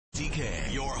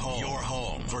KSDK, your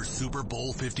home for Super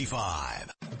Bowl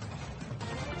 55.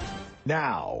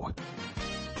 Now,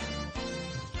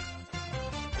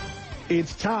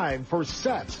 it's time for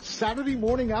Sep's Saturday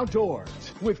Morning Outdoors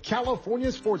with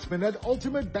California sportsmen at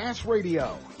Ultimate Bass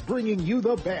Radio, bringing you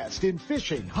the best in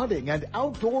fishing, hunting, and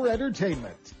outdoor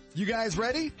entertainment. You guys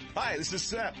ready? Hi, this is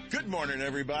Sep. Good morning,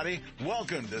 everybody.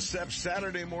 Welcome to Sep's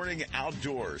Saturday Morning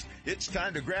Outdoors. It's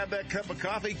time to grab that cup of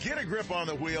coffee, get a grip on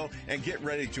the wheel, and get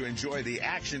ready to enjoy the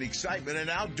action, excitement, and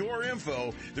outdoor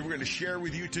info that we're going to share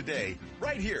with you today,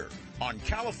 right here on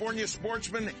California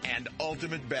Sportsman and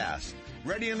Ultimate Bass.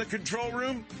 Ready in the control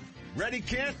room? Ready,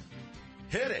 Kent?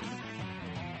 Hit it.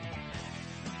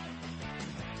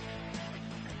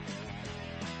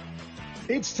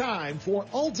 It's time for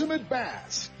Ultimate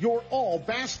Bass, your all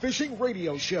bass fishing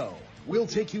radio show. We'll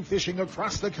take you fishing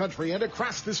across the country and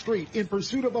across the street in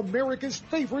pursuit of America's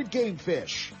favorite game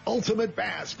fish. Ultimate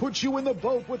Bass puts you in the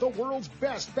boat with the world's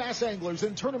best bass anglers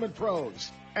and tournament pros.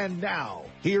 And now,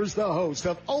 here's the host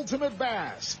of Ultimate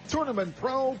Bass, Tournament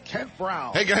Pro Kent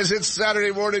Brown. Hey guys, it's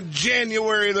Saturday morning,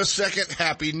 January the 2nd.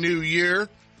 Happy New Year.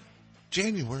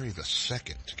 January the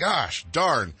 2nd. Gosh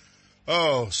darn.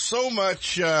 Oh, so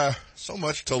much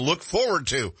to look forward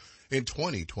to in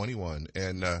 2021.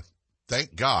 And,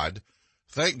 thank God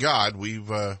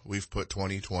we've put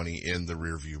 2020 in the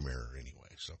rearview mirror anyway.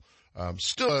 So,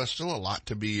 still a lot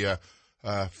to be,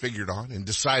 figured on and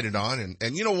decided on.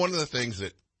 And you know, one of the things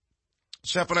that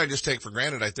Sep and I just take for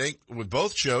granted, I think, with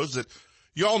both shows that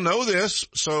you all know this.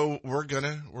 So we're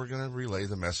gonna relay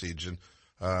the message. And,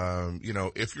 you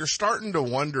know, if you're starting to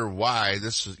wonder why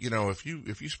this is, you know, if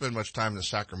you spend much time in the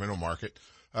Sacramento market,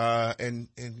 and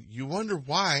you wonder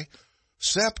why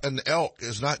Sep and Elk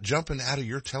is not jumping out of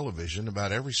your television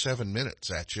about every 7 minutes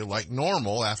at you like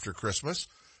normal after Christmas,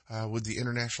 with the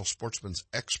International Sportsman's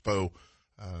Expo,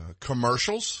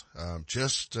 commercials,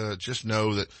 just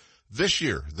know that this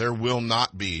year there will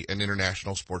not be an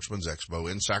International Sportsman's Expo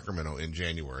in Sacramento in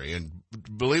January. And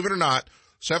believe it or not,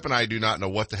 Sep and I do not know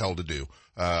what the hell to do,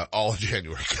 all of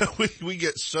January. we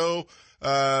get so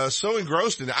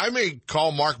engrossed in it. I may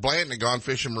call Mark Blanton at Gone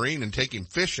Fishing Marine and take him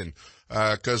fishing,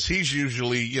 cause he's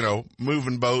usually, you know,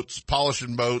 moving boats,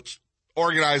 polishing boats,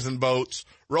 organizing boats,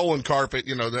 rolling carpet,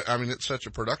 you know, I mean, it's such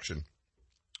a production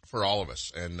for all of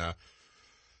us. And,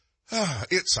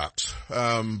 it sucks.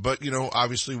 But you know,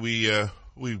 obviously we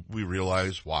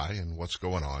realize why and what's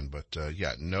going on. But,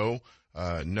 yeah, no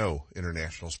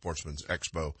International Sportsman's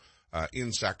Expo,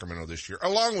 in Sacramento this year,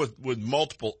 along with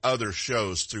multiple other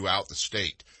shows throughout the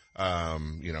state.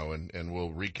 You know, and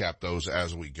we'll recap those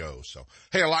as we go. So,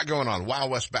 hey, a lot going on. Wild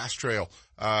West Bass Trail,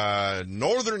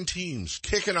 northern teams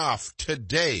kicking off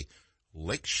today.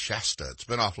 Lake Shasta. It's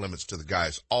been off limits to the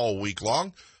guys all week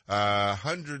long. About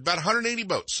 180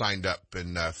 boats signed up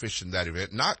and, fishing that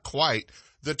event. Not quite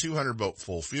the 200 boat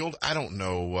full field. I don't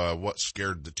know, what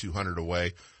scared the 200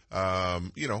 away.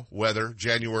 You know, weather,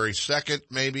 January 2nd,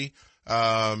 maybe.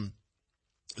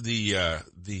 The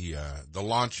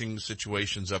launching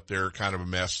situations up there are kind of a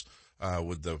mess,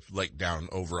 with the lake down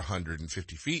over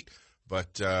 150 feet,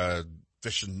 but,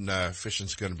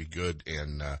 fishing's gonna be good.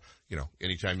 And, you know,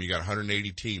 anytime you got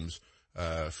 180 teams,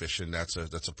 fishing, that's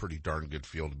a pretty darn good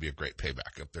field to be a great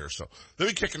payback up there. So they'll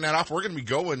be kicking that off. We're gonna be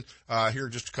going, here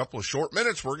in just a couple of short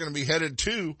minutes. We're gonna be headed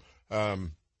to,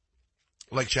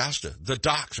 Lake Shasta, the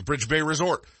docks, Bridge Bay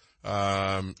Resort. You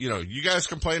know, you guys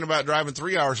complain about driving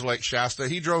 3 hours to Lake Shasta.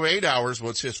 He drove 8 hours.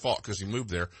 Well, it's his fault because he moved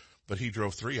there, but he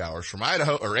drove 3 hours from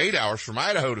Idaho, or 8 hours from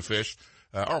Idaho to fish.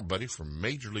 Our buddy from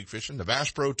Major League Fishing, the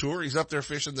Bass Pro Tour. He's up there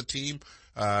fishing the team.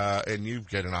 And you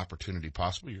get an opportunity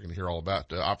possibly. You're going to hear all about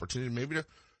the opportunity maybe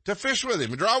to fish with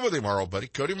him and draw with him. Our old buddy,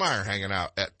 Cody Meyer, hanging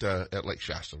out at Lake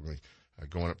Shasta. We're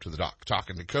going up to the dock,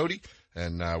 talking to Cody.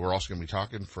 And, we're also going to be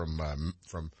talking from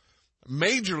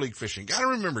Major League Fishing. Got to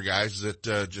remember, guys, that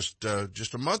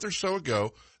just a month or so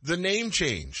ago, the name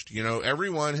changed. You know,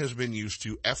 everyone has been used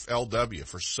to FLW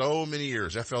for so many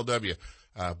years, FLW,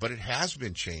 but it has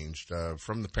been changed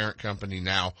from the parent company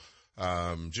now.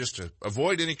 Just to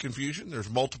avoid any confusion,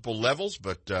 there's multiple levels,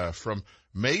 but from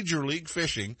Major League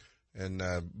Fishing, and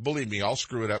believe me, I'll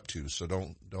screw it up too. So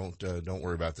don't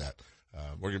worry about that.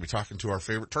 We're going to be talking to our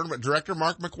favorite tournament director,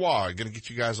 Mark McWha. Going to get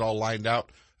you guys all lined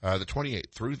out. The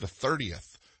 28th through the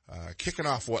 30th, kicking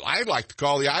off what I'd like to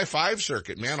call the I-5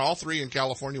 circuit, man. All three in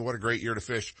California. What a great year to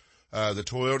fish, the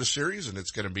Toyota Series. And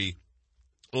it's going to be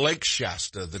Lake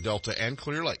Shasta, the Delta, and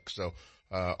Clear Lake. So,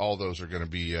 all those are going to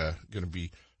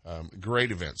be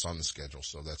great events on the schedule.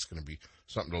 So that's going to be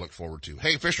something to look forward to.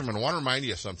 Hey, fishermen, I want to remind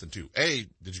you of something too. Hey,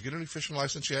 did you get any fishing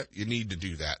license yet? You need to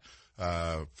do that,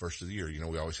 first of the year. You know,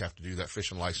 we always have to do that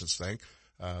fishing license thing.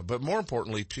 But more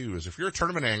importantly, too, is if you're a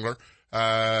tournament angler,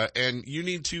 and you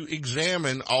need to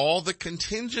examine all the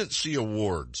contingency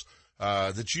awards,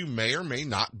 that you may or may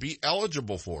not be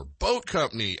eligible for. Boat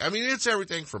company. I mean, it's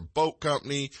everything from boat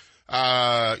company,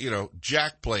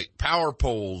 jack plate, power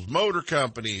poles, motor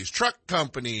companies, truck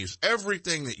companies,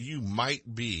 everything that you might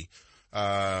be,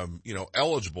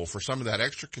 eligible for some of that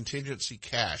extra contingency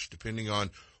cash, depending on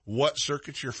what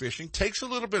circuits you're fishing. Takes a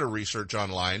little bit of research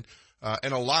online.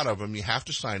 And a lot of them you have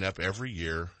to sign up every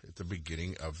year at the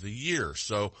beginning of the year.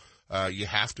 So, you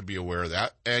have to be aware of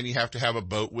that, and you have to have a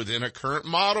boat within a current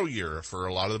model year for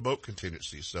a lot of the boat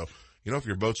contingencies. So, if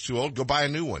your boat's too old, go buy a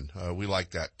new one. We like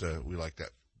that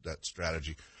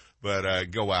strategy.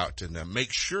 But, go out and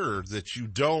make sure that you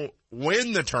don't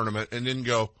win the tournament and then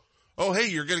go, oh, hey,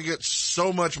 you're going to get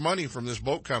so much money from this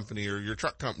boat company or your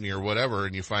truck company or whatever.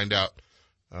 And you find out,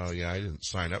 oh yeah, I didn't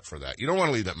sign up for that. You don't want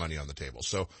to leave that money on the table.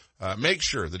 So, make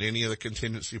sure that any of the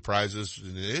contingency prizes,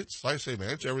 it's, like I say, man,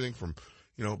 it's everything from,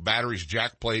 batteries,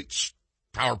 jack plates,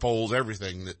 power poles,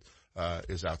 everything that,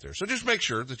 is out there. So just make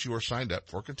sure that you are signed up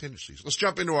for contingencies. Let's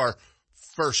jump into our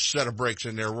first set of breaks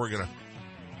in there. We're going to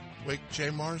wake Jay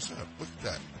Mars up. Look at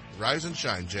that. Rise and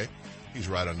shine, Jay. He's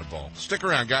right on the ball. Stick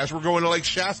around, guys. We're going to Lake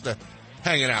Shasta,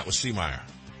 hanging out with C. Meyer.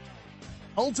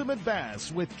 Ultimate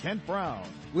Bass with Kent Brown.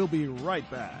 We'll be right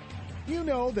back. You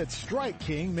know that Strike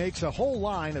King makes a whole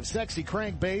line of sexy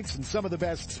crankbaits and some of the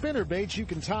best spinner baits you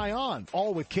can tie on,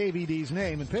 all with KVD's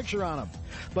name and picture on them.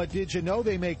 But did you know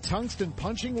they make tungsten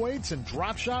punching weights and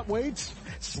drop shot weights?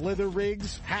 Slither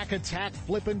rigs, hack attack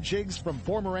flippin' jigs from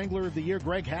former Angler of the Year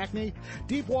Greg Hackney,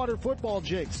 deep water football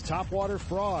jigs, topwater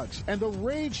frogs, and the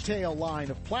Rage Tail line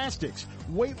of plastics,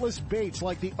 weightless baits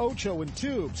like the Ocho and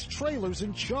tubes, trailers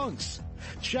and chunks.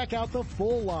 Check out the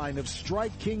full line of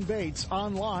Strike King baits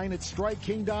online at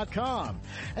StrikeKing.com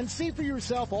and see for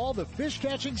yourself all the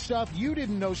fish-catching stuff you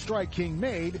didn't know Strike King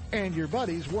made and your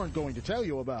buddies weren't going to tell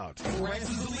you about. Lowrance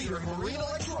is the leader in marine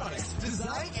electronics,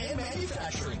 design, and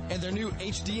manufacturing. And their new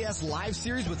HDS Live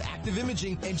series with active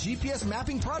imaging and GPS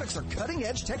mapping products are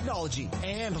cutting-edge technology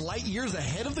and light years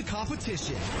ahead of the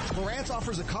competition. Lowrance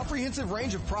offers a comprehensive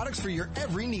range of products for your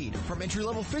every need, from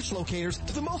entry-level fish locators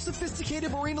to the most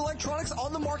sophisticated marine electronics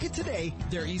on the market today.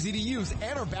 They're easy to use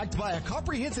and are backed by a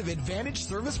comprehensive Advantage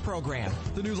service program.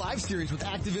 The new Live series with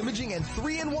active imaging and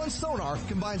 3-in-1 sonar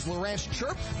combines Lowrance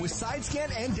Chirp with side scan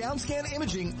and down scan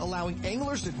imaging, allowing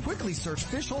anglers to quickly search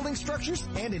fish holding structures,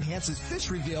 and enhances fish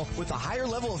reveal with a higher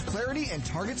level of clarity and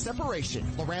target separation.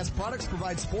 Lowrance products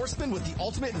provide sportsmen with the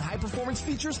ultimate and high performance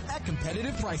features at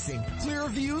competitive pricing. Clearer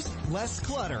views, less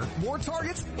clutter, more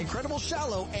targets, incredible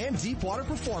shallow and deep water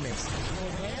performance.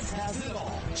 Lowrance has it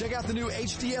all. Check out the new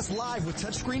HDS Live with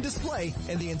touchscreen display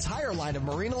and the entire line of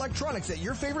marine electronics at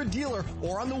your favorite dealer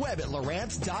or on the web at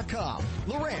Lowrance.com.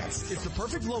 Lowrance is the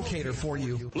perfect locator for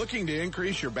you. Looking to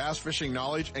increase your bass fishing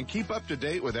knowledge and keep up to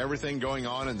date with everything going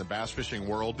on in the bass fishing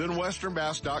world? Then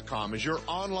WesternBass.com is your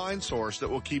online source that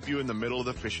will keep you in the middle of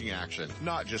the fishing action,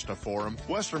 not just a forum.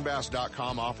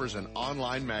 WesternBass.com offers an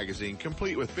online magazine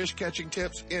complete with fish catching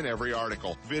tips in every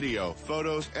article, video,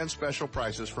 photos, and special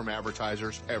prices from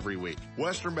advertisers every week.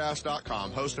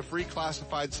 WesternBass.com hosts a free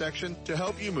classified section to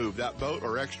help you move that boat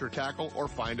or extra tackle or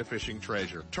find a fishing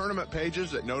treasure. Tournament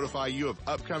pages that notify you of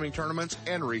upcoming tournaments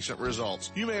and recent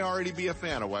results. You may already be a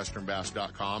fan of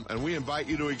WesternBass.com, and we invite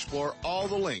you to explore all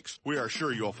the links. We are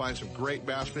sure you'll find some great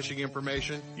bass fishing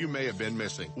information you may have been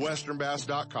missing.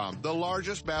 WesternBass.com, the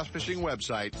largest bass fishing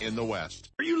website in the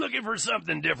West. Are you looking for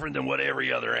something different than what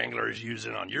every other angler is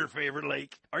using on your favorite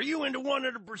lake? Are you into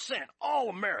 100%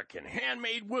 all-American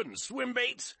handmade wooden swim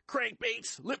baits,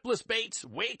 crankbaits, lipless baits,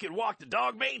 wake and walk the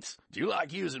dog baits? Do you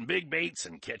like using big baits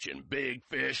and catching big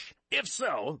fish? If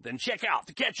so, then check out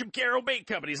the Ketchup Carroll Bait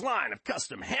Company's line of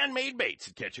custom handmade baits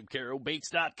at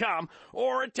KetchupCarrollBaits.com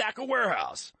or at Tackle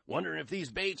Warehouse. Wondering if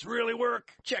these baits really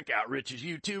work? Check out Rich's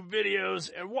YouTube videos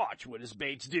and watch what his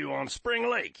baits do on Spring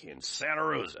Lake in Santa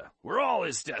Rosa, where all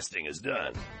his testing is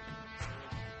done.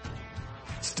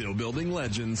 Still building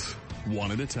legends,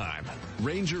 one at a time.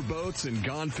 Ranger Boats and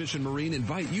Gone Fishin' Marine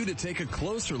invite you to take a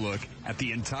closer look at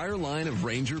the entire line of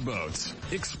Ranger boats.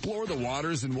 Explore the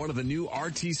waters in one of the new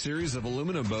RT series of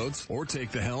aluminum boats, or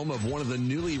take the helm of one of the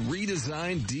newly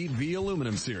redesigned DV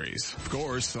aluminum series. Of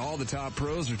course, all the top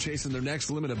pros are chasing their next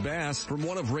limit of bass from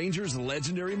one of Ranger's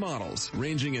legendary models,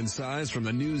 ranging in size from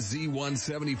the new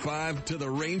Z175 to the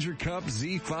Ranger Cup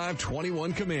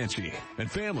Z521 Comanche.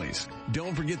 And families,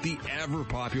 don't forget the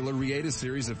ever-popular Rieta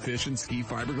series of fish and ski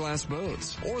fiberglass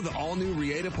boats, or the all-new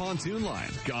Rieta pontoon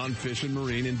line, Gone Fishin'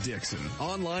 Marine in Dixon,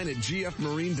 online at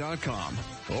gfmarine.com,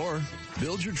 or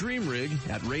build your dream rig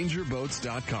at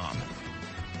rangerboats.com.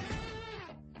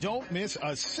 Don't miss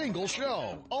a single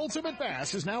show. Ultimate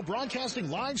Bass is now broadcasting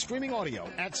live streaming audio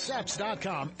at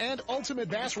seps.com and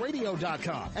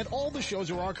ultimatebassradio.com. And all the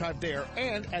shows are archived there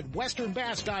and at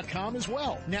westernbass.com as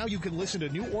well. Now you can listen to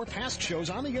new or past shows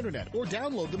on the internet or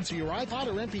download them to your iPod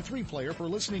or MP3 player for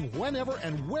listening whenever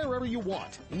and wherever you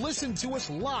want. Listen to us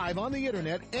live on the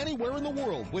internet anywhere in the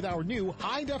world with our new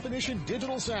high-definition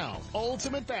digital sound.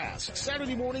 Ultimate Bass,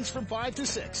 Saturday mornings from 5 to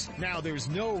 6. Now there's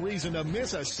no reason to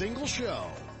miss a single show.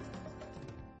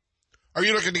 Are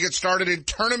you looking to get started in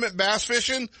tournament bass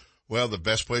fishing? Well, the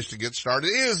best place to get started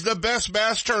is the Best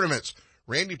Bass Tournaments.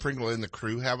 Randy Pringle and the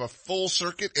crew have a full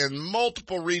circuit in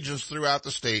multiple regions throughout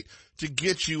the state to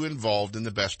get you involved in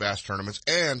the Best Bass Tournaments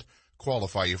and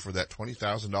qualify you for that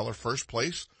 $20,000 first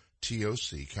place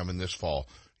TOC coming this fall.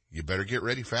 You better get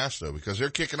ready fast, though, because they're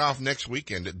kicking off next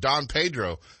weekend at Don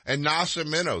Pedro and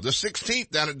Nacimiento, the 16th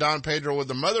down at Don Pedro with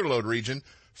the Motherlode region,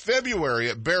 February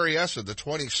at Berryessa, the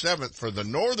 27th for the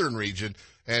northern region,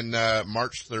 and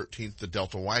March 13th, the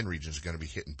Delta Wine region is going to be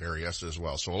hitting Berryessa as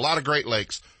well. So a lot of great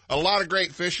lakes, a lot of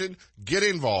great fishing. Get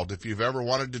involved if you've ever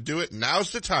wanted to do it.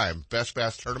 Now's the time.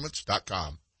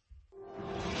 BestBassTournaments.com.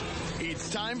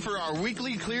 It's time for our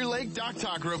weekly Clear Lake Dock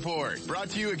Talk Report, brought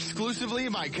to you exclusively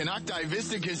by Canocti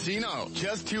Vista Casino,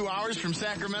 just 2 hours from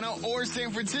Sacramento or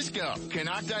San Francisco.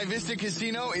 Canocti Vista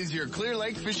Casino is your Clear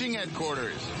Lake fishing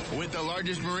headquarters. With the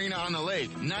largest marina on the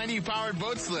lake, 90 powered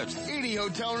boat slips, 80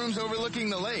 hotel rooms overlooking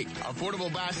the lake,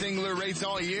 affordable bass angler rates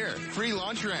all year, free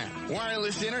launch ramp,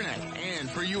 wireless internet, and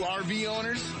for you RV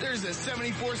owners, there's a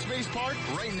 74 space park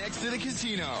right next to the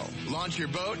casino. Launch your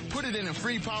boat, put it in a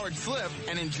free powered slip,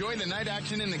 and enjoy the night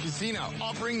action in the casino,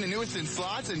 offering the newest in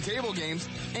slots and table games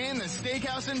and the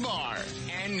steakhouse and bar.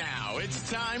 And now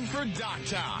it's time for Dock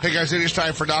Talk. Hey guys, it is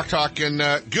time for Dock Talk, and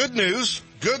good news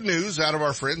out of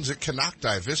our friends at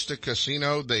Canocti Vista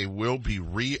Casino. They will be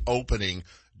reopening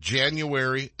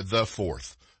January the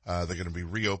 4th. They're going to be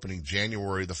reopening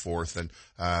January the 4th. And,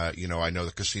 I know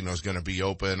the casino is going to be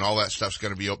open. All that stuff's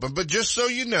going to be open. But just so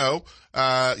you know,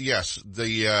 yes,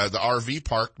 the RV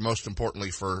park, most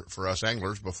importantly for us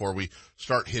anglers before we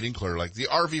start hitting Clear Lake, the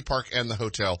RV park and the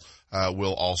hotel,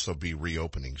 will also be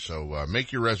reopening. So,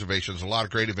 make your reservations. A lot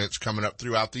of great events coming up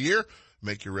throughout the year.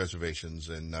 Make your reservations,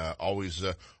 and always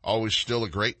still a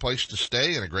great place to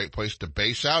stay and a great place to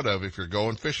base out of if you're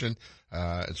going fishing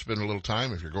and spend a little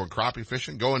time. If you're going crappie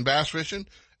fishing, going bass fishing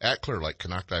at Clear Lake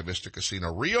Canocti Vista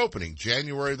Casino, reopening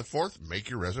January the 4th. Make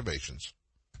your reservations.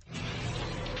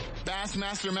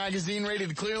 Bassmaster Magazine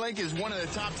rated Clear Lake is one of the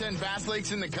top 10 bass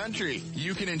lakes in the country.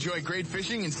 You can enjoy great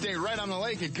fishing and stay right on the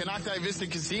lake at Canocti Vista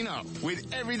Casino.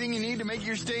 With everything you need to make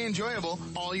your stay enjoyable,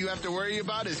 all you have to worry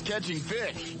about is catching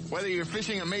fish. Whether you're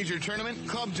fishing a major tournament,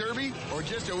 club derby, or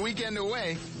just a weekend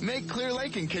away, make Clear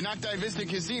Lake and Canocti Vista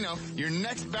Casino your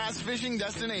next bass fishing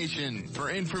destination.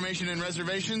 For information and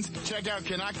reservations, check out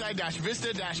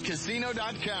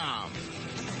canocti-vista-casino.com.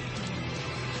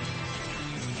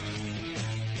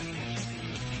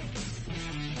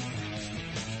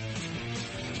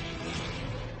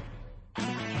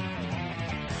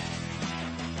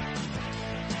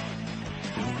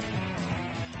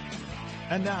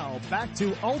 And now, back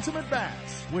to Ultimate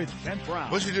Bass with Kent Brown.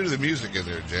 What'd you do to the music in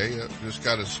there, Jay? Just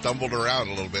kind of stumbled around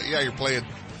a little bit. Yeah, you're playing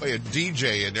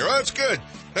DJ in there. Oh, that's good.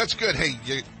 That's good. Hey,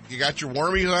 you got your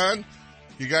warmies on?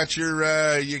 You got your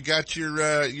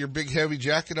big heavy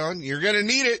jacket on? You're gonna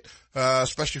need it,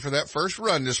 especially for that first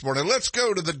run this morning. Let's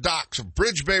go to the docks of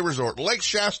Bridge Bay Resort, Lake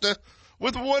Shasta,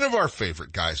 with one of our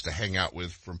favorite guys to hang out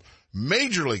with from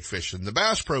Major League Fishing, the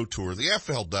Bass Pro Tour, the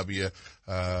FLW.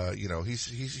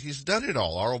 He's done it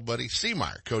all. Our old buddy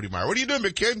Meyer, Cody Meyer. What are you doing,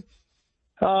 big kid?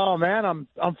 Oh man, I'm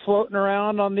floating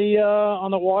around on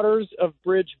the waters of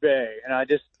Bridge Bay, and I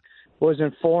just was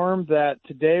informed that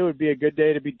today would be a good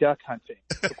day to be duck hunting,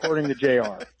 according to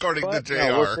JR. According to JR.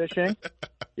 No, we're fishing.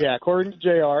 Yeah, according to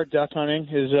JR, duck hunting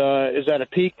is at a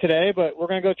peak today, but we're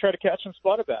going to go try to catch some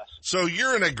spotted bass. So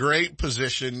you're in a great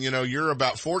position. You're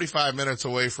about 45 minutes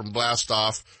away from blast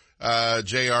off.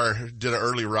 JR did an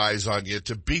early rise on you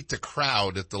to beat the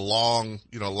crowd at the long,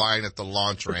 line at the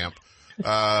launch ramp.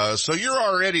 So you're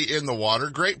already in the water.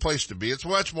 Great place to be. It's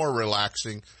much more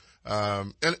relaxing.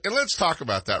 And let's talk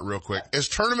about that real quick. As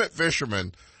tournament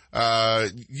fishermen,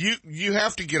 you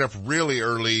have to get up really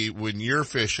early when you're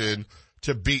fishing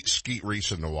to beat Skeet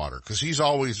Reese in the water, because he's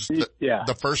always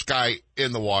the first guy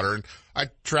in the water. And I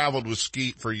traveled with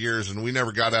Skeet for years, and we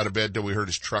never got out of bed till we heard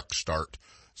his truck start.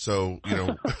 So,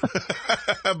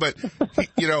 but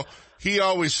he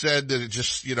always said that it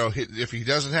just, if he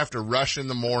doesn't have to rush in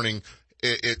the morning,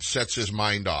 it sets his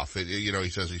mind off. He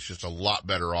says he's just a lot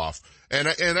better off. And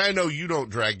I know you don't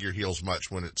drag your heels much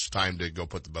when it's time to go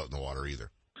put the boat in the water either.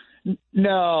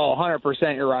 No,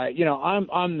 100%. You're right.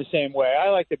 I'm the same way. I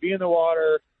like to be in the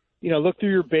water, look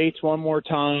through your baits one more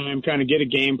time, kind of get a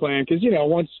game plan. Cause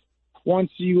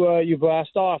once you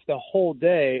blast off, the whole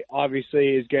day obviously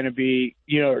is going to be,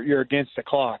 you're against the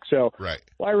clock. So right.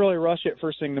 Why really rush it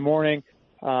first thing in the morning?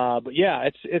 But yeah,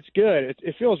 it's good.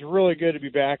 It feels really good to be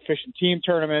back fishing team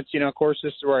tournaments. Of course,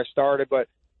 this is where I started, but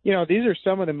these are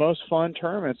some of the most fun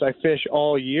tournaments I fish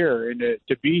all year. And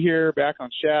to be here back on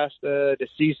Shasta, to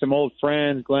see some old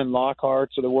friends, Glenn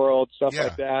Lockhart's of the world, stuff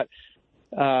like that,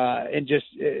 and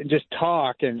just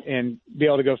talk and be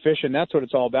able to go fishing. That's what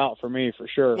it's all about for me, for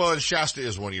sure. Well, and Shasta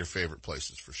is one of your favorite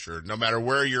places for sure. No matter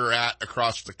where you're at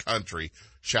across the country,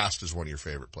 Shasta is one of your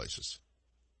favorite places.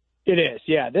 It is,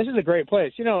 yeah. This is a great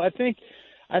place. I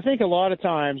think a lot of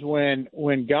times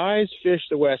when guys fish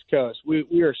the West Coast,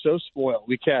 we are so spoiled.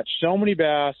 We catch so many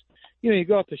bass. You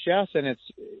go up to Shasta and it's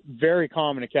very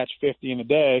common to catch 50 in a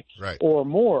day or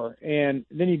more. And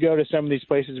then you go to some of these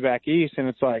places back east and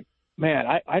it's like, man,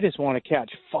 I just want to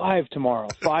catch 5 tomorrow,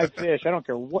 5 fish. I don't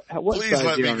care what Please size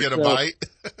let me get a bite.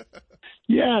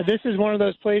 Yeah, this is one of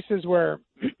those places where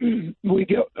we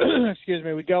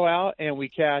go out and we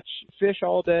catch fish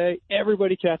all day.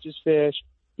 Everybody catches fish.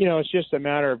 It's just a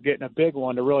matter of getting a big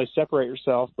one to really separate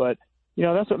yourself. But,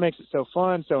 that's what makes it so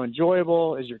fun, so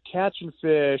enjoyable, is you're catching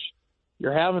fish,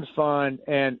 you're having fun.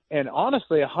 And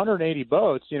honestly, 180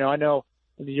 boats, I know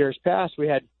in the years past we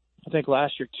had, I think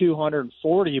last year,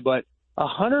 240, but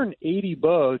 180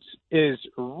 boats is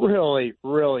really,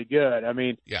 really good. I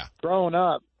mean, growing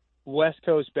up, West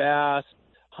Coast bass,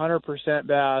 100%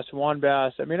 bass, one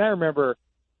bass. I mean, I remember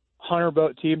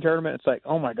 100-boat team tournament. It's like,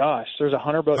 oh my gosh, there's a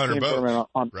 100-boat team tournament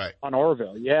on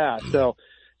Orville. Yeah. So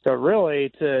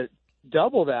really to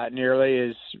double that nearly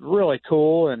is really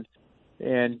cool and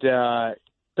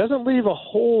doesn't leave a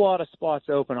whole lot of spots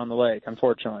open on the lake,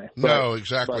 unfortunately. No,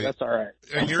 exactly. But that's all right.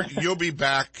 And you'll be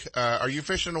back. Are you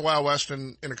fishing the Wild West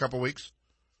in a couple of weeks?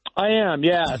 I am.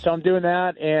 Yeah. So I'm doing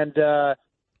that. And,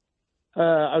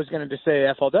 I was going to just say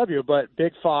FLW, but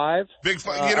Big Five.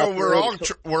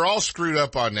 We're all screwed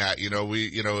up on that.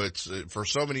 It's for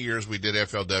so many years we did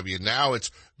FLW. Now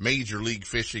it's Major League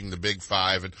Fishing, the Big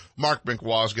Five, and Mark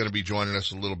McWha is going to be joining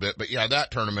us a little bit. But yeah,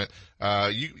 that tournament,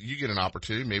 you get an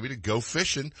opportunity maybe to go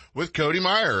fishing with Cody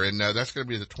Meyer, and that's going to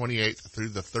be the 28th through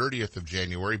the 30th of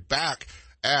January back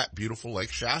at beautiful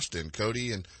Lake Shasta. And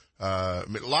Cody and a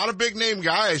lot of big name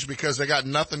guys, because they got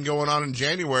nothing going on in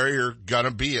January, are going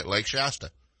to be at Lake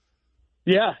Shasta.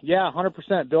 Yeah,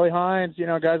 100%. Billy Hines,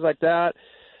 guys like that.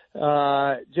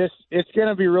 It's going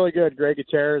to be really good. Greg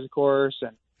Gutierrez, of course.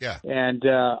 And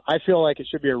I feel like it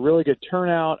should be a really good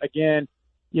turnout again,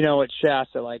 at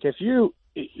Shasta. Like if you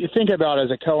think about it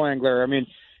as a co-angler, I mean,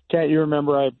 can't you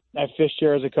remember I fished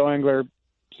here as a co-angler,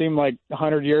 seemed like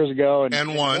 100 years ago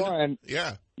and won.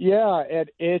 Yeah. Yeah,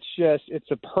 it's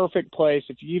a perfect place.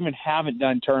 If you even haven't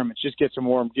done tournaments, just get some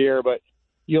warm gear. But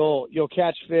you'll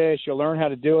catch fish, you'll learn how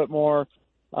to do it more.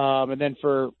 And then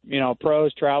for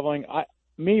pros traveling,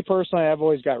 me personally, I've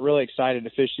always got really excited to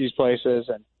fish these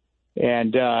places,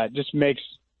 and just makes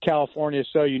California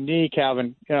so unique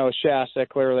having Shasta,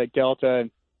 Clear Lake Delta,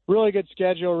 and really good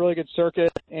schedule, really good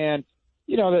circuit. And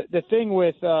the thing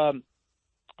with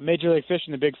Major League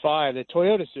Fishing, the Big Five, the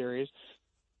Toyota Series,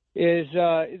 is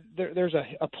there's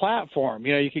a platform.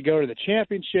 You could go to the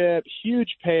championship,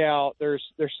 huge payout. There's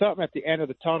something at the end of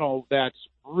the tunnel that's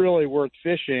really worth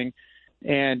fishing.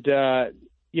 And,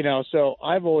 so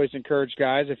I've always encouraged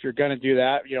guys, if you're going to do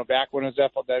that, back when it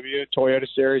was FLW, Toyota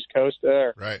Series,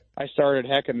 Costa, I started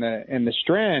in the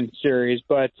Strand Series,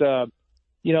 but,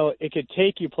 it could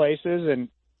take you places, and,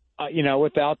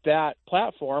 without that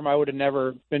platform, I would have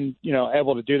never been,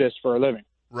 able to do this for a living.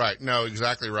 Right. No,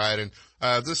 exactly right. And,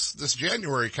 this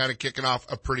January kind of kicking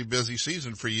off a pretty busy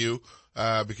season for you,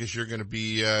 because you're going to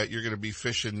be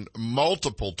fishing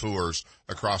multiple tours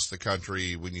across the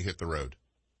country when you hit the road.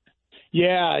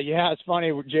 Yeah. It's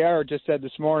funny. JR just said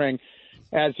this morning,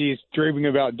 as he's dreaming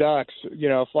about ducks,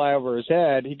 fly over his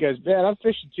head, he goes, man, I'm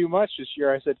fishing too much this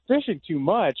year. I said, fishing too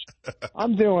much?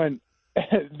 I'm doing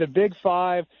the Big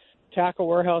Five Tackle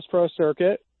Warehouse Pro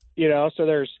Circuit, so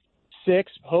there's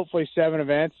 6, hopefully 7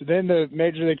 events, then the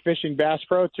Major League Fishing Bass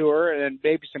Pro Tour, and then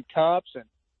maybe some cups. And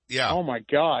oh my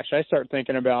gosh, I start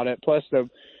thinking about it. Plus the,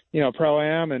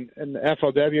 Pro-Am and the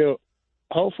FLW.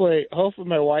 Hopefully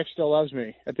my wife still loves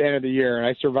me at the end of the year, and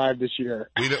I survived this year.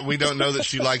 We don't know that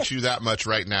she likes you that much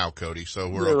right now, Cody. So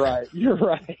You're okay. Right. You're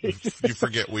right. You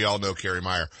forget we all know Carrie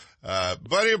Meyer.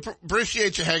 Buddy,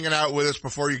 appreciate you hanging out with us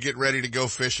before you get ready to go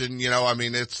fishing. You know, I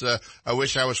mean, I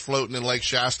wish I was floating in Lake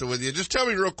Shasta with you. Just tell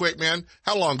me real quick, man,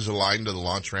 how long's the line to the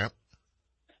launch ramp?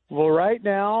 Well, right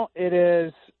now it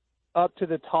is up to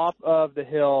the top of the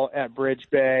hill at Bridge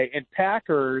Bay. And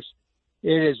Packers,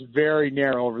 it is very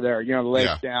narrow over there. You know, the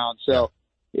lake's down. So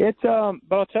it's, but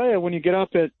I'll tell you, when you get up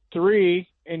at 3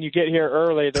 and you get here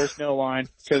early, there's no line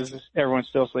because everyone's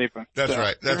still sleeping. That's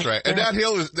right. That's right. And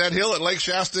that hill at Lake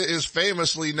Shasta is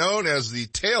famously known as the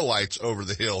taillights over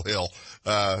the hill,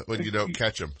 when you don't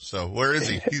catch him. So where is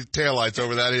he? He's taillights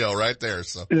over that hill right there.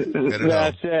 So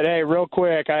that's it. Hey, real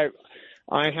quick, I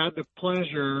had the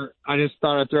pleasure, I just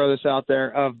thought I'd throw this out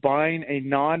there, of buying a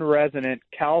non-resident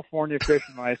California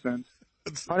fishing license.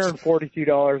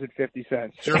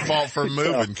 $142.50. It's your fault for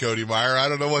moving, Cody Meyer. I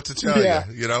don't know what to tell you,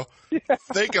 you know.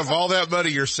 Think of all that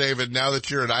money you're saving now that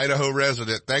you're an Idaho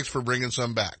resident. Thanks for bringing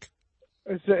some back.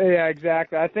 Yeah,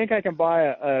 exactly. I think I can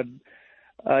buy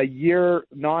a year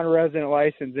non-resident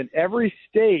license in every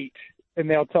state, and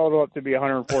they'll total up to be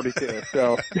 142.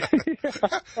 So,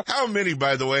 how many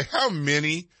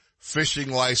fishing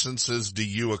licenses do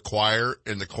you acquire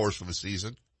in the course of a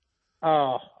season?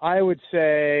 Oh, I would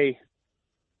say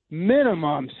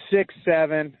minimum 6,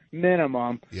 7,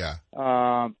 minimum. Yeah.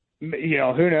 You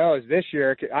know, who knows this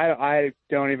year? I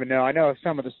don't even know. I know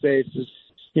some of the states is,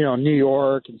 you know, New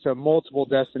York and some multiple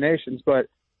destinations, but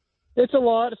it's a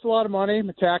lot. It's a lot of money. I'm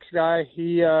a tax guy.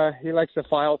 He likes to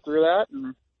file through that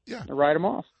and write them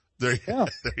off. There you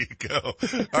go.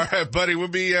 All right, buddy. We'll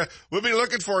be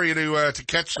looking for you to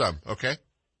catch some. Okay.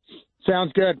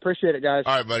 Sounds good. Appreciate it, guys.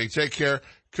 All right, buddy. Take care.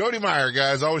 Cody Meyer,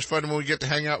 guys. Always fun when we get to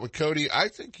hang out with Cody. I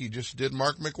think he just did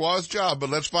Mark McWa's job, but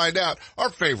let's find out. Our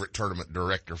favorite tournament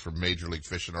director from Major League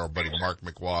Fishing, our buddy Mark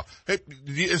McWha. Hey,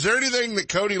 is there anything that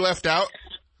Cody left out?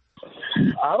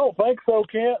 I don't think so,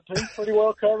 Kent. He's pretty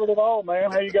well covered it all,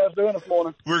 man. How you guys doing this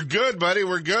morning? We're good, buddy.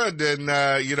 We're good. And,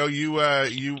 you know, you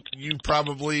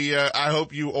probably, I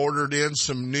hope you ordered in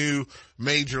some new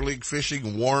Major League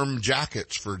Fishing warm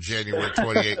jackets for January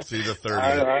 28th through the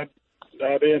 30th.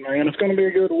 I did, man. It's going to be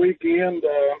a good weekend.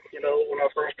 You know, when I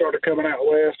first started coming out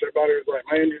west, everybody was like,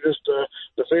 man,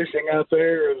 the fishing out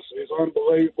there is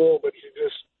unbelievable, but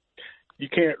you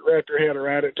can't wrap your head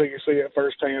around it until you see it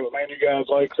firsthand. But man, you guys'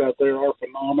 lakes out there are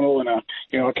phenomenal, and I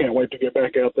can't wait to get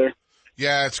back out there.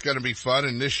 Yeah, it's going to be fun,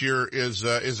 and this year is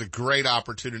a great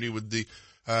opportunity with the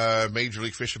Major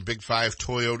League Fishing Big 5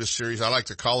 Toyota Series. I like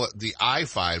to call it the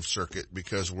I-5 circuit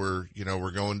because we're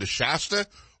going to Shasta,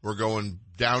 we're going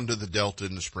down to the Delta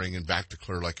in the spring and back to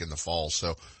Clear Lake in the fall.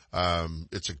 So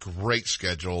it's a great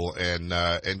schedule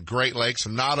and great lakes,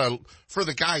 and for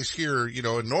the guys here, you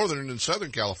know, in Northern and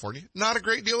Southern California, not a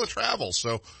great deal of travel.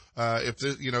 So, if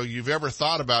you've ever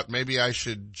thought about maybe I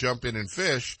should jump in and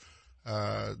fish,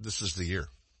 this is the year.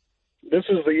 This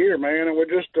is the year, man. And we're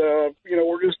just a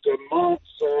month,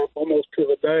 almost to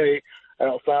the day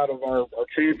outside of our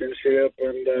championship.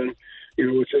 And,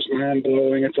 it's just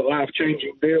mind-blowing. It's a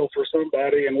life-changing deal for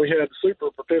somebody, and we had super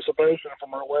participation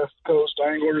from our West Coast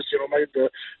anglers, made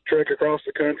the trek across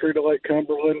the country to Lake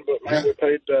Cumberland, but, man, we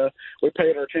paid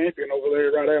our champion over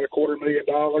there right at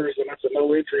 $250,000, and that's a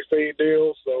no-entry fee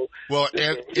deal. So, well,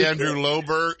 Andrew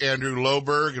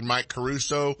Loberg and Mike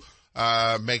Caruso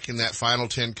making that final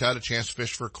 10 cut, a chance to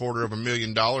fish for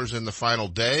 $250,000 in the final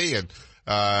day, and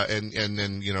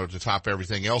then, to top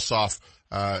everything else off,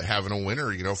 having a winner,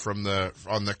 on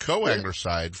the co-angler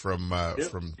side from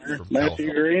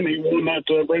Matthew Green. He won that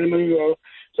brand new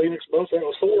Phoenix boat. That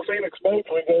was 4 Phoenix boats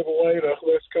we gave away to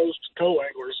West Coast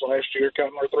co-anglers last year,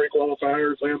 counting our 3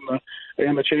 qualifiers and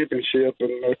the championship.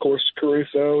 And of course,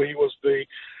 Caruso, he was the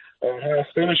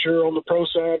highest finisher on the pro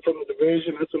side from the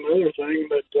division. That's another thing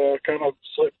that kind of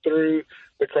slipped through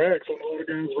the cracks on a lot of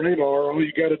guys' radar. All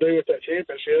you got to do with that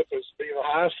championship is be the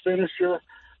highest finisher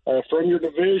from your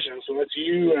division. So that's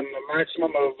you and the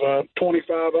maximum of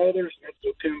 25 others. That's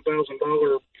a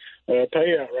 $10,000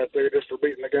 payout right there just for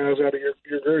beating the guys out of your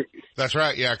group. That's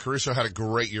right. Yeah, Caruso had a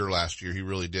great year last year. He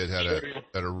really did. Had a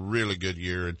really good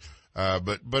year, and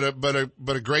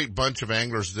but a great bunch of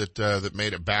anglers that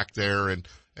made it back there, and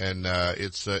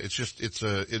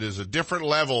it is a different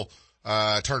level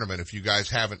tournament. If you guys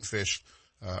haven't fished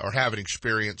or haven't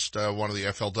experienced one of the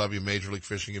FLW Major League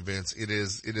Fishing events, it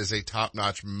is a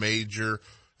top-notch major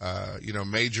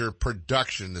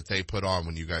production that they put on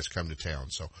when you guys come to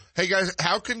town. So, hey guys,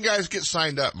 how can guys get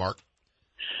signed up, Mark?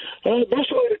 The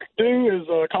best way to do is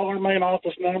call our main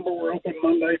office number. We're open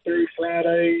Monday through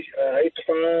Friday, 8 to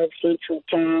 5 Central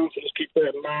Time. So just keep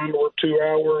that in mind. We're 2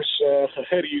 hours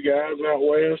ahead of you guys out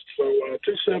west. So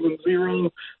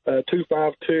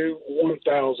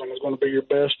 270-252-1000 is going to be your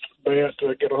best bet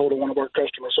to get a hold of one of our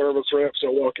customer service reps.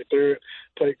 They'll walk you through it.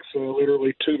 Takes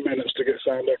literally 2 minutes to get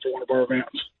signed up for one of our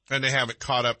events. And they haven't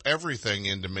caught up everything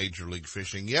into Major League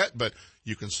Fishing yet, but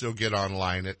you can still get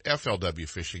online at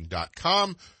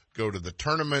flwfishing.com. Go to the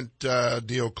tournament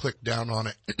deal, click down on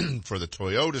it for the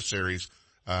Toyota Series,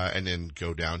 and then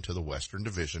go down to the Western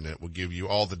Division. It will give you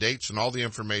all the dates and all the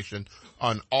information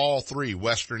on all 3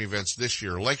 Western events this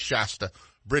year. Lake Shasta,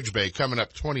 Bridge Bay coming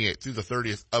up 28th through the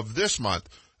 30th of this month,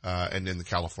 and then the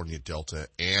California Delta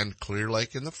and Clear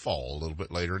Lake in the fall, a little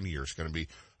bit later in the year. It's going to be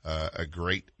a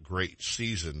great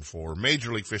season for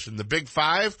Major League Fishing, the Big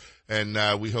Five, and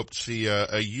we hope to see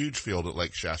a huge field at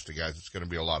Lake Shasta, guys. It's going to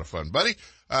be a lot of fun. Buddy,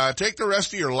 take the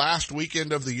rest of your last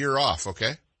weekend of the year off,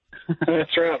 okay?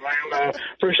 That's right, man.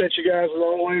 Appreciate you guys as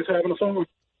always having fun.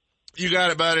 You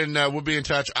got it, bud, and we'll be in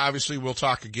touch. Obviously, we'll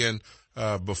talk again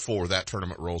before that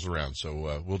tournament rolls around,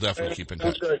 so we'll definitely keep in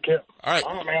touch. That's great, Kip. All right.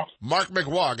 All right, man. Mark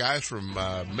McWha, guys, from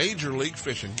Major League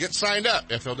Fishing. Get signed up,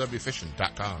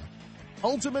 flwfishing.com.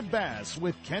 Ultimate Bass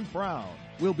with Kent Brown.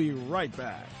 We'll be right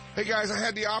back. Hey guys, I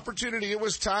had the opportunity. It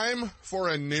was time for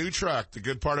a new truck. The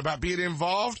good part about being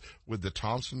involved with the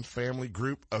Thompson family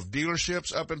group of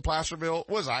dealerships up in Placerville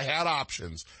was I had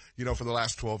options, for the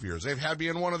last 12 years. They've had me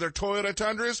in one of their Toyota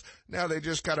Tundras. Now they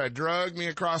just kind of drug me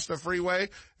across the freeway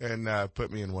and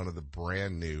put me in one of the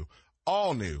brand new,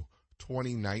 all new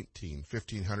 2019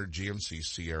 1500 GMC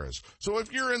Sierras. So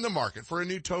if you're in the market for a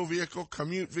new tow vehicle,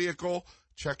 commute vehicle,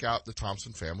 check out the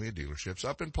Thompson family of dealerships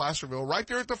up in Placerville, right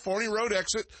there at the Forney Road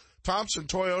exit. Thompson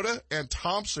Toyota and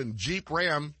Thompson Jeep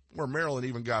Ram, where Marilyn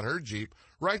even got her Jeep,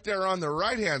 right there on the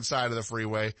right-hand side of the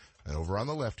freeway. And over on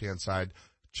the left-hand side,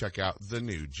 check out the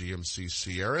new GMC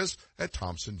Sierras at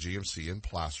Thompson GMC in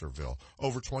Placerville.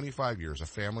 Over 25 years, a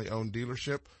family-owned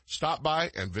dealership. Stop by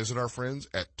and visit our friends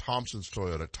at Thompson's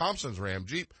Toyota, Thompson's Ram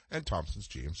Jeep, and Thompson's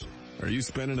GMC. Are you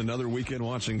spending another weekend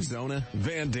watching Zona,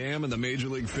 Van Dam, and the Major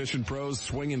League Fishing pros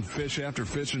swinging fish after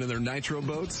fishing in their nitro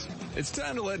boats? It's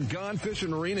time to let Gone Fishing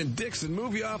Marine and Dixon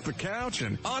move you off the couch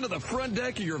and onto the front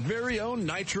deck of your very own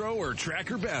nitro or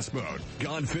tracker bass boat.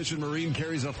 Gone Fishing Marine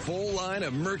carries a full line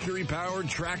of mercury-powered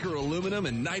tracker aluminum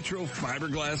and nitro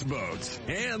fiberglass boats.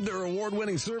 And their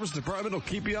award-winning service department will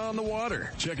keep you on the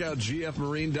water. Check out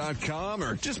gfmarine.com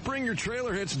or just bring your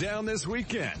trailer hitch down this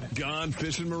weekend. Gone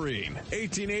Fishing Marine.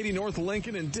 1880 North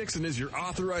Lincoln and Dixon is your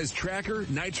authorized tracker,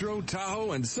 nitro,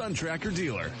 Tahoe, and Sun Tracker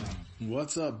dealer.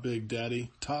 What's up, Big Daddy?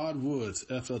 Todd Woods,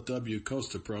 FLW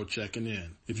Costa Pro checking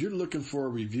in. If you're looking for a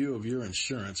review of your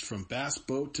insurance from bass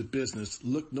boat to business,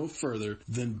 look no further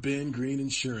than Ben Green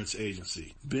Insurance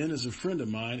Agency. Ben is a friend of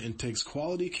mine and takes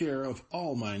quality care of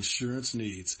all my insurance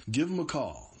needs. Give him a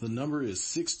call. The number is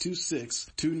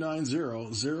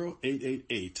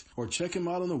 626-290-0888 or check him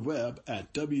out on the web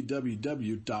at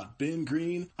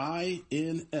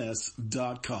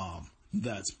www.bengreenins.com.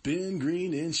 That's Ben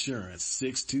Green Insurance,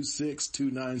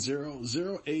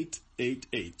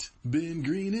 626-290-0888. Ben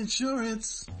Green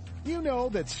Insurance. You know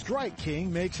that Strike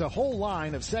King makes a whole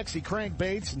line of sexy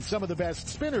crankbaits and some of the best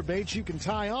spinner baits you can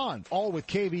tie on, all with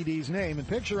KVD's name and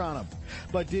picture on them.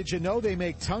 But did you know they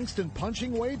make tungsten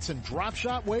punching weights and drop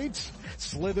shot weights?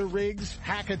 Slither rigs,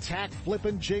 hack attack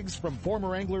flippin' jigs from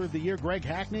former Angler of the Year Greg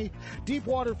Hackney, deep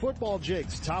water football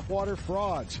jigs, top water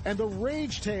frogs, and the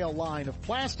Rage Tail line of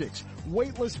plastics,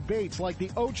 weightless baits like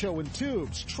the Ocho and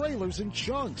tubes, trailers and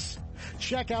chunks.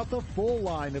 Check out the full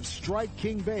line of Strike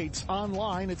King baits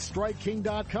online at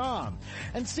StrikeKing.com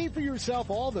and see for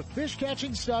yourself all the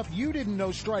fish-catching stuff you didn't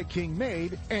know Strike King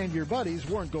made and your buddies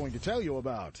weren't going to tell you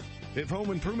about. If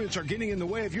home improvements are getting in the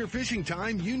way of your fishing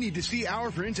time, you need to see our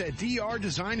friends at DR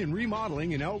Design and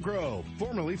Remodeling in Elk Grove.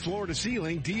 Formerly Floor to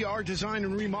Ceiling, DR Design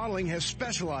and Remodeling has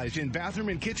specialized in bathroom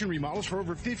and kitchen remodels for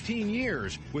over 15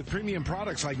 years with premium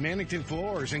products like Mannington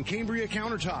floors and Cambria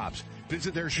countertops.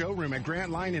 Visit their showroom at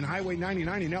Grant Line and Highway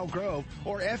 99 in Elk Grove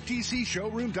or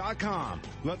ftcshowroom.com.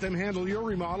 Let them handle your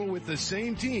remodel with the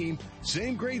same team,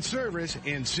 same great service,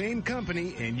 and same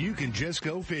company, and you can just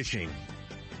go fishing.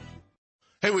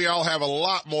 Hey, we all have a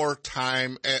lot more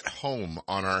time at home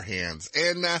on our hands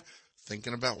and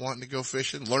thinking about wanting to go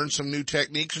fishing, learn some new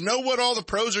techniques, know what all the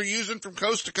pros are using from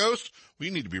coast to coast. We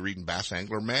need to be reading Bass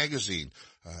Angler Magazine.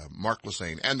 Mark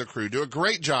Lassane and the crew do a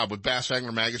great job with Bass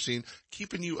Angler Magazine,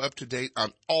 keeping you up to date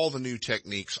on all the new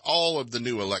techniques, all of the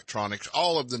new electronics,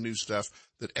 all of the new stuff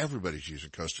that everybody's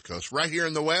using coast to coast. Right here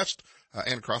in the West,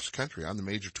 and across the country on the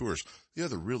major tours. The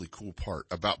other really cool part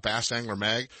about Bass Angler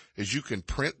Mag is you can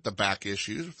print the back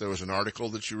issues if there was an article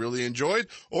that you really enjoyed,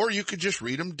 or you could just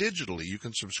read them digitally. You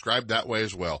can subscribe that way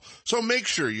as well. So make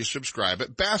sure you subscribe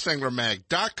at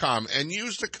bassanglermag.com and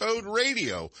use the code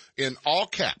RADIO in all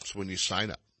caps when you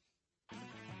sign up.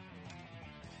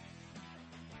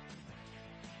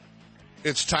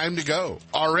 It's time to go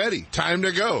already. Time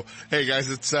to go. Hey guys,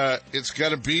 it's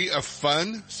going to be a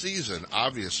fun season.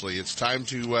 Obviously, it's time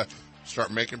to start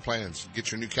making plans.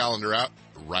 Get your new calendar out.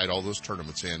 Write all those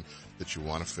tournaments in that you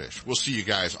want to fish. We'll see you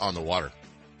guys on the water.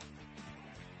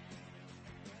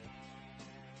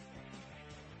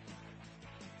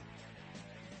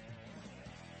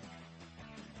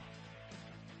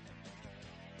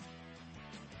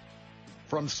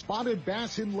 From spotted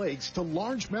bass in lakes to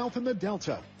largemouth in the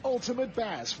Delta, Ultimate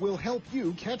Bass will help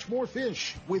you catch more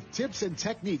fish with tips and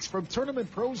techniques from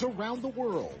tournament pros around the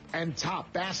world and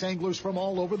top bass anglers from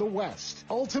all over the West.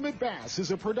 Ultimate Bass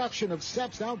is a production of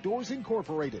Seps Outdoors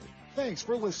Incorporated. Thanks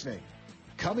for listening.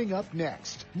 Coming up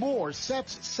next, more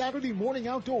Seps Saturday Morning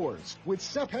Outdoors with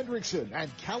Sepp Hendrickson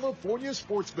and California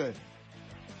Sportsman.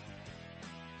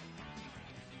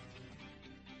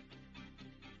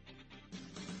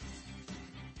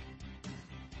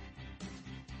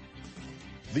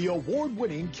 The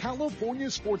award-winning California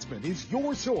Sportsman is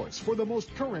your source for the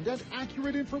most current and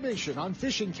accurate information on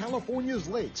fishing California's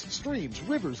lakes, streams,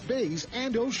 rivers, bays,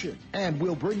 and ocean. And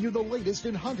we'll bring you the latest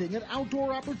in hunting and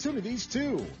outdoor opportunities,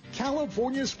 too.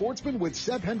 California Sportsman with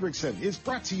Sepp Hendrickson is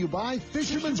brought to you by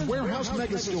Fisherman's Warehouse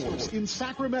Megastores in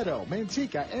Sacramento,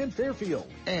 Manteca, and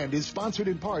Fairfield. And is sponsored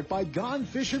in part by Gone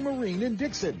Fishing Marine in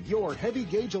Dixon, your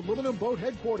heavy-gauge aluminum boat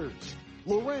headquarters.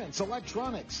 Lowrance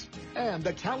Electronics, and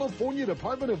the California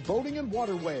Department of Boating and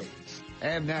Waterways.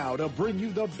 And now, to bring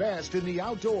you the best in the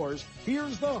outdoors,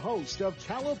 here's the host of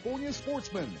California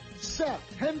Sportsman, Sepp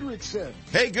Hendrickson.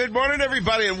 Hey, good morning,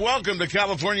 everybody, and welcome to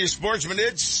California Sportsman.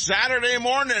 It's Saturday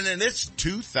morning, and it's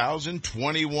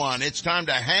 2021. It's time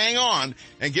to hang on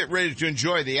and get ready to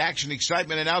enjoy the action,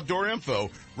 excitement, and outdoor info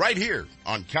right here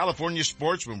on California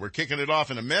Sportsman. We're kicking it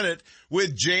off in a minute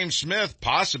with James Smith,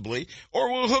 possibly,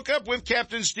 or we'll hook up with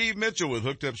Captain Steve Mitchell with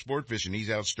Hooked Up Sport Fishing.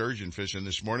 He's out sturgeon fishing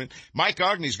this morning. Mike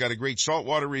Ogney's got a great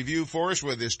saltwater review for us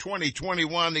with his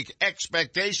 2021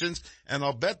 expectations, and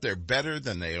I'll bet they're better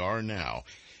than they are now,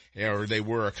 or they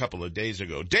were a couple of days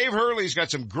ago. Dave Hurley's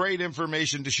got some great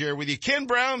information to share with you. Ken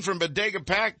Brown from Bodega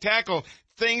Tackle.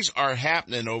 Things are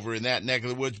happening over in that neck of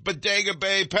the woods. Bodega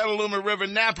Bay, Petaluma River,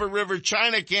 Napa River,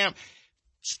 China Camp.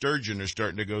 Sturgeon are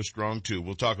starting to go strong, too.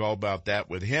 We'll talk all about that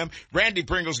with him. Randy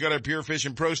Pringle's got our Pure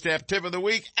Fishing Pro Staff tip of the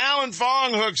week. Alan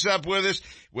Fong hooks up with us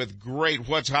with great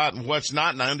what's hot and what's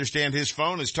not. And I understand his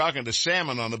phone is talking to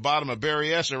salmon on the bottom of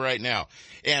Berryessa right now.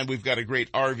 And we've got a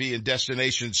great RV and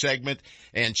destination segment.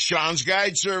 And Sean's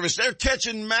Guide Service, they're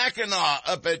catching Mackinaw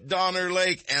up at Donner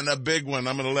Lake, and a big one.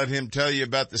 I'm going to let him tell you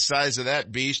about the size of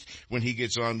that beast when he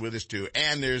gets on with us, too.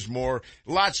 And there's more,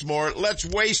 lots more. Let's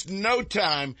waste no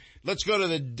time. Let's go to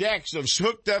the decks of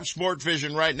Hooked Up Sport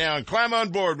Fishing right now and climb on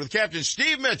board with Captain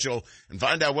Steve Mitchell and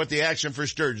find out what the action for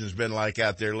sturgeon's been like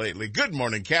out there lately. Good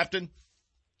morning, Captain.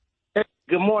 Hey,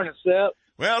 good morning, Sepp.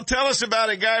 Well, tell us about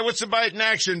it, guy. What's the biting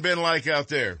action been like out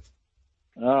there?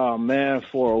 Oh, man,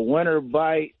 for a winter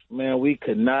bite, man, we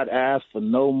could not ask for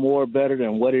no more better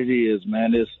than what it is,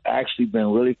 man. It's actually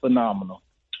been really phenomenal.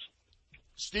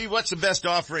 Steve, what's the best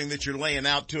offering that you're laying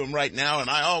out to them right now?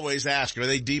 And I always ask, are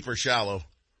they deep or shallow?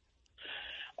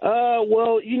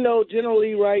 Well, you know,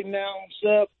 generally right now,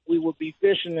 Sepp, we will be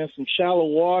fishing in some shallow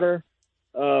water.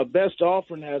 Best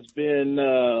offering has been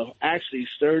actually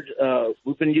sturgeon.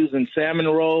 We've been using salmon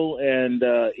roll and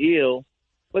eel,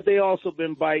 but they also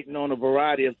been biting on a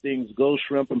variety of things, ghost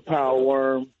shrimp and power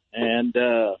worm. And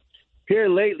here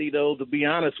lately, though, to be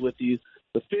honest with you,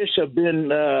 the fish have been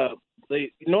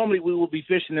normally we will be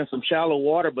fishing in some shallow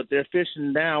water, but they're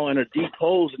fishing now in a deep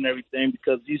holes and everything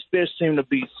because these fish seem to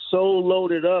be so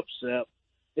loaded up, Sepp.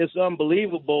 It's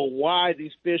unbelievable why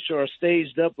these fish are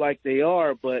staged up like they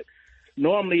are, but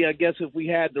normally, I guess if we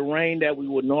had the rain that we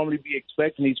would normally be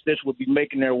expecting, these fish would be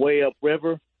making their way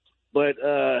upriver. But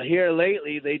here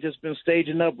lately, they just been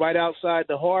staging up right outside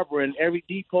the harbor, and every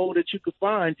deep hole that you could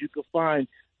find,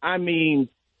 I mean,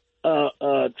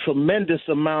 a tremendous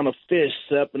amount of fish,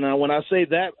 Sepp. And when I say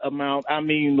that amount, I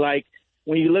mean, like,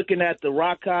 when you're looking at the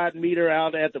rock cod meter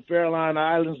out at the Farallon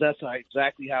Islands, that's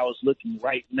exactly how it's looking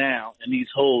right now in these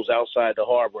holes outside the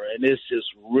harbor. And it's just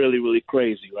really, really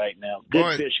crazy right now.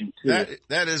 Good fishing, too.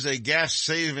 That is a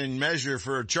gas-saving measure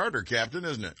for a charter captain,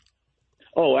 isn't it?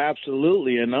 Oh,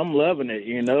 absolutely, and I'm loving it.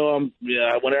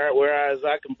 Whereas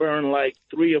I can burn like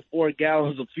 3 or 4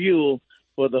 gallons of fuel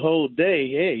for the whole day.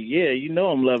 Hey, yeah,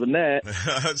 I'm loving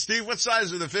that. Steve, what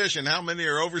size are the fish, and how many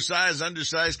are oversized,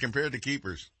 undersized compared to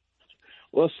keepers?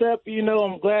 Well, Sep,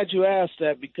 I'm glad you asked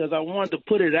that because I wanted to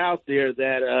put it out there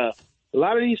that a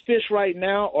lot of these fish right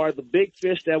now are the big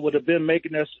fish that would have been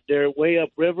making their way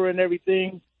upriver and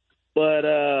everything, but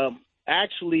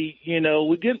actually,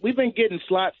 we've been getting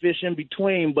slot fish in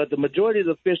between, but the majority of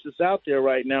the fish that's out there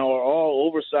right now are all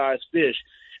oversized fish.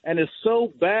 And it's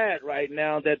so bad right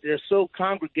now that they're so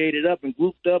congregated up and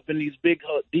grouped up in these big,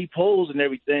 deep holes and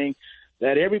everything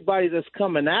that everybody that's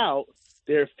coming out,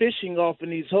 they're fishing off in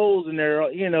these holes and they're,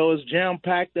 it's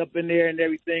jam-packed up in there and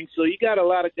everything. So you got a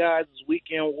lot of guys as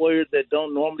weekend warriors that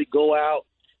don't normally go out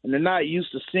and they're not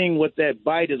used to seeing what that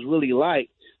bite is really like.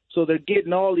 So they're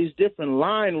getting all these different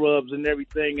line rubs and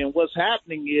everything. And what's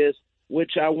happening is,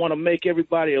 which I want to make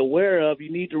everybody aware of, you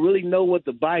need to really know what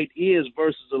the bite is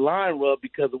versus the line rub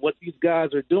because of what these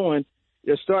guys are doing.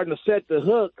 They're starting to set the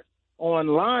hook on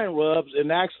line rubs, and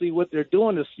actually what they're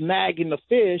doing is snagging the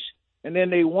fish, and then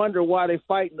they wonder why they're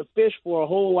fighting the fish for a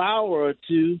whole hour or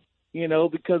two,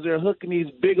 because they're hooking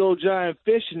these big old giant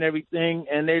fish and everything,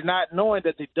 and they're not knowing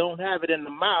that they don't have it in the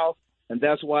mouth, and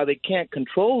that's why they can't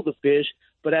control the fish.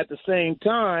 But at the same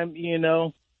time,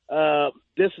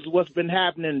 this is what's been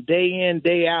happening day in,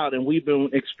 day out, and we've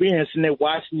been experiencing it,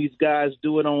 watching these guys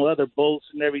do it on other boats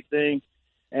and everything.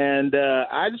 And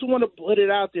I just want to put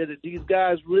it out there that these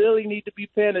guys really need to be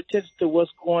paying attention to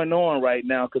what's going on right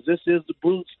now because this is the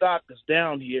brood stock that's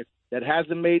down here that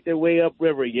hasn't made their way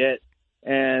upriver yet.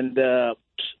 And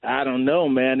I don't know,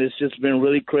 man. It's just been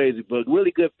really crazy, but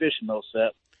really good fishing, though,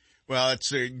 Seth. Well,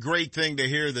 it's a great thing to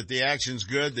hear that the action's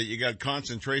good, that you got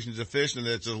concentrations of fish, and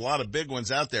there's a lot of big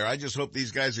ones out there. I just hope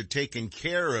these guys are taking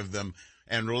care of them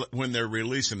and when they're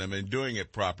releasing them and doing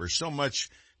it proper. So much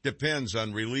depends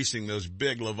on releasing those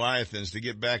big leviathans to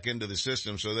get back into the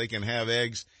system so they can have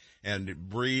eggs and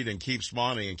breed and keep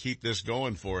spawning and keep this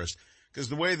going for us. Because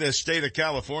the way the state of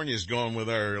California is going with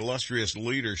our illustrious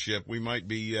leadership, we might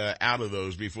be out of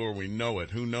those before we know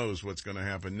it. Who knows what's going to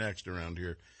happen next around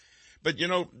here. But,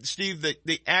 Steve,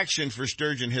 the action for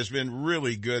sturgeon has been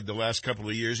really good the last couple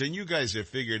of years, and you guys have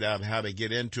figured out how to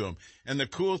get into them. And the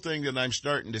cool thing that I'm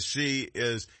starting to see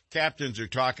is captains are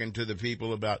talking to the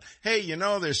people about, hey,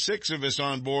 there's 6 of us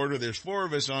on board or there's 4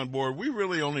 of us on board. We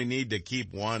really only need to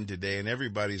keep 1 today, and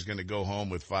everybody's going to go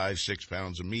home with 5-6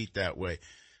 pounds of meat that way.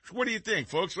 What do you think,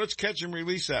 folks? Let's catch and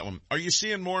release that one. Are you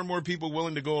seeing more and more people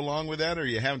willing to go along with that, or are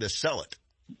you having to sell it?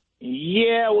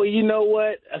 Yeah, well, you know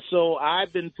what? So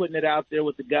I've been putting it out there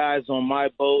with the guys on my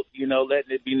boat,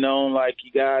 letting it be known, like,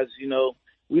 you guys,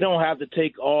 we don't have to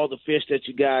take all the fish that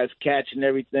you guys catch and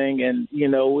everything. And,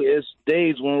 it's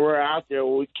days when we're out there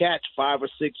where we catch 5 or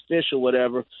 6 fish or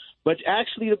whatever. But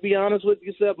actually, to be honest with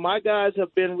you, Seth, my guys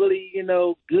have been really,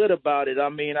 good about it. I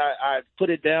mean, I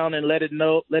put it down and let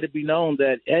it be known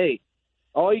that, hey,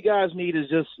 all you guys need is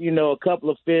just, a couple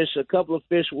of fish. A couple of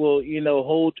fish will,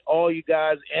 hold all you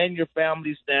guys and your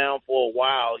families down for a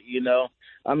while,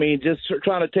 I mean, just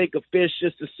trying to take a fish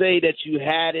just to say that you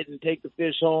had it and take the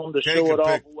fish home to show it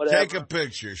off or whatever. Take a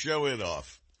picture. Show it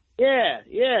off. Yeah.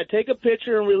 Take a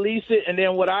picture and release it. And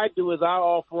then what I do is I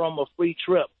offer them a free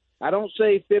trip. I don't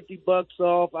say $50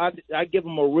 off. I give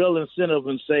them a real incentive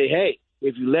and say, hey,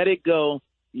 if you let it go,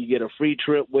 you get a free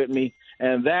trip with me.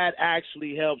 And that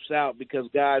actually helps out because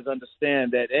guys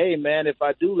understand that, hey, man, if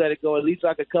I do let it go, at least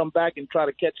I could come back and try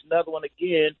to catch another one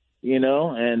again,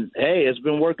 and, hey, it's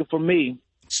been working for me.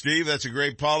 Steve, that's a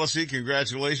great policy.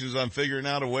 Congratulations on figuring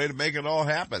out a way to make it all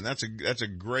happen. That's a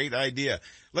great idea.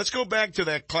 Let's go back to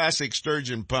that classic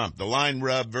sturgeon pump, the line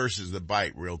rub versus the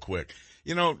bite real quick.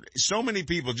 So many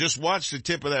people just watch the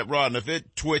tip of that rod, and if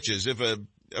it twitches, if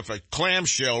a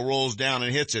clamshell rolls down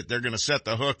and hits it, they're going to set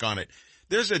the hook on it.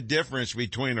 There's a difference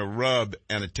between a rub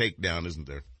and a takedown, isn't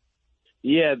there?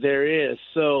 Yeah, there is.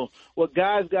 So what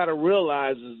guys got to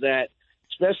realize is that,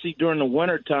 especially during the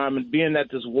wintertime and being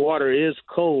that this water is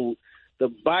cold, the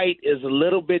bite is a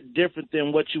little bit different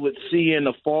than what you would see in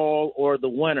the fall or the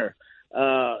winter.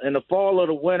 In the fall or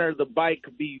the winter, the bite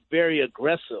could be very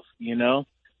aggressive,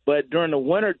 But during the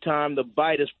wintertime, the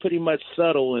bite is pretty much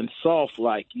subtle and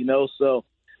soft-like, So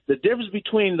the difference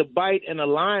between the bite and the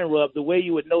line rub, the way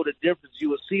you would know the difference, you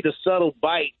would see the subtle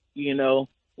bite,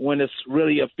 when it's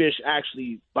really a fish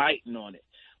actually biting on it.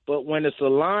 But when it's a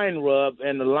line rub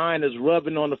and the line is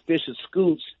rubbing on the fish's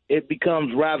scoots, it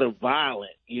becomes rather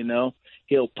violent,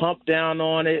 He'll pump down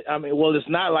on it. I mean, well, it's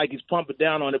not like he's pumping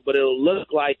down on it, but it'll look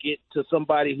like it to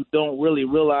somebody who don't really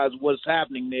realize what's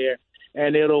happening there.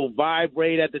 and it'll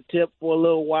vibrate at the tip for a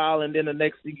little while, and then the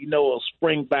next thing you know, it'll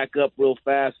spring back up real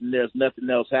fast, and there's nothing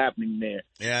else happening there.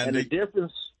 Yeah, and the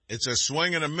difference... It's a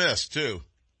swing and a miss, too.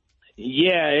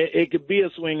 Yeah, it could be a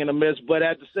swing and a miss, but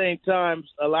at the same time,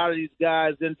 a lot of these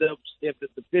guys end up, if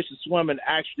the fish is swimming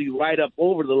actually right up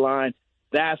over the line,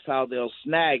 that's how they'll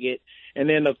snag it. And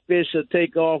then the fish will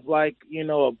take off like,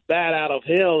 a bat out of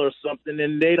hell or something,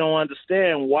 and they don't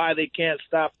understand why they can't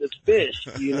stop this fish,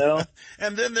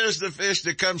 And then there's the fish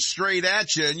that comes straight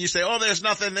at you, and you say, oh, there's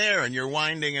nothing there, and you're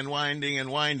winding and winding and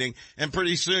winding, and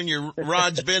pretty soon your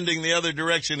rod's bending the other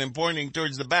direction and pointing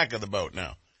towards the back of the boat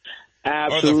now.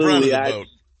 Absolutely. Or the front of the boat.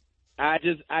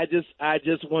 I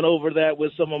just went over that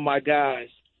with some of my guys,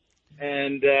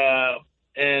 and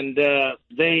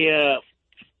they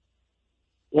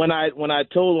when I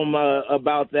told them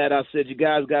about that, I said, you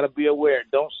guys got to be aware.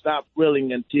 Don't stop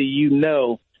reeling until you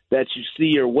know that you see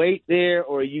your weight there,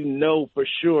 or for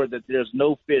sure that there's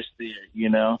no fish there.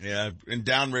 Yeah, in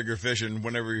downrigger fishing,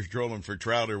 whenever you're trolling for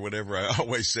trout or whatever, I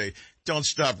always say, don't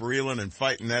stop reeling and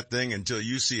fighting that thing until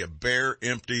you see a bare,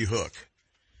 empty hook.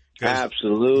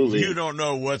 Absolutely. You don't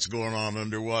know what's going on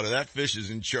underwater. That fish is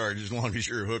in charge as long as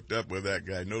you're hooked up with that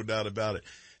guy. No doubt about it.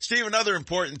 Steve, another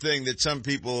important thing that some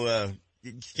people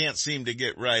can't seem to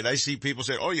get right. I see people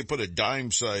say, oh, you put a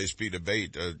dime-sized feet of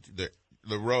bait,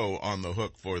 the roe on the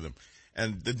hook for them.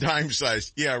 And the dime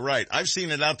size, yeah, right. I've seen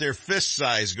it out there fist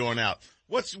size going out.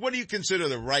 What do you consider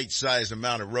the right size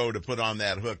amount of roe to put on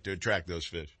that hook to attract those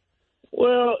fish?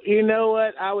 Well, you know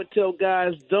what? I would tell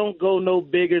guys, don't go no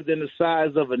bigger than the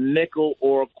size of a nickel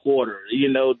or a quarter.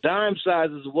 Dime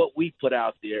size is what we put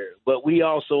out there. But we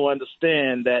also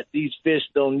understand that these fish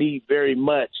don't need very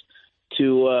much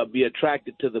to be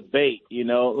attracted to the bait. As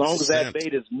long as that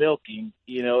bait is milking,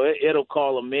 it'll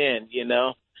call them in,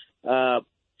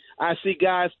 I see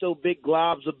guys throw big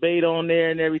globs of bait on there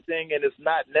and everything, and it's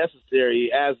not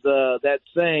necessary. As that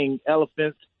saying,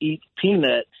 elephants eat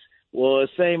peanuts. Well,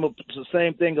 the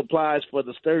same thing applies for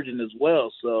the sturgeon as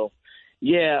well. So,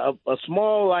 yeah, a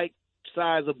small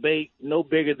size of bait, no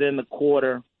bigger than a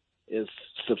quarter, is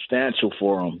substantial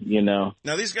for them.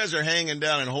 Now these guys are hanging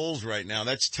down in holes right now.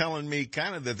 That's telling me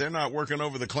kind of that they're not working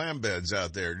over the clam beds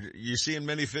out there. You seeing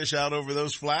many fish out over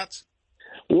those flats?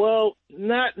 Well,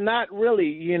 not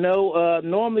really.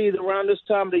 Normally around this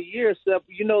time of the year, Seth,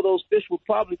 those fish will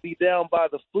probably be down by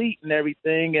the fleet and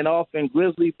everything, and off in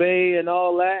Grizzly Bay and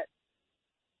all that.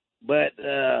 But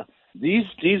these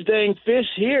dang fish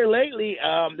here lately,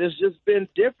 it's just been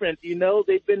different.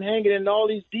 They've been hanging in all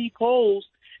these deep holes,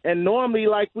 and normally,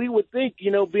 like we would think,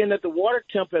 being that the water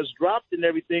temp has dropped and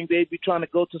everything, they'd be trying to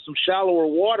go to some shallower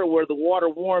water where the water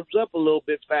warms up a little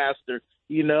bit faster.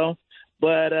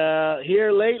 But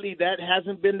here lately, that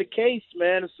hasn't been the case,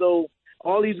 man. So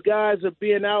all these guys are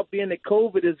being that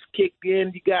COVID has kicked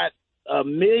in. You got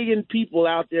 1 million people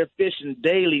out there fishing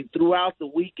daily throughout the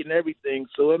week and everything.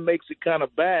 So it makes it kind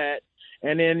of bad.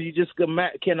 And then you just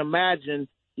can imagine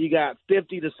you got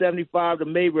 50 to 75 to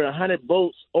maybe 100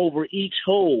 boats over each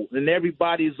hole, and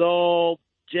everybody's all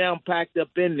jam-packed up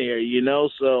in there,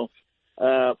 So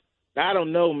I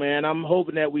don't know, man. I'm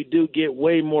hoping that we do get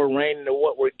way more rain than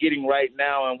what we're getting right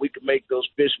now, and we can make those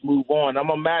fish move on. I'm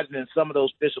imagining some of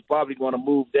those fish are probably going to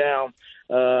move down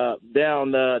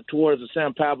towards the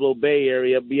San Pablo Bay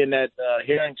area, being that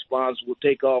herring spawns will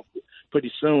take off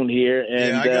pretty soon here.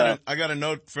 And yeah, I got a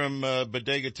note from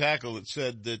Bodega Tackle that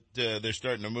said that they're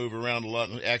starting to move around a lot,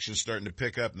 and action's starting to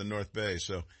pick up in the North Bay.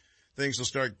 So things will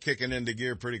start kicking into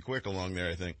gear pretty quick along there,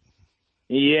 I think.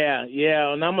 Yeah,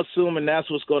 and I'm assuming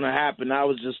that's what's going to happen. I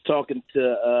was just talking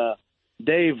to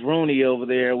Dave Rooney over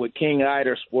there with King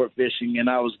Eider Sport Fishing, and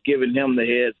I was giving him the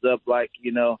heads up,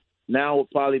 now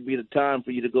would probably be the time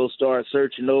for you to go start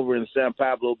searching over in San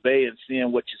Pablo Bay and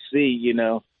seeing what you see,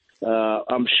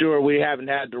 I'm sure we haven't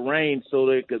had the rain so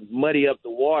they could muddy up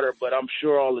the water, but I'm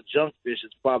sure all the junk fish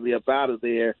is probably up out of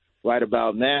there right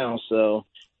about now, so,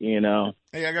 Hey,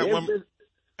 I got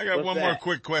one more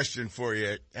quick question for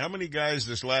you. How many guys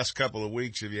this last couple of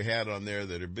weeks have you had on there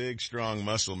that are big, strong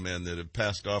muscle men that have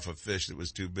passed off a fish that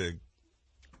was too big?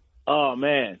 Oh,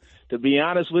 man. To be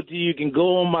honest with you can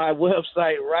go on my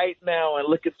website right now and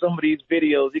look at some of these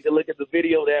videos. You can look at the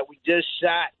video that we just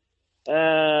shot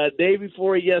day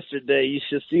before yesterday. You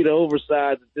should see the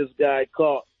oversize that this guy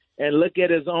caught. And look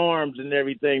at his arms and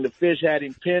everything. The fish had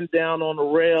him pinned down on the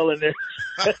rail and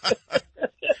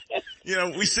You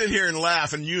know, we sit here and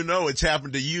laugh, and you know it's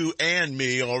happened to you and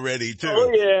me already, too.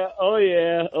 Oh,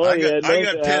 yeah. I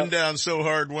got pinned down so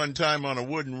hard one time on a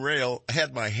wooden rail, I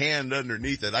had my hand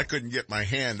underneath it. I couldn't get my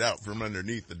hand out from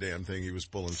underneath the damn thing he was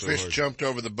pulling so Fish hard. jumped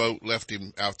over the boat, left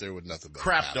him out there with nothing but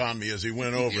Crapped on me as he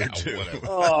went over, too. Whatever.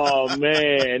 Oh,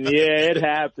 man. Yeah, it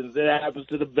happens. It happens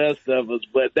to the best of us.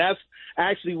 But that's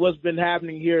actually what's been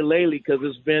happening here lately, because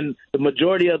it's been the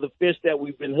majority of the fish that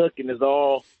we've been hooking is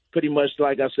all pretty much,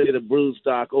 like I say, the brood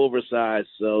stock oversized.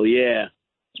 So, yeah,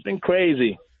 it's been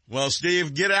crazy. Well,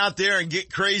 Steve, get out there and get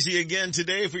crazy again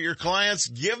today for your clients.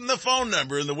 Give them the phone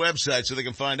number and the website so they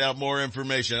can find out more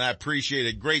information. I appreciate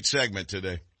it. Great segment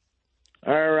today.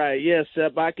 All right. Yes,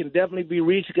 Sep, I can definitely be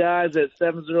reached, guys, at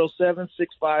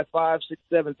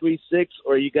 707-655-6736,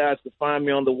 or you guys can find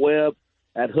me on the web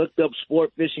at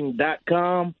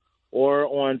hookedupsportfishing.com. or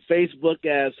on Facebook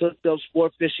as Hooked Up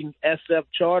Sport Fishing SF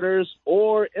Charters,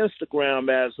 or Instagram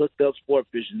as Hooked Up Sport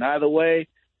Fishing. Either way,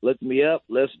 look me up.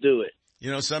 Let's do it.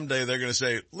 You know, someday they're going to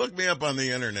say, look me up on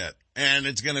the internet, and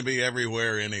it's going to be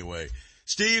everywhere anyway.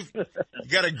 Steve, you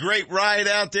got a great ride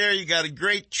out there. You got a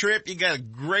great trip. You got a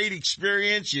great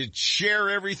experience. You share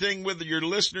everything with your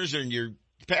listeners and your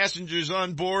passengers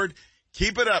on board.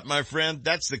 Keep it up, my friend.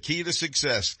 That's the key to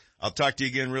success. I'll talk to you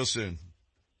again real soon.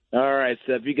 All right,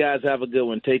 Seth. You guys have a good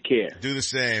one. Take care. Do the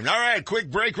same. All right,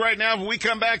 quick break right now. When we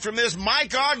come back from this,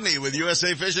 Mike Ogney with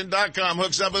USAFishing.com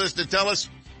hooks up with us to tell us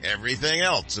everything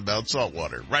else about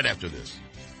saltwater right after this.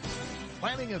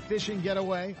 Planning a fishing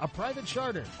getaway, a private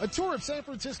charter, a tour of San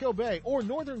Francisco Bay, or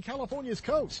Northern California's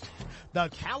coast? The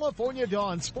California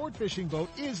Dawn Sport Fishing Boat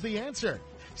is the answer.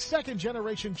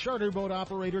 Second-generation charter boat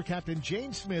operator Captain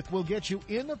James Smith will get you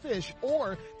in the fish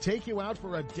or take you out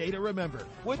for a day to remember.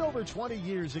 With over 20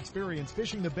 years experience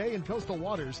fishing the bay and coastal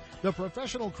waters, the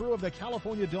professional crew of the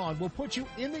California Dawn will put you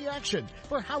in the action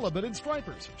for halibut and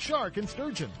stripers, shark and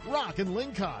sturgeon, rock and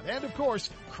lingcod, and of course,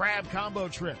 crab combo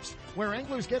trips, where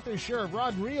anglers get their share of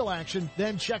rod and reel action,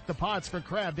 then check the pots for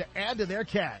crab to add to their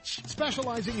catch.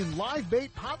 Specializing in live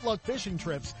bait potluck fishing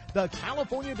trips, the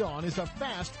California Dawn is a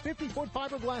fast 50-foot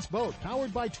fiberglass boat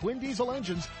powered by twin diesel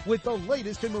engines with the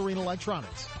latest in marine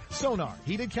electronics. Sonar,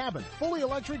 heated cabin, fully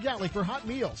electric galley for hot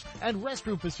meals, and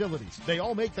restroom facilities. They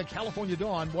all make the California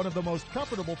Dawn one of the most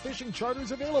comfortable fishing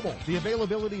charters available. The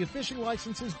availability of fishing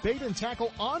licenses, bait, and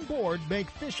tackle on board make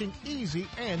fishing easy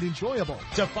and enjoyable.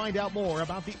 To find out more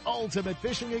about the ultimate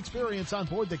fishing experience on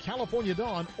board the California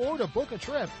Dawn or to book a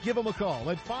trip, give them a call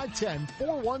at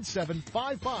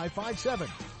 510-417-5557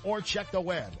 or check the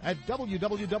web at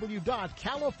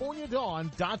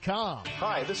www.californiadawn.com.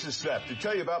 Hi, this is Seth to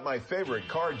tell you about my favorite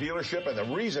car dealership and the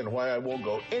reason why I won't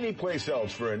go anyplace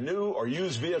else for a new or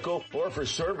used vehicle or for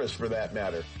service for that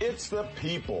matter. It's the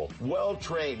people.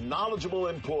 Well-trained, knowledgeable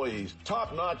employees,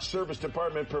 top-notch service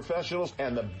department professionals,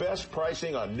 and the best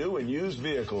pricing on new and used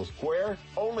vehicles. Where?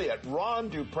 Only at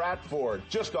Ron Duprat Ford,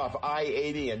 just off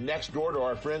I-80 and next door to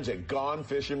our friends at Gone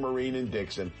Fishing Marine in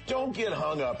Dixon. Don't get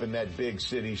hung up in that big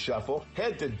city shuffle.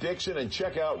 Head to Dixon and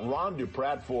check out Ron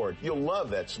Duprat Ford. You'll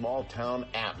love that small town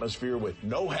atmosphere with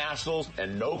no hassles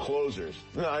and no closers.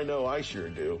 I know I sure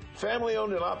do. Family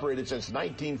owned and operated since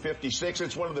 1956,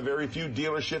 it's one of the very few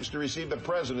dealerships to receive the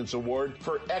President's Award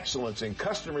for excellence in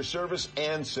customer service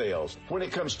and sales. When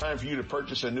it comes time for you to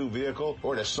purchase a new vehicle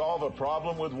or to solve a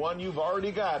problem with one you've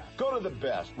already got, go to the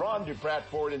best. Ron Duprat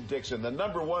Ford in Dixon, the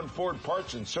 #1 Ford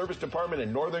parts and service department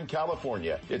in Northern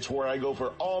California. It's where I go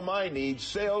for all my needs,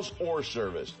 sales or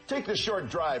service. Take the short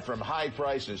drive from high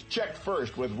prices. Check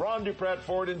first with Ron Duprat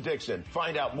Ford in Dixon.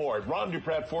 Find out more at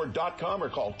rondupratford.com or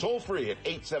call toll free at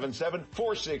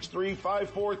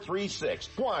 877-463-5436.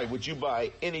 Why would you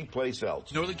buy any place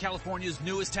else? Northern California's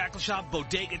newest tackle shop,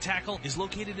 Bodega Tackle, is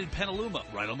located in Petaluma,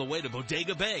 right on the way to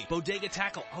Bodega Bay. Bodega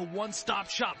Tackle, a one-stop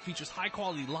shop, features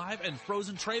high-quality live and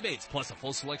frozen tray baits, plus a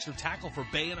full selection of tackle for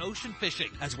bay and ocean fishing,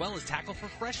 as well as tackle for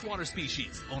freshwater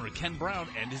species. Owner Ken Brown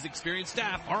and his experienced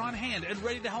staff are on hand and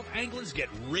ready to help anglers get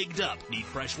rigged up. Need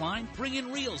fresh line? Bring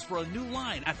in reels for a new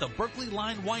line at the Berkeley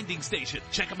Line Winding Station.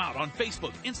 Check them out on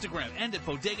Facebook, Instagram, and at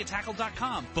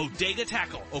bodegatackle.com. Bodega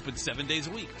Tackle, open 7 days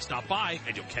a week. Stop by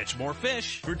and you'll catch more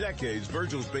fish. For decades,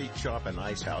 Virgil's Bait Shop and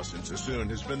Ice House in Sassoon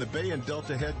has been the Bay and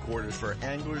Delta headquarters for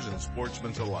anglers and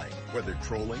sportsmen alike. Whether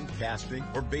trolling, casting,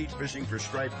 or bait fishing for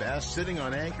striped bass, sitting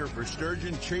on anchor for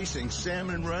sturgeon, chasing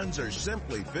salmon runs, or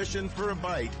simply fishing for a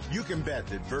bite, you can bet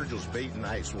that Virgil's Bait and and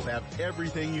Ice will have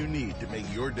everything you need to make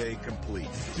your day complete.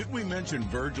 Did we mention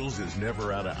Virgil's is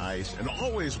never out of ice and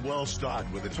always well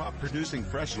stocked with the top producing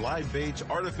fresh live baits,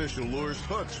 artificial lures,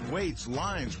 hooks, weights,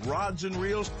 lines, rods and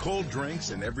reels, cold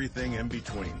drinks, and everything in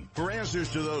between. For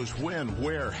answers to those when,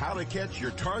 where, how to catch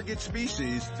your target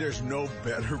species, there's no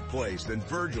better place than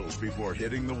Virgil's before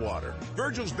hitting the water.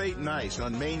 Virgil's Bait and Ice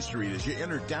on Main Street as you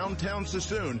enter downtown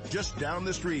Sassoon, just down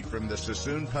the street from the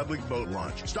Sassoon Public Boat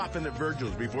Launch. Stop in at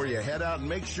Virgil's before you head out and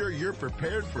make sure you're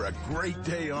prepared for a great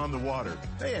day on the water.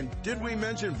 Hey, and did we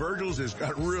mention Virgil's has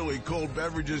got really cold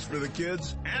beverages for the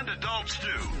kids? And adults too.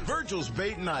 Virgil's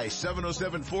Bait and Ice,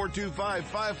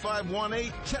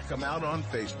 707-425-5518. Check them out on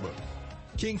Facebook.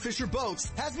 Kingfisher Boats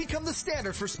has become the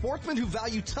standard for sportsmen who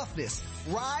value toughness,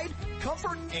 ride,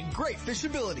 comfort, and great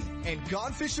fishability. And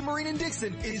Gone Fishing Marine in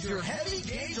Dixon is your heavy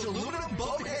gauge aluminum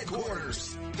boat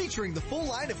headquarters. Featuring the full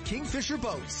line of Kingfisher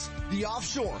boats. The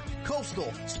offshore,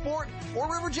 coastal, sport, or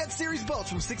Riverjet series boats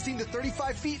from 16 to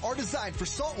 35 feet are designed for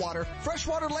saltwater,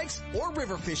 freshwater lakes, or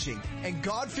river fishing. And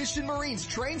Gone Fishing Marine's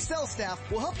trained sales staff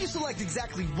will help you select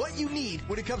exactly what you need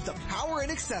when it comes to power and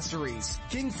accessories.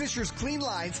 Kingfisher's clean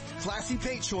lines, classy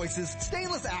paint choices,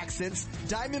 stainless accents,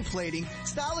 diamond plating,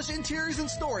 stylish interiors and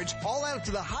storage, all add up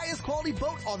to the highest quality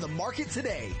boat on the market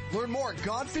today. Learn more at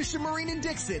Gone Fishing Marine in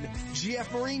Dixon,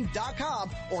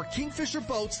 gfmarine.com or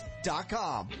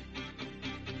kingfisherboats.com.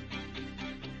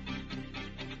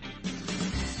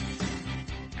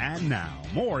 And now,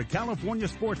 more California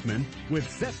sportsmen with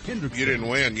Seth Hendrickson. You didn't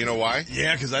win. You know why?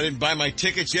 Yeah, because I didn't buy my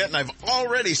tickets yet, and I've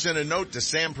already sent a note to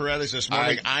Sam Paredes this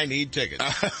morning. I need tickets.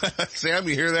 Sam,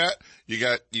 you hear that? You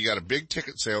got a big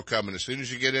ticket sale coming as soon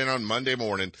as you get in on Monday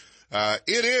morning.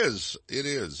 It is.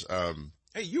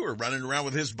 Hey, you were running around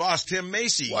with his boss, Tim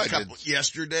Macy,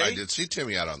 yesterday. I did see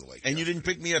Timmy out on the lake. And you didn't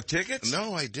pick me up tickets?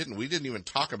 No, I didn't. We didn't even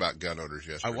talk about gun owners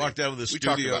yesterday. I walked out of the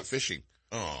studio. We talked about fishing.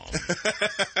 Oh.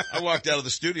 I walked out of the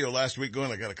studio last week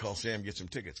going, I gotta call Sam, get some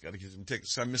tickets.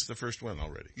 So I missed the first one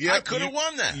already. Yeah, I could have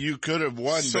won that. You could have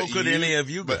won. So could any of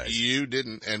you guys. But you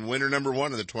didn't. And winner number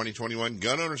one of the 2021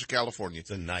 Gun Owners of California.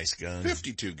 It's a nice gun.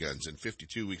 52 guns in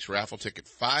 52 weeks raffle ticket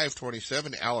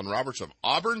 527. Alan Roberts of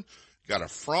Auburn got a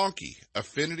Franke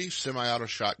Affinity semi-auto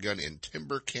shotgun in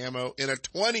timber camo in a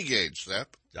 20 gauge, Seth.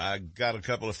 I got a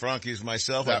couple of Frankes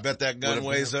myself. I bet that gun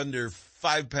weighs under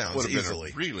 5 pounds would have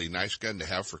easily. Been a really nice gun to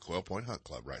have for Quail Point Hunt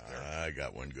Club right there. I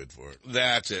got one good for it.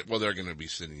 That's it. Well, they're going to be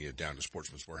sending you down to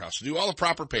Sportsman's Warehouse to do all the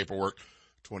proper paperwork.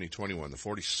 2021, the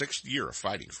 46th year of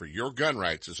fighting for your gun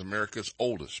rights is America's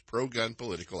oldest pro-gun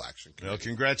political action committee. Well,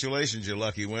 congratulations, you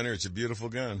lucky winner. It's a beautiful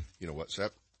gun. You know what,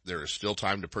 Seth? There is still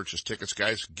time to purchase tickets,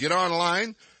 guys. Get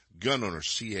online,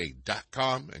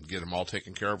 gunownersca.com, and get them all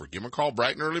taken care of. Or give them a call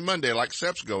bright and early Monday like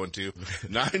Sepp's going to,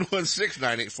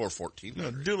 916-984-1400.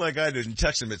 No, do like I did and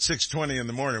text him at 6:20 in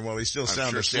the morning while he's still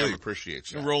sound asleep. Sam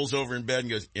appreciates that. He rolls over in bed and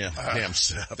goes, damn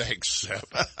Sepp. Thanks, Sepp.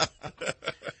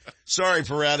 Sorry,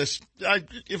 Paredes.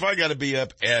 If I got to be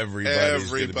up,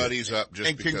 everybody's up. Just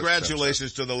and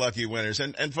congratulations to the lucky winners.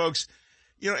 And folks,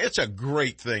 you know, it's a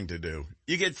great thing to do.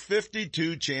 You get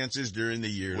 52 chances during the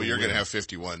year. Well, you're going to have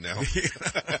 51 now.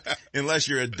 Unless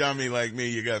you're a dummy like me,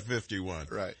 you got 51.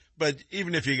 Right. But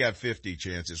even if you got 50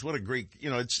 chances, what a great,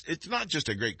 it's not just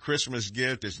a great Christmas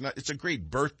gift. It's a great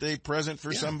birthday present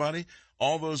for somebody.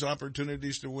 All those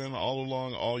opportunities to win all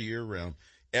along, all year round.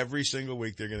 Every single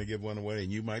week they're going to give one away,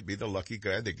 and you might be the lucky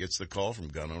guy that gets the call from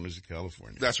Gun Owners of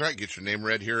California. That's right. Get your name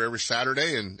read here every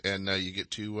Saturday, and you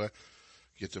get to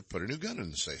put a new gun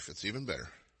in the safe. It's even better.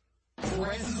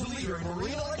 Lowrance is the leader in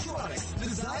marine electronics,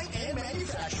 design, and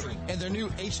manufacturing. And their new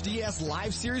HDS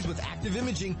Live series with active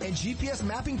imaging and GPS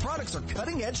mapping products are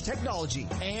cutting-edge technology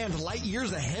and light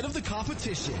years ahead of the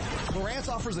competition. Lowrance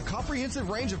offers a comprehensive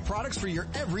range of products for your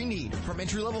every need. From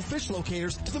entry-level fish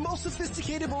locators to the most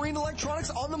sophisticated marine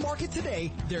electronics on the market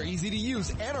today, they're easy to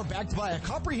use and are backed by a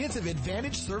comprehensive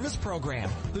Advantage service program.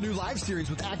 The new Live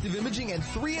series with active imaging and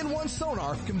 3-in-1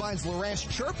 sonar combines Lowrance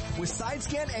Chirp with side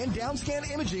scan and down scan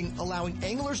imaging, allowing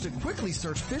anglers to quickly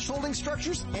search fish holding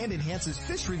structures and enhances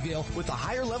fish reveal with a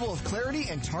higher level of clarity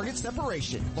and target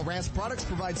separation. Lowrance products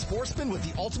provide sportsmen with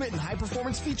the ultimate and high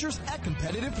performance features at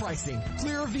competitive pricing.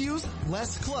 Clearer views,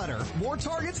 less clutter, more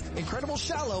targets, incredible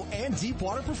shallow and deep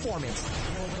water performance.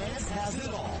 Lowrance has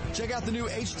it all. Check out the new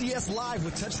HDS Live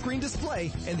with touchscreen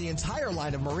display and the entire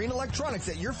line of marine electronics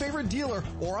at your favorite dealer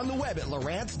or on the web at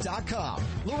Lowrance.com.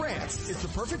 Lowrance, it's the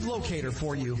perfect locator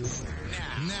for you.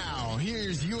 Now,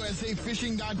 here's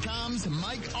USAFishing.com's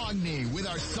Mike Ogney with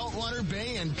our Saltwater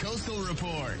Bay and Coastal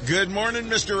Report. Good morning,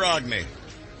 Mr. Ogney.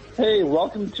 Hey,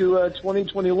 welcome to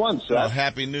 2021, Seth. Well,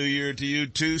 Happy New Year to you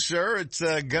too, sir. It's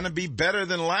going to be better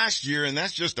than last year, and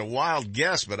that's just a wild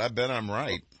guess, but I bet I'm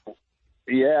right.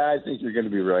 Yeah, I think you're going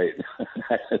to be right.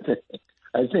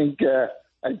 I think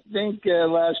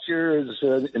last year is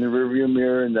in the rearview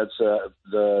mirror, and that's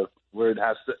where it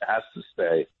has to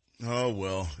stay. Oh,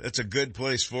 well, it's a good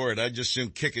place for it. I'd just soon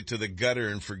kick it to the gutter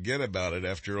and forget about it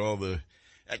after all the...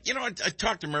 I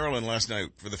talked to Marilyn last night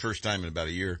for the first time in about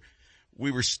a year.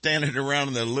 We were standing around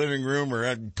in the living room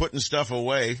or putting stuff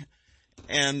away,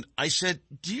 and I said,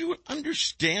 do you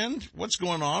understand what's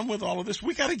going on with all of this?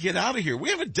 We got to get out of here. We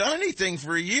haven't done anything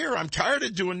for a year. I'm tired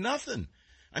of doing nothing.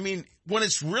 I mean, when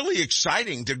it's really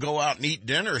exciting to go out and eat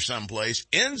dinner someplace,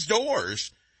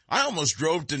 indoors, I almost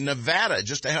drove to Nevada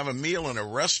just to have a meal in a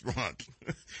restaurant.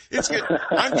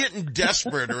 I'm getting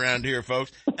desperate around here,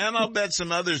 folks, and I'll bet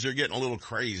some others are getting a little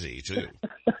crazy, too.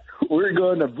 We're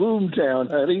going to Boomtown,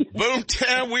 honey.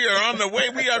 Boomtown, we are on the way.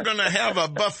 We are going to have a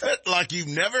buffet like you've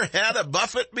never had a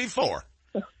buffet before.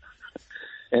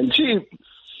 And cheap.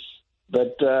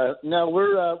 But no,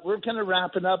 we're kind of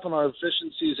wrapping up on our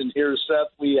fishing season here,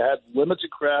 Seth. We had limited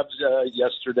crabs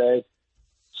yesterday.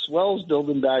 Swell's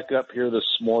building back up here this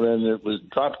morning. It was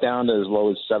dropped down to as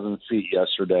low as 7 feet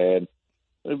yesterday, and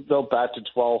it built back to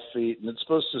 12 feet, and it's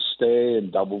supposed to stay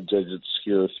in double digits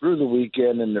here through the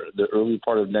weekend and the early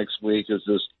part of next week as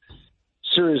this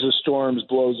series of storms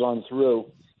blows on through.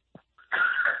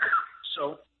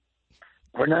 So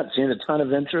we're not seeing a ton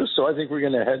of interest, so I think we're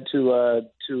going to head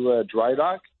to dry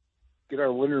dock, get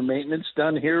our winter maintenance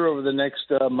done here over the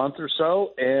next month or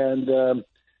so, and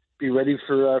be ready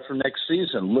for next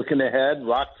season. Looking ahead,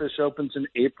 rockfish opens in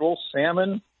April,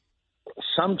 salmon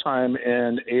sometime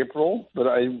in April, but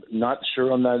I'm not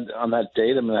sure on that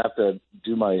date. I'm gonna have to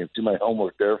do my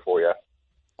homework there for you.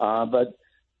 But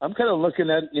I'm kind of looking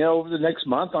at over the next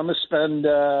month. I'm gonna spend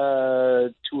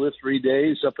 2 or 3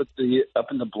 days up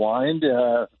in the blind.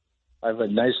 I have a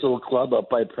nice little club up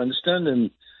by Princeton,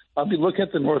 and I'll be looking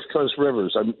at the North Coast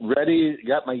rivers. I'm ready.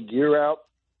 Got my gear out.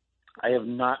 I have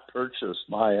not purchased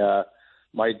my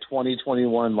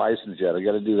 2021 license yet. I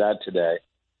got to do that today.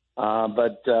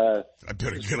 But I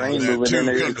better get on that moving too.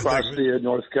 in across the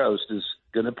North Coast is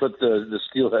going to put the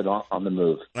steelhead on the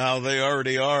move. Well, they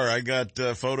already are. I got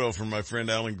a photo from my friend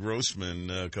Alan Grossman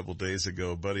a couple days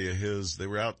ago, a buddy of his. They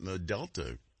were out in the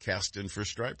Delta casting for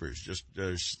stripers, just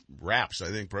wraps, I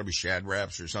think probably shad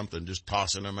wraps or something, just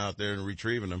tossing them out there and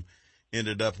retrieving them.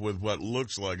 Ended up with what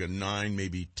looks like a 9,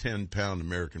 maybe 10-pound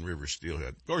American River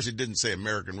steelhead. Of course, it didn't say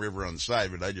American River on the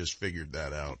side, but I just figured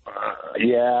that out.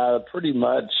 Yeah, pretty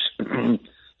much.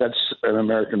 That's an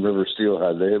American River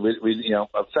steelhead.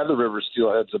 A Feather River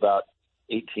steelhead's about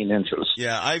 18 inches.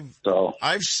 Yeah,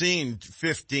 I've seen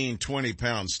 15,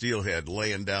 20-pound steelhead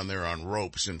laying down there on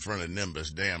ropes in front of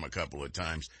Nimbus Dam a couple of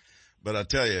times. But I'll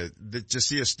tell you, to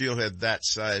see a steelhead that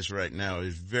size right now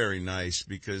is very nice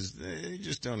because they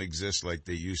just don't exist like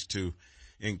they used to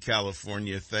in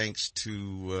California, thanks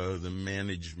to the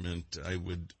management, I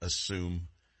would assume,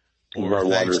 or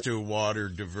thanks to water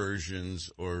diversions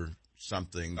or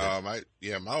something. My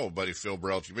old buddy Phil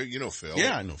Brelch, you know Phil.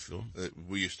 Yeah, I know Phil.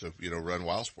 We used to, run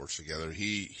wild sports together.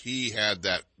 He had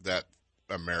that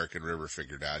American River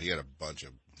figured out. He had a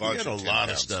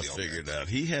lot of stuff figured out.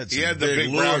 He had the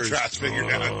big brown trouts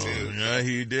figured out too. Yeah,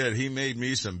 he did. He made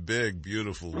me some big,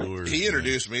 beautiful lures. He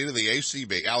introduced me to the AC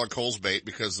bait, Alec Cole's bait,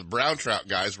 because the brown trout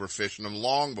guys were fishing them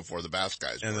long before the bass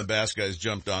guys were. And the bass guys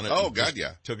jumped on it. Oh, God,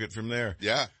 yeah. Took it from there.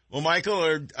 Yeah. Well,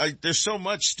 Michael, there's so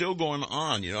much still going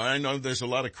on. I know there's a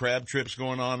lot of crab trips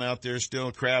going on out there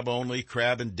still, crab only,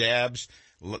 crab and dabs.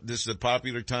 This is a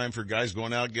popular time for guys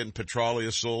going out getting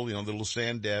Petralia sole, the little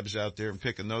sand dabs out there and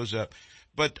picking those up.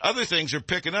 But other things are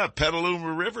picking up.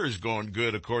 Petaluma River is going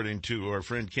good, according to our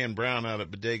friend Ken Brown out at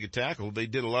Bodega Tackle. They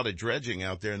did a lot of dredging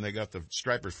out there, and they got the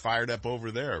stripers fired up over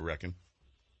there, I reckon.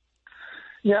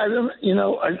 Yeah,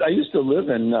 I used to live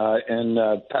in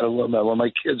Petaluma when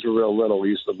my kids were real little. We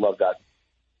used to love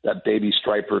that baby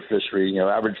striper fishery.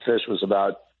 Average fish was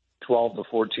about 12 to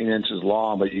 14 inches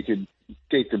long, but you could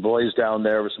take the boys down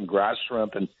there with some grass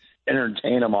shrimp and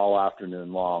entertain them all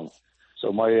afternoon long.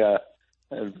 So my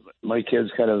kids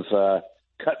kind of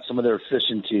cut some of their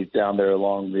fishing teeth down there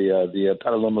along the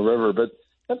Petaluma River. But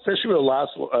that fishing will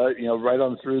last, right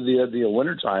on through the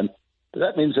wintertime. But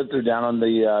that means that they're down on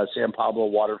the San Pablo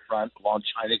waterfront along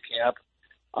China Camp,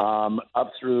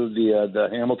 up through the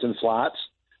Hamilton Flats.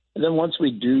 And then once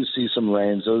we do see some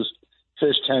rains, those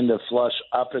fish tend to flush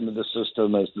up into the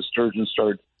system as the sturgeon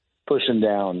start pushing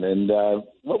down. And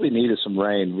what we need is some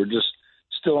rain. We're just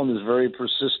still in this very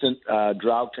persistent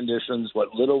drought conditions.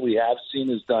 What little we have seen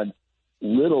has done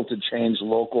little to change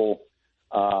local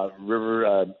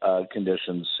river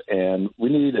conditions. And we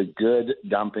need a good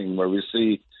dumping where we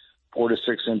see 4 to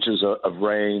 6 inches of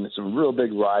rain, some real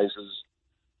big rises,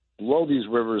 blow these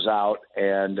rivers out,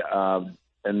 and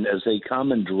as they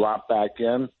come and drop back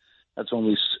in, that's when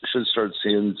we should start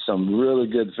seeing some really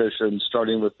good fishing,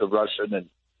 starting with the Russian and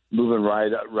moving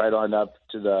right on up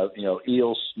to the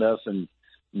eel, smith, and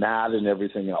mad, and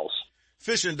everything else.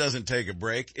 Fishing doesn't take a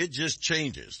break. It just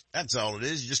changes. That's all it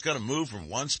is. You just got to move from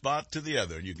one spot to the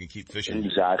other, and you can keep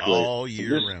fishing all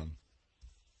year round.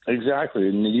 Exactly.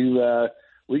 And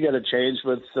we got to change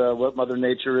with what Mother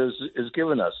Nature is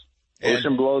giving us.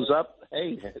 Ocean blows up,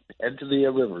 hey, head to the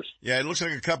rivers. Yeah, it looks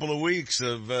like a couple of weeks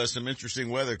of some interesting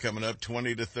weather coming up,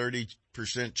 20 to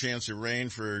 30% chance of rain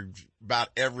for about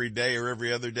every day or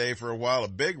every other day for a while. A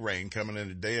big rain coming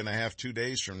in a day and a half, 2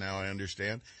 days from now, I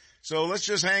understand. So let's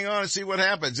just hang on and see what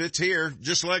happens. It's here,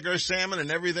 just like our salmon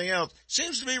and everything else.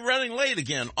 Seems to be running late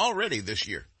again already this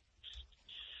year.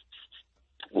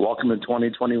 Welcome to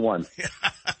 2021.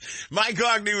 Mike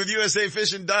Cogney with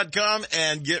USAFishing.com,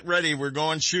 and get ready. We're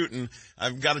going shooting.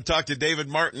 I've got to talk to David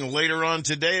Martin later on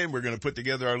today, and we're going to put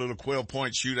together our little Quail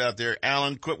Point shoot out there.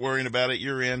 Alan, quit worrying about it.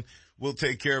 You're in. We'll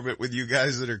take care of it with you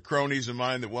guys that are cronies of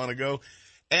mine that want to go.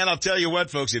 And I'll tell you what,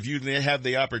 folks, if you have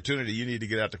the opportunity, you need to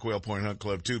get out to Quail Point Hunt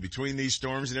Club too. Between these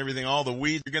storms and everything, all the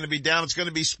weeds are going to be down. It's going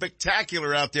to be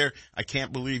spectacular out there. I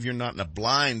can't believe you're not in a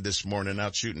blind this morning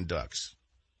out shooting ducks.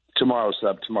 Tomorrow,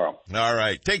 Seb, tomorrow. All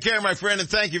right. Take care, my friend, and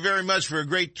thank you very much for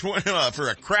for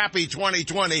a crappy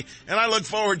 2020, and I look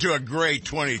forward to a great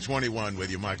 2021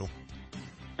 with you, Michael.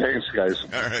 Thanks, guys.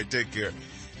 All right, take care.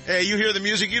 Hey, you hear the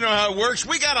music, you know how it works.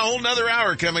 We got a whole nother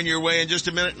hour coming your way in just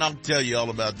a minute, and I'll tell you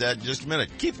all about that in just a minute.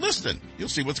 Keep listening. You'll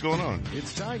see what's going on.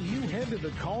 It's time you head to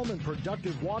the calm and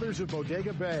productive waters of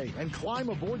Bodega Bay and climb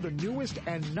aboard the newest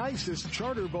and nicest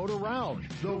charter boat around,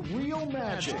 the Real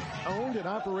Magic. Owned and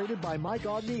operated by Mike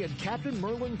Ogney and Captain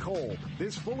Merlin Kolb.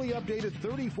 This fully updated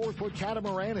 34-foot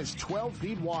catamaran is 12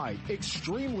 feet wide,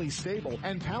 extremely stable,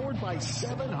 and powered by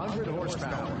 700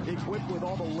 horsepower. Equipped with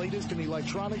all the latest in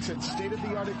electronics and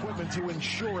state-of-the-art equipment to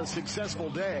ensure a successful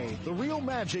day, the Real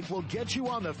Magic will get you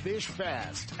on the fish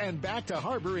fast and back to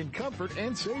harbor in comfort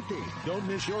and safety. Don't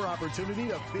miss your opportunity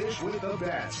to fish with the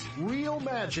best. Real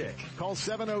Magic. Call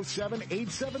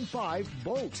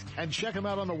 707-875-BOAT and check them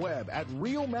out on the web at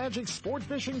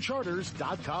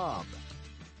realmagicsportfishingcharters.com.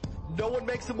 No one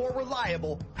makes a more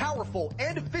reliable, powerful,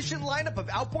 and efficient lineup of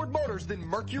outboard motors than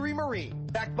Mercury Marine.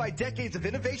 Backed by decades of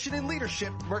innovation and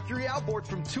leadership, Mercury outboards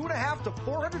from 2.5 to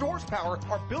 400 horsepower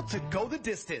are built to go the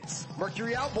distance.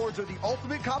 Mercury outboards are the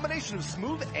ultimate combination of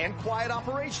smooth and quiet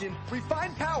operation,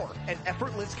 refined power, and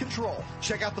effortless control.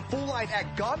 Check out the full line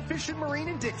at Gone Fishing Marine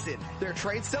in Dixon. Their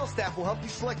trained sales staff will help you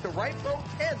select the right boat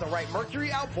and the right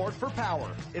Mercury outboard for power.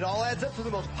 It all adds up to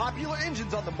the most popular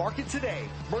engines on the market today.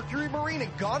 Mercury Marine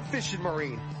and Gone Fishing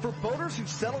Marine. For boaters who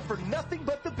settle for nothing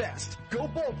but the best, go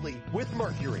boldly with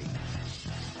Mercury.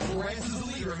 Lowrance is the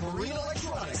leader in marine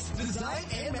electronics, design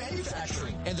and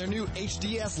manufacturing. And their new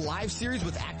HDS Live series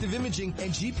with active imaging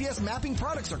and GPS mapping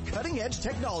products are cutting-edge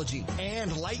technology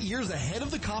and light years ahead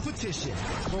of the competition.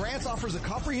 Lowrance offers a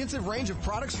comprehensive range of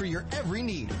products for your every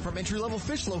need, from entry-level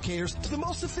fish locators to the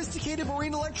most sophisticated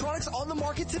marine electronics on the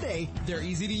market today. They're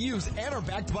easy to use and are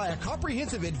backed by a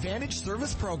comprehensive Advantage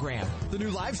service program. The new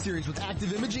Live series with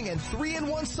active imaging and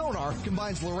 3-in-1 sonar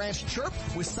combines Lowrance Chirp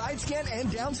with side scan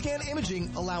and down scan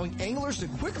imaging, allowing anglers to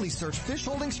quickly search fish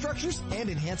holding structures, and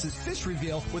enhances fish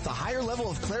reveal with a higher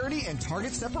level of clarity and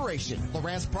target separation.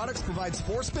 Lowrance products provide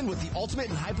sportsmen with the ultimate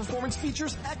and high performance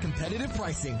features at competitive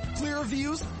pricing. Clearer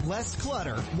views, less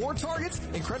clutter, more targets,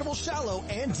 incredible shallow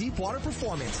and deep water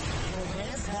performance.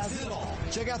 Lowrance has it all.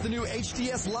 Check out the new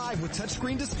HDS Live with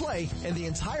touchscreen display and the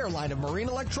entire line of marine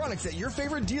electronics at your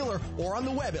favorite dealer or on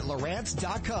the web at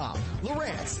Lowrance.com.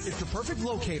 Lowrance is the perfect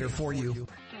locator for you.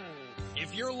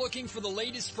 If you're looking for the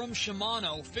latest from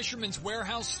Shimano, Fisherman's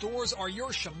Warehouse stores are your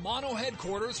Shimano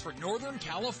headquarters for Northern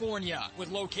California.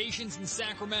 With locations in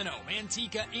Sacramento,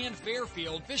 Manteca, and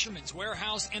Fairfield, Fisherman's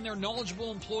Warehouse and their knowledgeable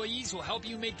employees will help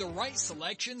you make the right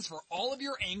selections for all of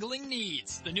your angling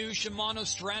needs. The new Shimano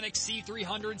Stratic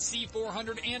C300,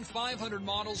 C400, and 500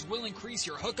 models will increase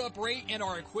your hookup rate and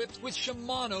are equipped with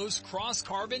Shimano's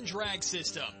cross-carbon drag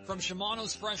system. From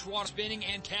Shimano's freshwater spinning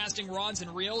and casting rods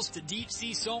and reels to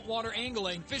deep-sea saltwater angling,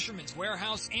 Fisherman's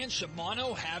Warehouse and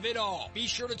Shimano have it all. Be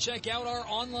sure to check out our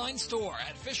online store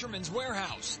at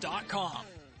fishermanswarehouse.com.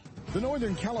 The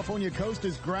Northern California coast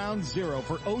is ground zero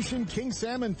for ocean king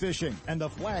salmon fishing, and the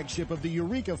flagship of the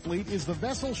Eureka fleet is the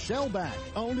vessel Shellback,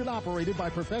 owned and operated by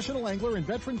professional angler and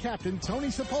veteran captain Tony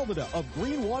Sepulveda of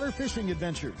Green Water Fishing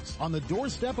Adventures. On the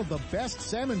doorstep of the best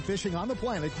salmon fishing on the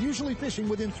planet, usually fishing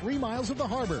within 3 miles of the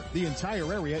harbor. The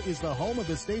entire area is the home of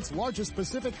the state's largest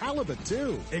Pacific halibut,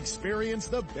 too. Experience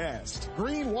the best.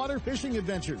 Green Water Fishing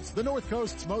Adventures, the North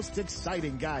Coast's most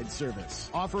exciting guide service,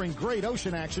 offering great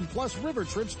ocean action plus river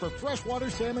trips for freshwater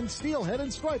salmon, steelhead,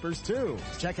 and stripers, too.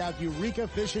 Check out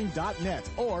eurekafishing.net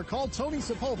or call Tony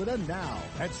Sepulveda now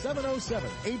at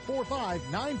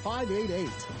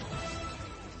 707-845-9588.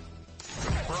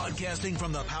 Broadcasting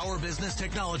from the Power Business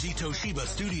Technology Toshiba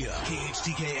studio.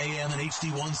 KHTK AM and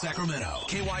HD1 Sacramento.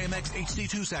 KYMX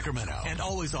HD2 Sacramento. And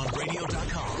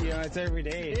alwaysonradio.com. Yeah, it's every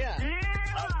day. Yeah.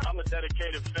 I'm a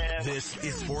dedicated fan. This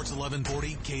is Sports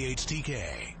 1140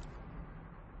 KHTK.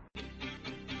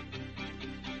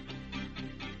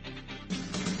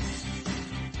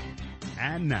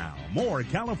 And now, more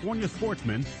California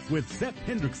sportsmen with Seth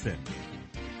Hendrickson.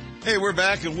 Hey, we're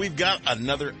back, and we've got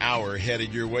another hour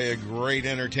headed your way of great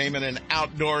entertainment and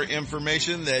outdoor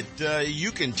information that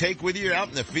you can take with you out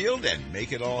in the field and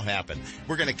make it all happen.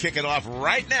 We're going to kick it off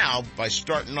right now by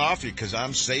starting off, because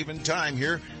I'm saving time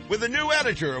here, with the new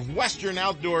editor of Western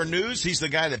Outdoor News. He's the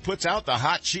guy that puts out the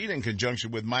hot sheet in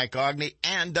conjunction with Mike Ogney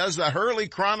and does the Hurley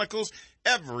Chronicles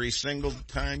every single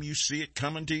time you see it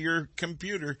coming to your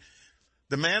computer.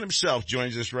 The man himself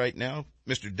joins us right now,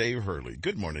 Mr. Dave Hurley.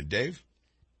 Good morning, Dave.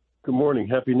 Good morning.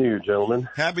 Happy New Year, gentlemen.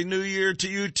 Happy New Year to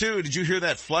you, too. Did you hear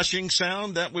that flushing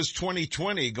sound? That was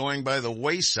 2020 going by the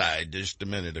wayside just a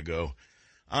minute ago.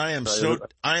 I am so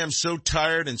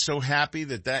tired and so happy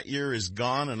that year is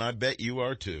gone, and I bet you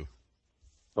are, too.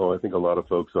 Oh, I think a lot of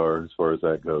folks are, as far as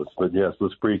that goes. But, yes,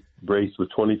 let's brace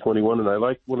with 2021. And I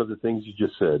like one of the things you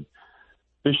just said.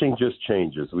 Fishing just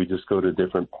changes. We just go to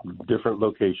different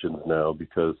locations now,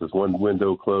 because as one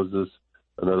window closes,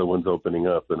 another one's opening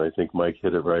up. And I think Mike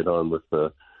hit it right on with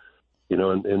and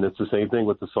it's the same thing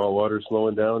with the saltwater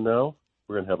slowing down now.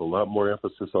 We're going to have a lot more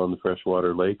emphasis on the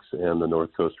freshwater lakes and the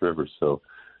North Coast rivers. So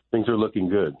things are looking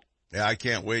good. Yeah, I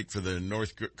can't wait for the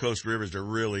North Coast rivers to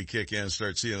really kick in and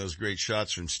start seeing those great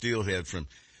shots from steelhead from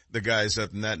the guys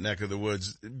up in that neck of the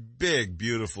woods. Big,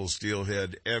 beautiful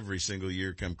steelhead every single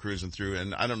year come cruising through.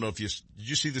 And I don't know if did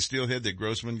you see the steelhead that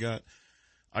Grossman got?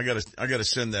 I gotta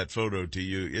send that photo to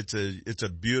you. It's a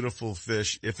beautiful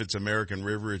fish. If it's American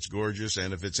River, it's gorgeous.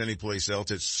 And if it's any place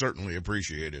else, it's certainly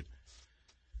appreciated.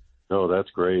 Oh, that's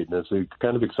great. And it's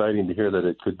kind of exciting to hear that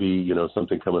it could be,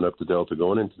 something coming up the Delta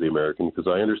going into the American, because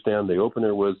I understand the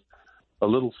opener was a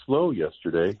little slow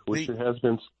yesterday, which it has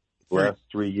been the last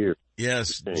 3 years.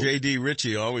 Yes, J.D.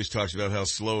 Ritchie always talks about how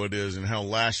slow it is and how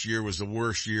last year was the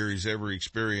worst year he's ever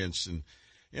experienced. And,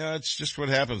 yeah, it's just what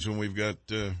happens when we've got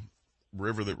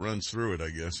river that runs through it, I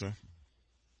guess, huh?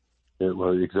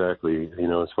 Well, exactly.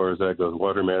 As far as that goes,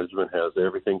 water management has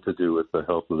everything to do with the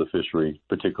health of the fishery,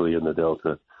 particularly in the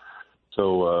Delta.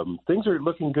 So things are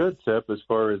looking good, Sep, as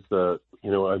far as,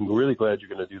 I'm really glad you're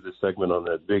going to do this segment on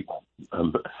that big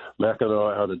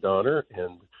Mackinac out of Donner.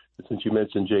 And since you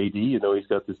mentioned JD, he's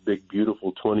got this big,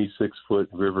 beautiful 26-foot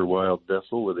river wild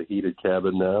vessel with a heated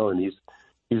cabin now, and he's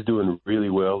doing really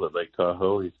well at Lake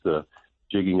Tahoe. He's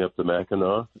jigging up the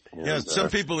Mackinac. And, yeah, some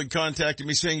people had contacted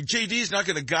me saying, JD's not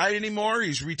going to guide anymore.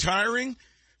 He's retiring.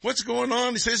 What's going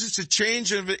on? He says it's a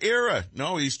change of era.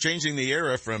 No, he's changing the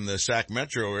era from the Sac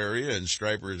Metro area and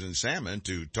stripers and salmon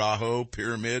to Tahoe,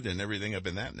 Pyramid, and everything up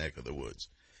in that neck of the woods.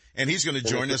 And he's going to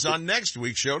join us on next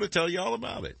week's show to tell you all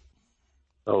about it.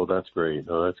 Oh, that's great.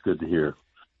 Oh, that's good to hear.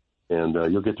 And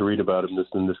you'll get to read about him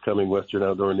in this coming Western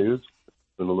Outdoor News,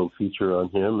 and a little feature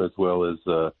on him, as well as,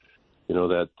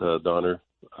 that Donner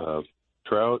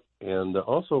trout, and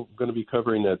also going to be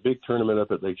covering that big tournament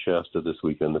up at Lake Shasta this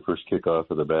weekend, the first kickoff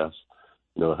of the bass,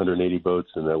 180 boats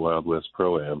in that Wild West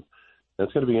Pro-Am.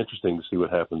 That's going to be interesting to see what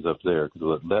happens up there,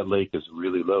 because that lake is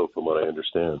really low from what I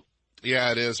understand.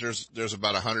 Yeah, it is. There's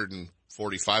about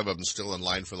 145 of them still in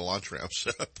line for the launch ramps.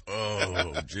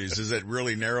 Oh, geez. Is it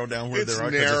really narrow down where there are?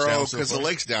 It's narrow because the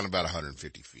lake's down about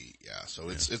 150 feet. Yeah, so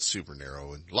it's super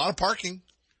narrow and a lot of parking.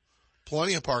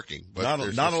 Plenty of parking, but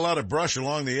not a lot of brush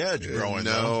along the edge growing.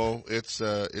 No,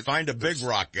 find a big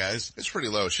rock, guys. It's pretty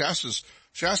low.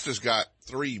 Shasta's got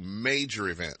 3 major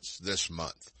events this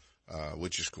month,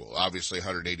 which is cool. Obviously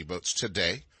 180 boats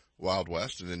today, Wild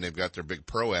West, and then they've got their big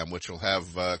Pro-Am, which will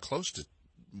have, close to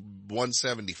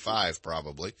 175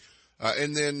 probably.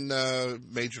 And then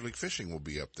Major League Fishing will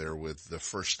be up there with the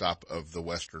first stop of the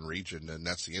Western region, and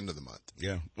that's the end of the month.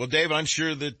 Yeah. Well, Dave, I'm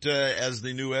sure that as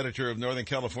the new editor of Northern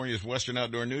California's Western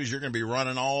Outdoor News, you're going to be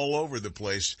running all over the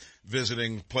place,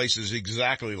 visiting places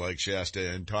exactly like Shasta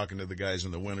and talking to the guys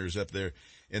and the winners up there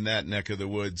in that neck of the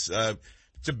woods.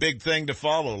 It's a big thing to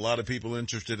follow. A lot of people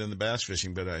interested in the bass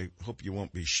fishing, but I hope you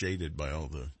won't be shaded by all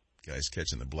the guys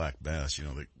catching the black bass,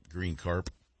 the green carp.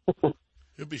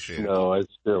 You'll be shaded. No,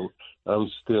 I'm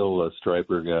still a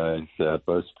striper guy, Seth.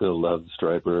 I still love the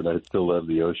striper, and I still love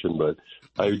the ocean, but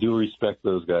I do respect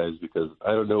those guys because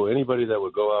I don't know anybody that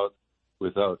would go out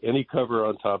without any cover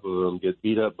on top of them, get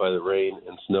beat up by the rain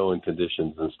and snow and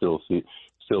conditions, and still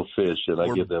fish, and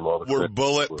I give them all the credit. We're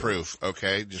bulletproof,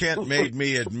 okay? Kent made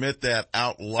me admit that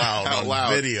out loud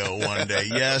on video one day.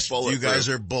 Yes, you guys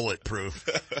are bulletproof,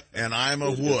 and I'm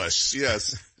a wuss.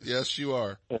 Yes, you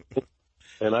are.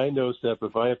 And I know, Steph,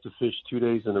 if I have to fish 2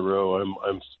 days in a row,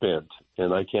 I'm spent.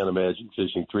 And I can't imagine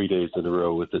fishing 3 days in a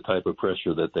row with the type of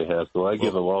pressure that they have. So I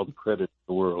give them all the credit in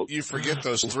the world. You forget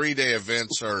those 3-day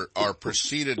events are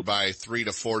preceded by 3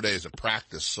 to 4 days of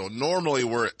practice. So normally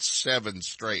we're at 7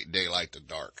 straight daylight to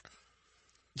dark.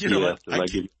 You know what?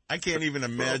 I can't even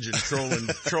imagine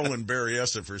trolling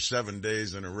Berryessa for 7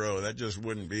 days in a row. That just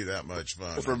wouldn't be that much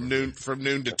fun. From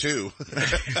noon to 2.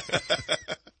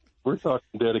 We're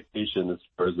talking dedication as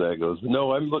far as that goes. But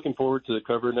no, I'm looking forward to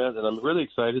covering that, and I'm really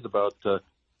excited about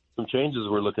some changes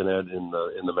we're looking at in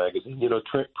the magazine.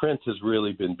 Print has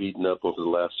really been beaten up over the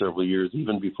last several years,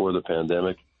 even before the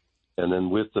pandemic. And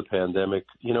then with the pandemic,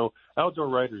 outdoor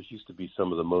writers used to be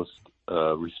some of the most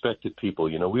respected people.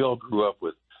 We all grew up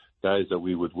with guys that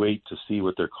we would wait to see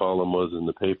what their column was in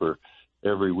the paper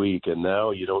every week, and now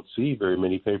you don't see very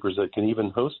many papers that can even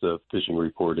host a fishing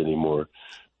report anymore.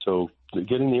 So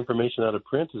getting the information out of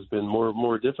print has been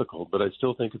more difficult, but I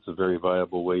still think it's a very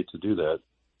viable way to do that.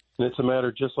 And it's a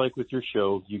matter, just like with your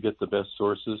show, you get the best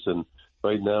sources, and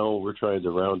right now we're trying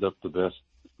to round up the best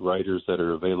writers that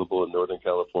are available in Northern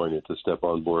California to step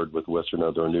on board with Western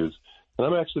Outdoor News. And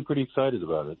I'm actually pretty excited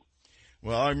about it.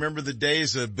 Well, I remember the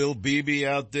days of Bill Beebe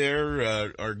out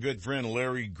there, our good friend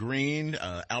Larry Green,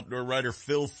 outdoor writer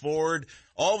Phil Ford,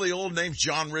 all the old names,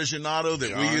 John Reginato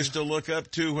that we used to look up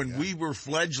to when we were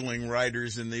fledgling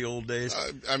writers in the old days.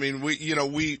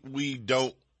 We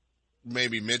don't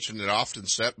maybe mention it often,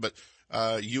 Seth, but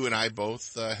you and I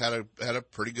both had a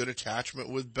pretty good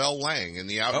attachment with Bell Lang and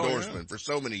the Outdoorsman for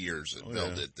so many years that Bill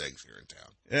did things here in town.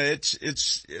 It's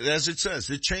as it says,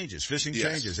 it changes. Fishing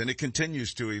changes, and it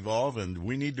continues to evolve, and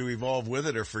we need to evolve with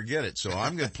it or forget it. So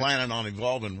I'm planning on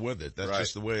evolving with it. That's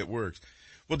just the way it works.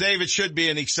 Well, Dave, it should be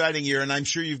an exciting year, and I'm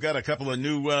sure you've got a couple of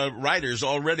new writers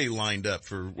already lined up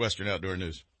for Western Outdoor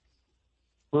News.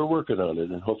 We're working on it,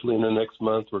 and hopefully in the next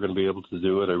month we're going to be able to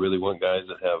do it. I really want guys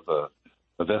that have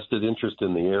a vested interest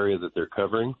in the area that they're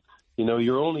covering.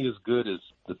 You're only as good as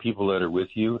the people that are with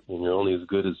you, and you're only as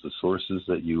good as the sources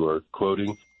that you are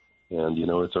quoting. And,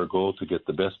 it's our goal to get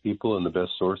the best people and the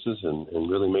best sources and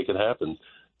really make it happen.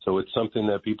 So it's something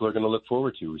that people are going to look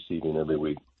forward to receiving every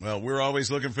week. Well, we're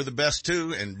always looking for the best,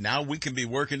 too, and now we can be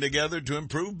working together to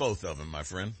improve both of them, my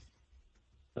friend.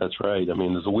 That's right. I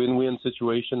mean, there's a win-win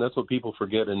situation. That's what people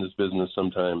forget in this business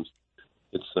sometimes.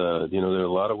 It's, there are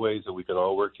a lot of ways that we can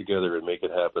all work together and make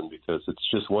it happen because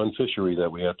it's just one fishery that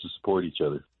we have to support each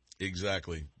other.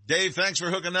 Exactly. Dave, thanks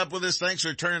for hooking up with us. Thanks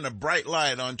for turning a bright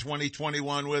light on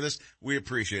 2021 with us. We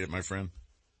appreciate it, my friend.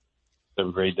 Have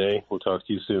a great day. We'll talk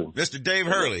to you soon. Mr. Dave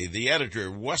Hurley, the editor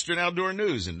of Western Outdoor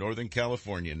News in Northern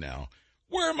California now.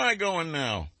 Where am I going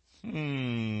now? Oh,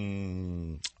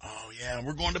 yeah,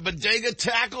 we're going to Bodega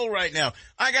Tackle right now.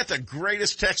 I got the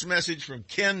greatest text message from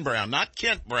Ken Brown, not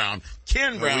Kent Brown.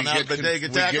 Ken Brown out at Bodega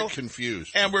Tackle. We get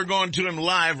confused. And we're going to him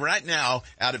live right now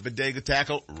out at Bodega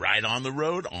Tackle, right on the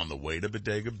road on the way to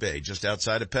Bodega Bay, just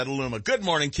outside of Petaluma. Good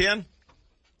morning, Ken.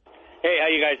 Hey, how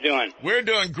you guys doing? We're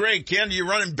doing great, Ken. Are you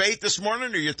running bait this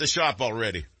morning or are you at the shop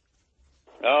already?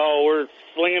 Oh, we're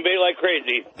slinging bait like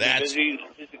crazy. Busy.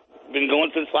 Been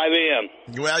going since 5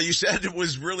 a.m. Well, you said it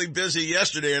was really busy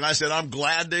yesterday, and I said, I'm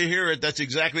glad to hear it. That's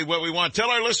exactly what we want.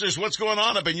 Tell our listeners what's going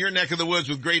on up in your neck of the woods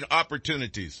with great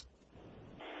opportunities.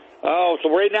 Oh, so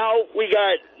right now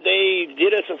they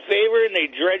did us a favor, and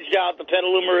they dredged out the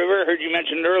Petaluma River. I heard you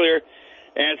mention it earlier.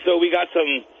 And so we got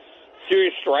some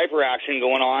serious striper action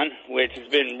going on, which has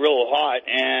been real hot.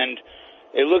 And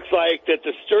it looks like that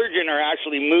the sturgeon are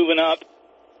actually moving up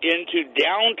into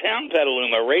downtown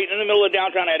Petaluma, right in the middle of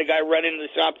downtown. I had a guy run into the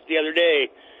shops the other day,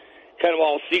 kind of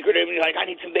all secretive, and he's like, I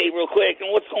need some bait real quick. And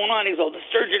what's going on? He's like, the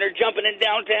sturgeon are jumping in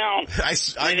downtown.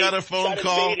 I got a phone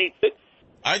call.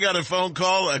 I got a phone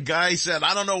call. A guy said,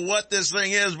 I don't know what this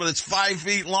thing is, but it's 5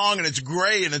 feet long and it's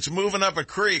gray and it's moving up a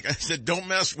creek. I said, don't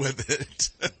mess with it.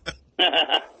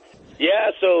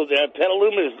 Yeah, so the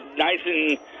Petaluma is nice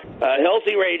and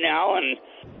healthy right now, and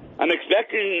I'm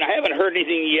expecting, I haven't heard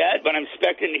anything yet, but I'm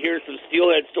expecting to hear some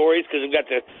steelhead stories because we've got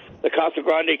the Casa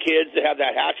Grande kids that have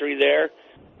that hatchery there.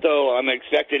 So I'm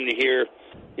expecting to hear,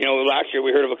 last year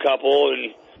we heard of a couple,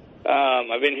 and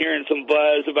I've been hearing some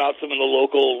buzz about some of the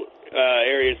local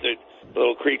areas, that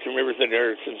little creeks and rivers that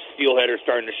are some steelhead are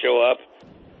starting to show up.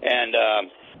 And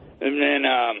then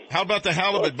how about the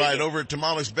halibut bite over at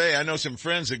Tamales Bay? I know some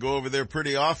friends that go over there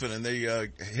pretty often, and they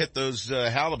hit those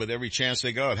halibut every chance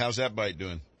they got. How's that bite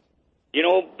doing?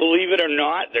 Believe it or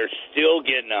not, they're still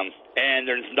getting them. And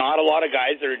there's not a lot of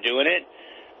guys that are doing it,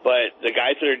 but the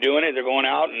guys that are doing it, they're going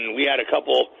out, and we had a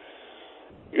couple,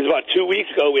 it was about 2 weeks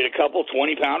ago, we had a couple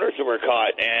 20-pounders that were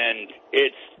caught, and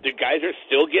the guys are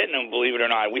still getting them, believe it or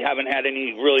not. We haven't had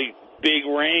any really big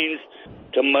rains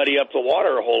to muddy up the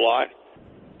water a whole lot.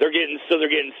 They're getting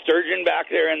sturgeon back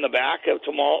there in the back of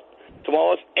Tamales,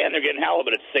 and they're getting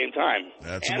halibut at the same time.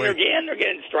 They're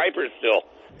getting stripers still.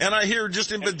 And I hear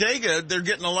just in Bodega, they're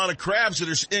getting a lot of crabs that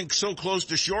are so close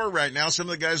to shore right now. Some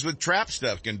of the guys with trap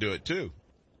stuff can do it too.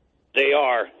 They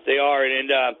are,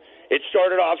 and it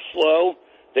started off slow.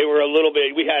 They were a little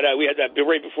bit. We had that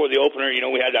right before the opener.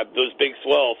 We had those big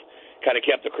swells, kind of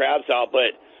kept the crabs out,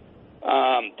 but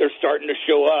they're starting to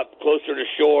show up closer to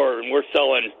shore, and we're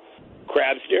selling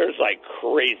crab steers like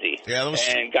crazy. Yeah,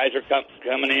 and guys are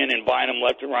coming in and buying them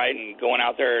left and right, and going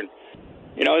out there and.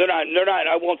 They're not,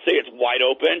 I won't say it's wide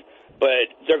open, but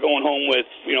they're going home with,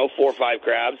 4 or 5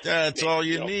 crabs. That's all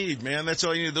you need, man. That's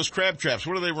all you need. Those crab traps,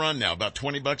 what do they run now? About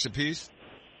 $20 a piece?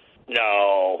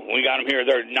 No, we got them here.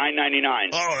 They're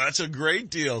 $9.99. Oh, that's a great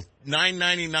deal.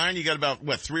 $9.99. You got about,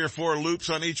 3 or 4 loops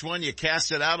on each one. You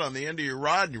cast it out on the end of your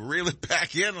rod and you reel it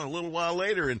back in a little while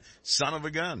later, and son of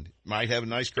a gun. Might have a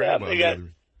nice crab on the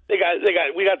other. We got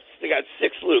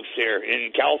 6 loops here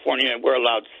in California, and we're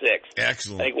allowed 6.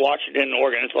 Excellent. I think Washington and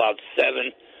Oregon is allowed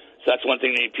 7, so that's one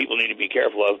thing that people need to be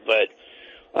careful of. But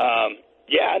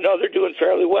they're doing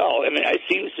fairly well. I mean, it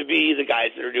seems to be the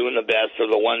guys that are doing the best are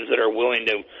the ones that are willing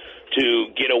to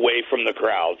get away from the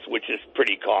crowds, which is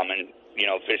pretty common,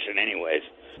 fishing anyways.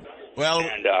 Well,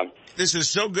 this is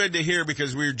so good to hear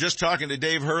because we were just talking to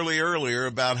Dave Hurley earlier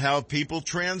about how people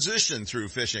transition through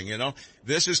fishing.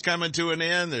 This is coming to an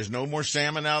end. There's no more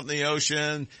salmon out in the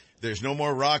ocean. There's no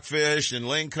more rockfish and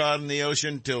lingcod in the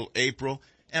ocean till April.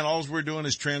 And all we're doing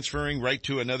is transferring right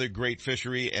to another great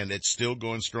fishery, and it's still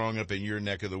going strong up in your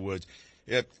neck of the woods.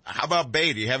 How about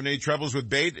bait? Are you having any troubles with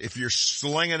bait? If you're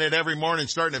slinging it every morning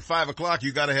starting at 5 o'clock,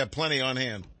 you got to have plenty on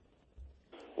hand.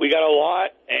 We got a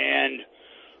lot, and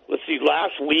let's see,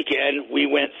 last weekend we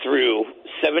went through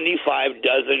 75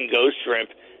 dozen ghost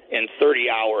shrimp in 30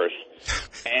 hours.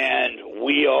 And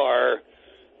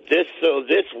this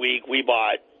week we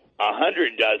bought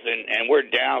 100 dozen, and we're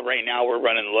down right now. We're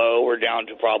running low. We're down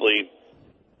to probably,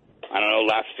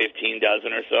 last 15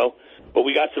 dozen or so. But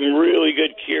we got some really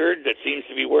good cured that seems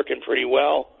to be working pretty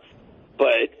well.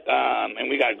 But, and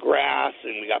we got grass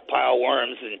and we got pile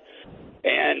worms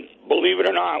and believe it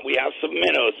or not, we have some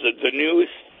minnows. The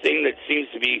newest thing that seems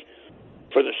to be,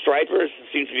 for the stripers,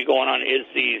 seems to be going on is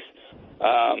these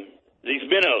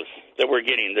minnows that we're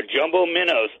getting, the jumbo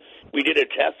minnows. We did a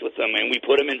test with them, and we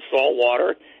put them in salt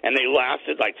water, and they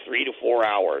lasted like 3 to 4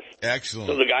 hours. Excellent.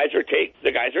 So the guys are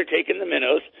taking the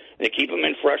minnows, and they keep them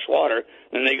in fresh water,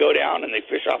 and they go down and they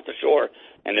fish off the shore,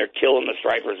 and they're killing the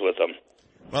stripers with them.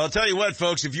 Well, I'll tell you what,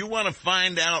 folks, if you want to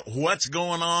find out what's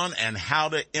going on and how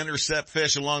to intercept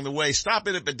fish along the way, stop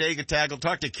in at Bodega Tackle,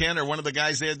 talk to Ken or one of the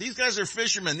guys there. These guys are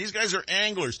fishermen. These guys are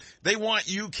anglers. They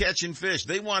want you catching fish.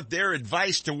 They want their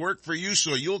advice to work for you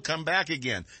so you'll come back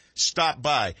again. Stop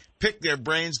by, pick their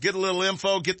brains, get a little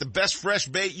info, get the best fresh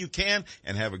bait you can,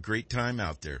 and have a great time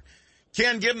out there.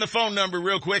 Ken, give them the phone number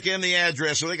real quick and the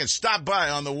address so they can stop by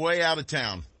on the way out of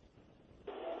town.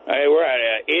 All right, we're at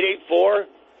 884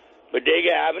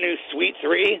 Bodega Avenue, Suite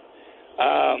 3.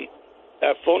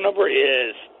 That phone number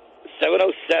is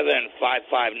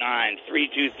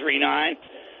 707-559-3239.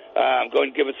 Go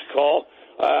and give us a call.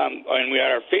 And we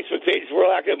got our Facebook page.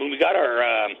 We're active, and we got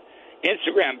our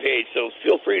Instagram page. So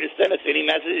feel free to send us any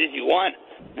messages you want,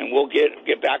 and we'll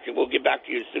get back to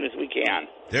you as soon as we can.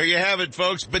 There you have it,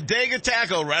 folks. Bodega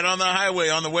Tackle, right on the highway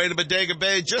on the way to Bodega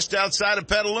Bay, just outside of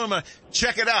Petaluma.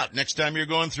 Check it out next time you're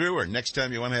going through or next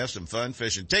time you want to have some fun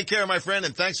fishing. Take care, my friend,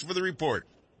 and thanks for the report.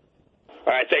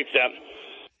 All right, thanks, Sam.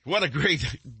 What a great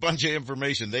bunch of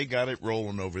information. They got it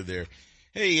rolling over there.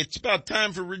 Hey, it's about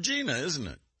time for Regina, isn't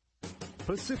it?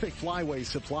 Pacific Flyway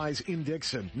Supplies in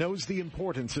Dixon knows the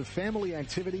importance of family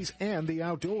activities and the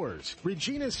outdoors.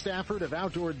 Regina Stafford of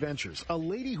Outdoor Adventures, a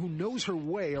lady who knows her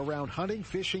way around hunting,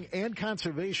 fishing, and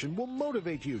conservation, will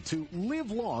motivate you to live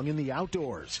long in the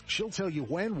outdoors. She'll tell you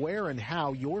when, where, and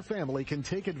how your family can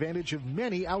take advantage of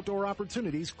many outdoor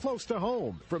opportunities close to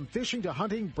home. From fishing to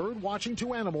hunting, bird watching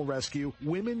to animal rescue,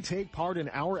 women take part in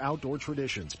our outdoor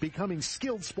traditions, becoming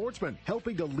skilled sportsmen,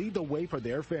 helping to lead the way for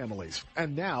their families.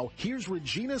 And now, here's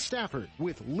Regina Stafford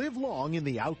with Live Long in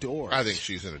the Outdoors. I think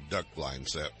she's in a duck blind,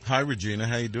 Sep. Hi, Regina.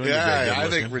 How you doing today? today? I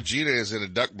think Regina is in a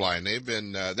duck blind. They've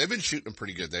been shooting them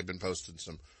pretty good. They've been posting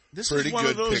some pretty is one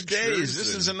good of those pictures. days.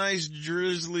 This is a nice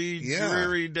drizzly,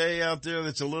 dreary day out there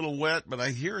that's a little wet, but I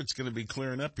hear it's going to be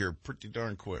clearing up here pretty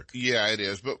darn quick. Yeah, it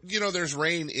is. But, there's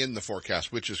rain in the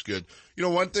forecast, which is good.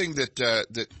 One thing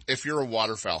that if you're a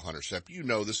waterfowl hunter, Sep,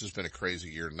 this has been a crazy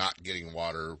year, not getting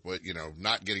water,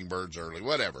 not getting birds early,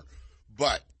 whatever.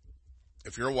 But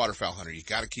if you're a waterfowl hunter, you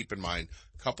got to keep in mind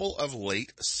a couple of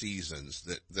late seasons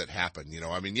that happen.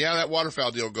 That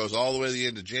waterfowl deal goes all the way to the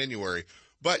end of January,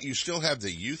 but you still have the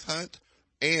youth hunt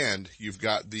and you've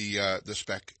got the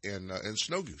speck and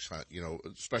snow goose hunt,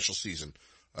 special season,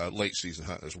 late season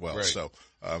hunt as well. Right. So,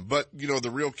 but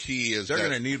the real key is they're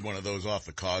going to need one of those off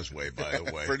the causeway, by the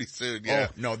way. Pretty soon, yeah.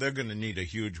 Oh, no, they're going to need a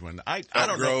huge one. I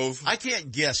don't know. I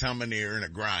can't guess how many are in a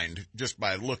grind just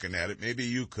by looking at it. Maybe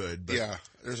you could, but yeah,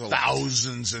 there's a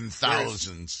thousands and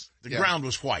thousands. The ground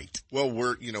was white. Well,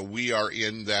 we are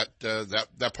in that part of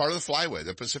the flyway,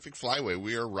 the Pacific Flyway.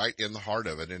 We are right in the heart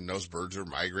of it, and those birds are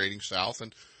migrating south,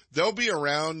 and they'll be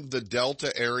around the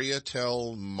Delta area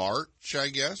till March, I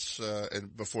guess,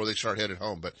 and before they start headed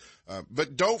home.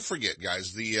 But don't forget,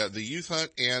 guys, the youth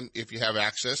hunt, and if you have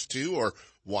access to or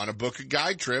want to book a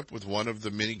guide trip with one of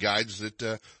the many guides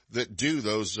that do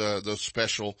those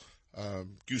special,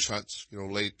 goose hunts,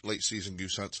 late season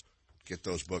goose hunts, get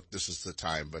those booked. This is the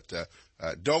time. But,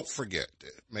 don't forget,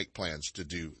 make plans to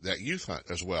do that youth hunt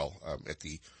as well, at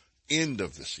the end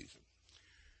of the season.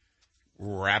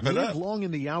 Wrap it up. Live Long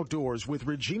in the Outdoors with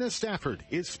Regina Stafford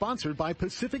is sponsored by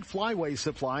Pacific Flyway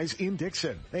Supplies in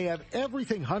Dixon. They have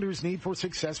everything hunters need for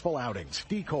successful outings: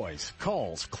 decoys,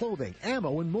 calls, clothing,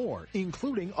 ammo, and more,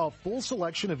 including a full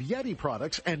selection of Yeti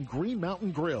products and Green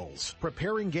Mountain grills.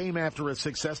 Preparing game after a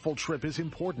successful trip is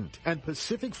important, and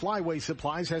Pacific Flyway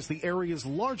Supplies has the area's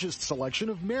largest selection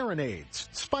of marinades,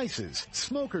 spices,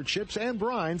 smoker chips, and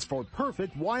brines for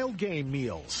perfect wild game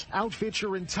meals. Outfit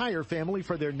your entire family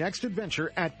for their next adventure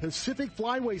at Pacific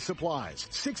Flyway Supplies,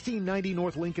 1690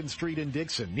 North Lincoln Street in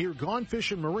Dixon, near Gone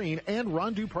Fishing Marine and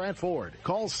Ron Pratt Ford.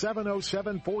 Call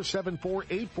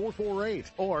 707-474-8448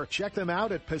 or check them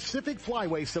out at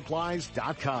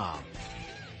PacificFlywaySupplies.com.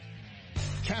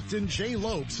 Captain Jay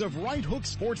Lopes of Right Hook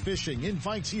Sport Fishing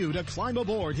invites you to climb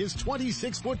aboard his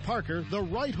 26-foot Parker, the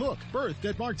Right Hook, berthed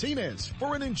at Martinez,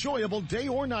 for an enjoyable day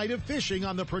or night of fishing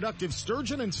on the productive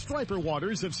sturgeon and striper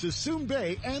waters of Sassoon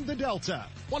Bay and the Delta.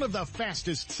 One of the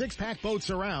fastest six-pack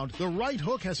boats around, the Right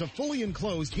Hook has a fully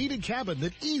enclosed heated cabin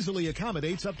that easily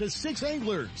accommodates up to 6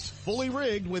 anglers. Fully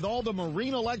rigged with all the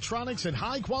marine electronics and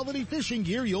high-quality fishing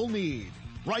gear you'll need.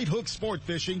 Right Hook Sport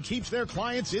Fishing keeps their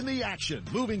clients in the action,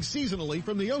 moving seasonally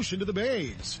from the ocean to the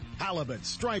bays. Halibut,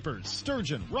 stripers,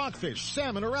 sturgeon, rockfish,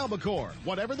 salmon, or albacore.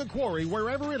 Whatever the quarry,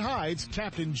 wherever it hides,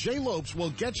 Captain Jay Lopes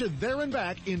will get you there and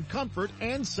back in comfort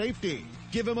and safety.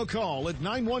 Give him a call at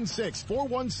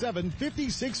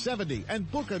 916-417-5670 and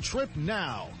book a trip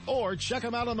now. Or check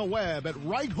him out on the web at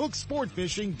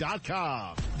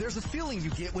righthooksportfishing.com. There's a feeling you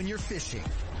get when you're fishing.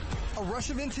 A rush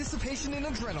of anticipation and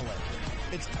adrenaline.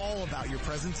 It's all about your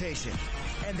presentation.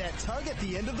 And that tug at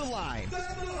the end of the line.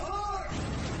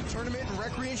 Tournament and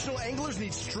recreational anglers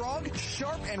need strong,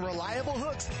 sharp, and reliable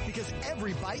hooks because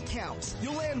every bite counts.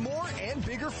 You'll land more and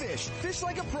bigger fish. Fish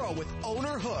like a pro with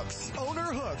Owner Hooks.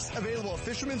 Owner Hooks, available at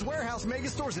Fisherman's Warehouse mega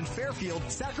stores in Fairfield,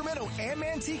 Sacramento, and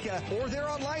Manteca, or their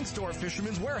online store,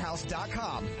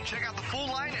 fishermanswarehouse.com. Check out the full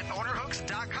line at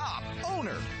ownerhooks.com.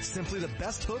 Owner, simply the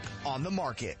best hook on the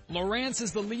market. Lowrance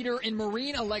is the leader in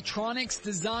marine electronics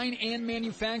design and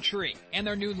manufacturing, and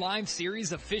their new live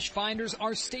series of fish finders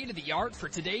are state-of-the-art for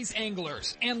today's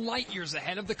anglers and light years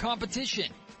ahead of the competition.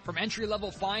 From entry-level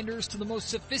finders to the most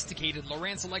sophisticated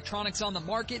Lowrance electronics on the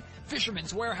market,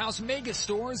 Fisherman's Warehouse mega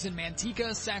stores in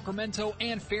Manteca, Sacramento,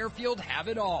 and Fairfield have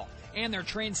it all. And their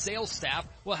trained sales staff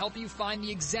will help you find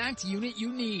the exact unit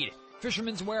you need.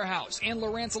 Fisherman's Warehouse and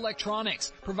Lowrance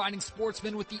Electronics, providing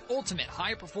sportsmen with the ultimate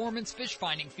high-performance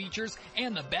fish-finding features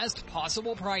and the best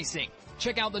possible pricing.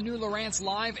 Check out the new Lowrance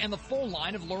Live and the full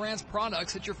line of Lowrance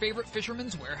products at your favorite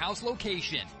Fisherman's Warehouse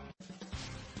location.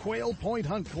 Quail Point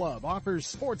Hunt Club offers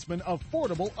sportsmen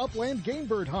affordable upland game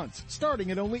bird hunts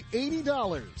starting at only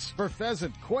 $80 for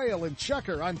pheasant, quail, and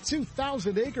chukar on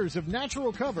 2,000 acres of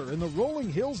natural cover in the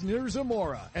rolling hills near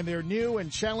Zamora. And their new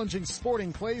and challenging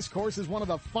sporting clays course is one of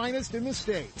the finest in the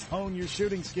state. Hone your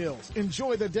shooting skills,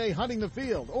 enjoy the day hunting the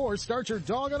field, or start your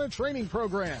dog on a training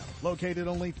program. Located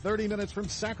only 30 minutes from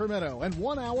Sacramento and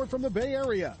 1 hour from the Bay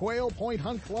Area, Quail Point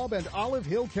Hunt Club and Olive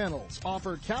Hill Kennels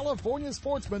offer California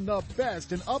sportsmen the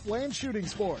best in upland shooting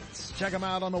sports. Check them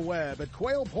out on the web at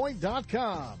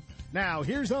quailpoint.com. Now,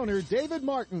 here's owner David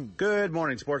Martin. Good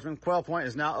morning, sportsmen. Quail Point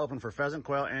is now open for pheasant,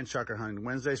 quail, and chukar hunting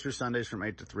Wednesdays through Sundays from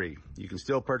 8 to 3. You can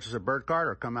still purchase a bird card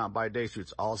or come out and buy day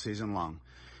shoots all season long.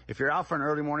 If you're out for an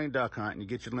early morning duck hunt and you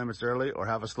get your limits early or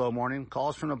have a slow morning, call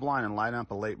us from the blind and line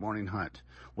up a late morning hunt.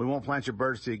 We won't plant your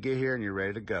birds till you get here and you're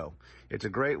ready to go. It's a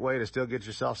great way to still get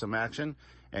yourself some action,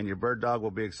 and your bird dog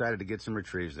will be excited to get some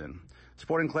retrieves in.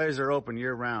 Sporting clays are open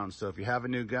year-round, so if you have a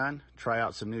new gun, try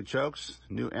out some new chokes,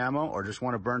 new ammo, or just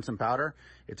want to burn some powder,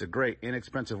 it's a great,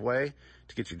 inexpensive way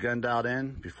to get your gun dialed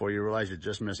in before you realize you're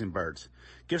just missing birds.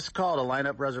 Give us a call to line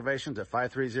up reservations at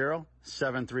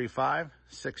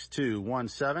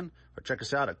 530-735-6217, or check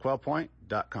us out at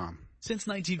quailpoint.com. Since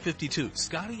 1952,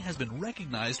 Scotty has been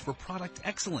recognized for product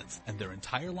excellence, and their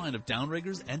entire line of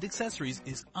downriggers and accessories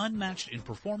is unmatched in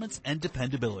performance and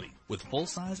dependability. With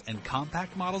full-size and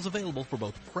compact models available for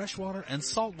both freshwater and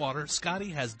saltwater, Scotty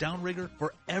has downrigger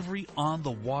for every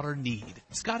on-the-water need.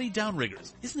 Scotty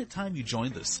Downriggers. Isn't it time you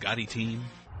joined the Scotty team?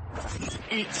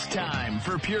 It's time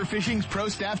for Pure Fishing's Pro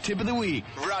Staff Tip of the Week.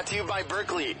 Brought to you by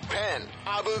Berkeley, Penn,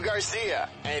 Abu Garcia,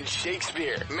 and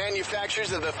Shakespeare,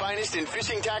 manufacturers of the finest in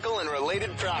fishing tackle and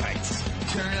related products.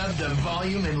 Turn up the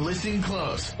volume and listen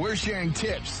close. We're sharing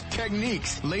tips,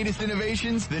 techniques, latest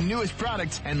innovations, the newest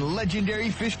products, and legendary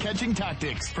fish catching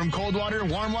tactics from cold water,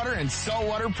 warm water, and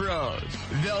saltwater pros.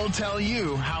 They'll tell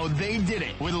you how they did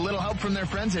it with a little help from their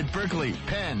friends at Berkeley,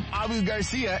 Penn, Abu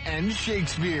Garcia, and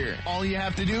Shakespeare. All you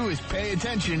have to do is pay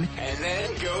attention and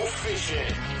then go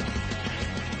fishing.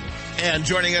 And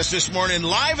joining us this morning,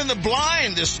 live in the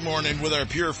blind this morning with our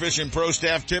Pure Fishing Pro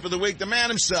Staff Tip of the Week, the man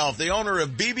himself, the owner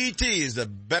of BBTs, the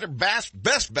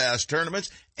Best Bass Tournaments,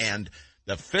 and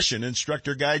the Fishing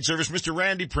Instructor Guide Service, Mr.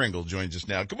 Randy Pringle joins us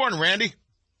now. Good morning, Randy.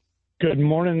 Good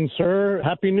morning, sir.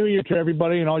 Happy New Year to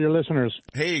everybody and all your listeners.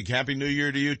 Hey, Happy New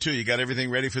Year to you, too. You got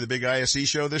everything ready for the big ISE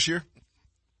show this year?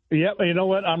 Yep, you know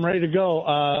what? I'm ready to go.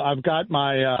 I've got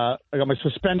my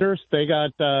suspenders. They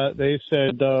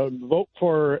said vote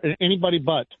for anybody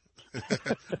but.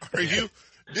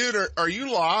 Are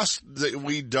you lost that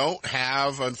we don't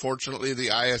have, unfortunately,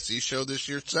 the ISE show this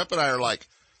year? Sepp and I are like,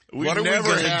 we've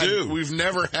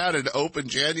never had an open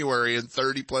January in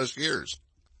 30 plus years.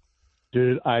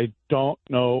 Dude, I don't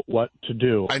know what to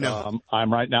do. I know.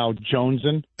 I'm right now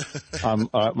jonesing.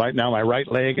 Right now my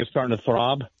right leg is starting to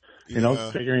throb. You know,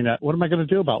 figuring out what am I going to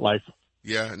do about life?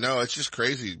 Yeah, no, it's just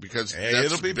crazy because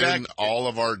that's been all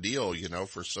of our deal,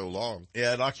 for so long.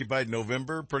 Yeah, it occupied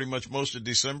November, pretty much most of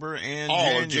December and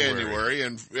all of January,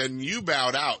 and you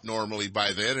bowed out normally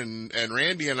by then, and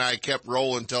Randy and I kept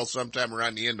rolling until sometime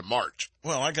around the end of March.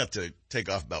 Well, I got to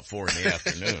take off about 4 in the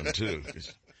afternoon too.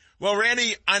 Well,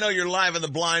 Randy, I know you're live in the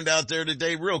blind out there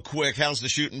today. Real quick, how's the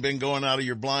shooting been going out of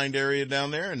your blind area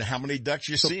down there, and how many ducks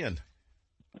you seeing?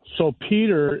 So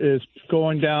Peter is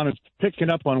going down and picking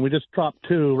up one. We just dropped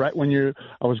 2 right when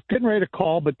I was getting ready to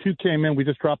call, but 2 came in. We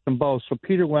just dropped them both. So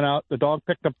Peter went out. The dog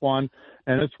picked up one,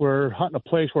 and we're hunting a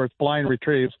place where it's blind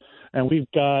retrieves. And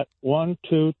we've got 1,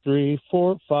 2, 3,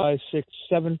 4, 5, 6,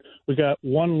 7. We got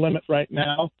 1 limit right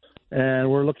now, and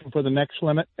we're looking for the next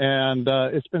limit. And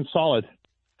it's been solid.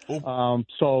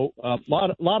 So a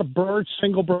lot of birds,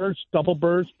 single birds, double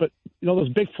birds, but those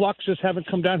big flocks just haven't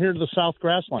come down here to the South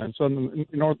Grasslands, so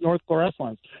North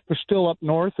Grasslands. They're still up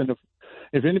north, and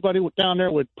if anybody down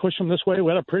there would push them this way,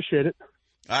 we'd appreciate it.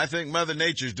 I think Mother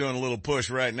Nature's doing a little push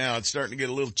right now. It's starting to get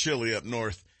a little chilly up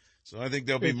north, so I think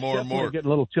there'll be more and more. Getting a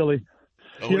little chilly.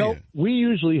 We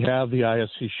usually have the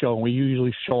ISC show, and we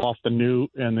usually show off the new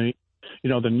and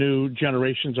the new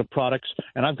generations of products,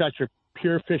 and I've got your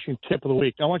Pure Fishing Tip of the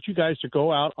Week. I want you guys to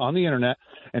go out on the internet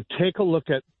and take a look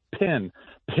at Pin.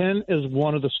 Pin is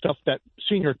one of the stuff that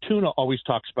Senior Tuna always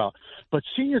talks about. But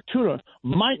Senior Tuna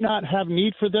might not have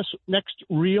need for this next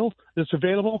reel that's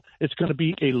available. It's going to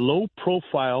be a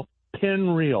low-profile Pin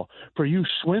reel. For you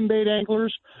swim bait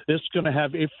anglers, it's going to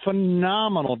have a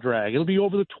phenomenal drag. It'll be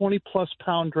over the 20-plus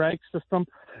pound drag system.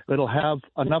 It'll have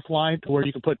enough line to where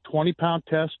you can put 20-pound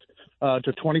test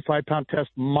to 25-pound test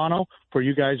mono for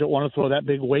you guys that want to throw that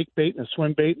big wake bait and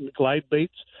swim bait and glide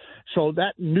baits. So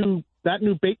that new that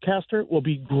new bait caster will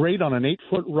be great on an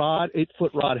 8-foot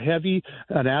rod heavy,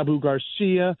 an Abu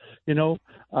Garcia,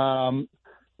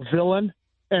 Villain.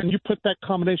 And you put that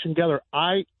combination together,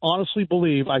 I honestly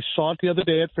believe, I saw it the other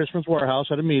day at Fisherman's Warehouse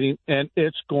at a meeting, and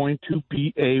it's going to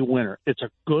be a winner. It's a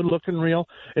good-looking reel.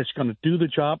 It's going to do the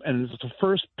job, and it's the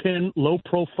first pin,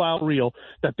 low-profile reel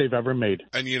that they've ever made.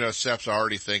 And, Sepp's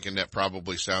already thinking that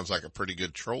probably sounds like a pretty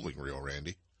good trolling reel,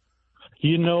 Randy.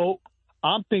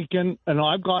 I'm thinking,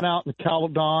 I've gone out in the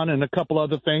Caledon and a couple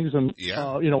other things, and,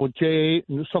 with J8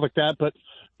 and stuff like that, but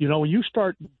when you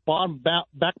start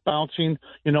back bouncing,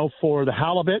 for the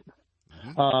halibut,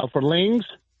 for lings,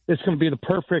 it's going to be the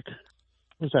perfect.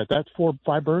 What's that? That's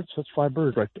 5 birds. That's 5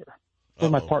 birds right there.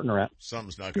 Where's my partner at?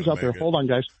 Something's not going He's to out there. Hold on,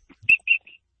 guys.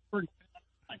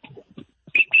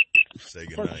 Say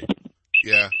goodnight.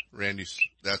 Yeah, Randy,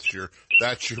 that's your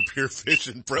pure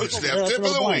fishing pro step tip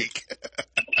of the week.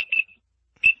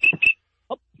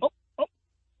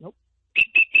 Nope.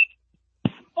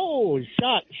 Oh,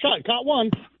 shot, got one.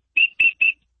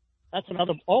 That's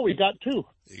another. Oh, he got 2.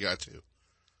 You got 2.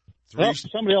 3. Oh,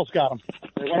 somebody else got them.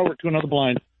 They went over to another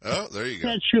blind. Oh, there you go.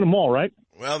 Can't shoot them all, right?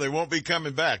 Well, they won't be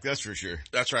coming back. That's for sure.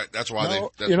 That's right. That's why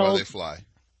why they fly.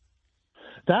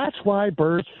 That's why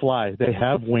birds fly. They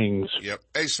have wings. Yep.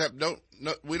 Hey, Sepp,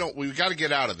 we've got to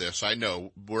get out of this. I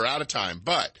know we're out of time,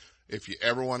 but if you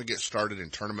ever want to get started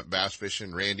in tournament bass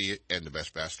fishing, Randy and the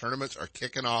Best Bass Tournaments are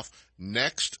kicking off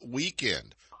next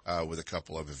weekend. With a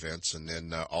couple of events, and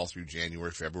then all through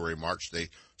January, February, March, they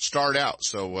start out.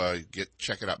 So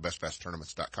check it out,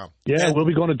 bestbasstournaments.com. Yeah, we'll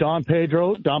be going to Don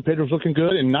Pedro. Don Pedro's looking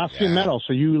good, and Nacimiento.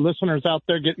 So you listeners out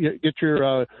there, get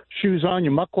your shoes on,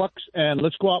 your mucklucks, and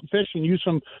let's go out and fish and use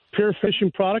some Pure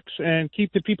Fishing products and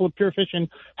keep the people of Pure Fishing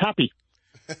happy.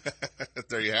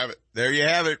 There you have it. There you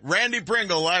have it. Randy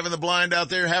Pringle live in the blind out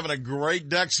there, having a great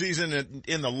duck season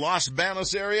in the Los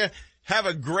Banos area. Have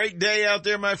a great day out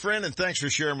there, my friend, and thanks for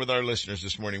sharing with our listeners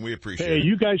this morning. We appreciate it. Hey,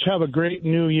 you guys have a great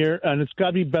new year, and it's got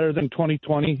to be better than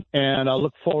 2020, and I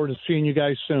look forward to seeing you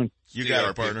guys soon. You got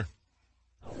it, partner.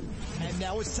 And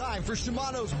now it's time for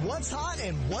Shimano's What's Hot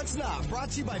and What's Not,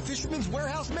 brought to you by Fisherman's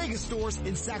Warehouse Mega Stores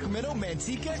in Sacramento,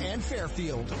 Manteca, and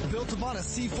Fairfield. Built upon a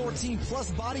C14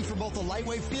 Plus body for both a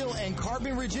lightweight feel and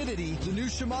carbon rigidity, the new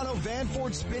Shimano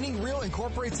Vanford spinning reel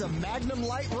incorporates a Magnum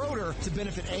Light rotor to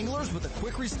benefit anglers with a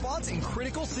quick response in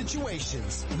critical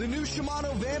situations. The new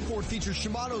Shimano Vanford features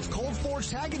Shimano's cold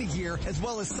forged Hagerty gear, as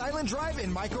well as silent drive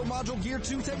and micro module gear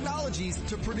 2 technologies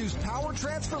to produce power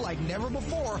transfer like never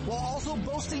before, while also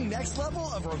boasting next level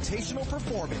of rotational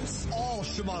performance. All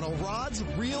Shimano rods,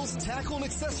 reels, tackle, and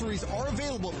accessories are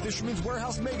available at Fisherman's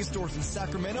Warehouse Megastores in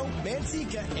Sacramento,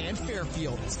 Manteca, and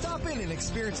Fairfield. Stop in and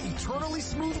experience eternally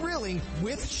smooth reeling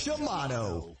with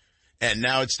Shimano. And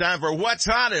now it's time for What's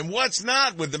Hot and What's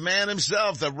Not with the man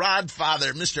himself, the rod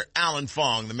father, Mr. Alan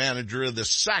Fong, the manager of the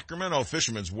Sacramento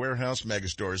Fisherman's Warehouse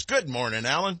Megastores. Good morning,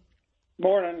 Alan.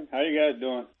 Morning. How you guys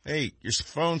doing? Hey, your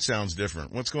phone sounds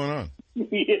different. What's going on?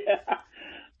 Yeah.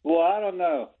 Well, I don't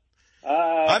know.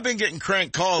 I've been getting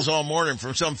crank calls all morning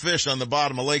from some fish on the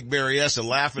bottom of Lake Berryessa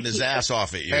laughing his ass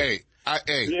off at you.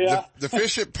 The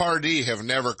fish at Pardee have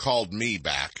never called me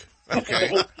back.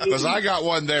 Okay, because I got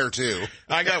one there too.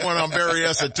 I got one on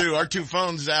Berryessa too. Our 2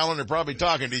 phones, Alan, are probably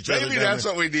talking to each other. Maybe that's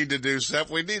what we need to do,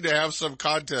 Seth. We need to have some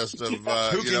contest of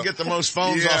who can get the most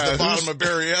phones off the bottom of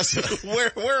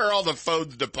Berryessa. Where are all the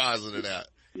phones deposited at?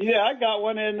 Yeah, I got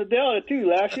one in the Delta too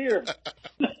last year.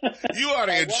 You ought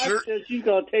to insure. My wife says she's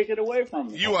gonna take it away from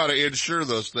me. You ought to insure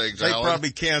those things. They Alan.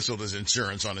 probably canceled his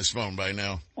insurance on his phone by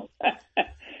now.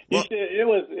 It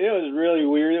was really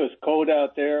weird. It was cold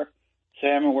out there.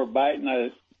 Salmon were biting.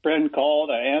 A friend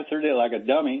called. I answered it like a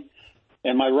dummy,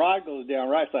 and my rod goes down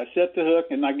right. So I set the hook,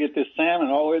 and I get this salmon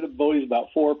all the way to the boat. He's about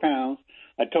 4 pounds.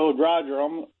 I told Roger,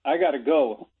 I got to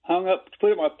go. Hung up, put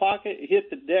it in my pocket, hit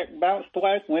the deck, bounced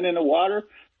twice, went in the water.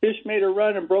 Fish made a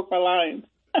run and broke my line.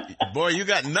 Boy, you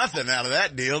got nothing out of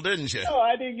that deal, didn't you? No,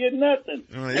 I didn't get nothing.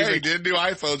 Hey, did new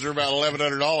iPhones are about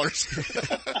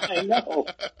 $1,100. I know.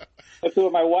 That's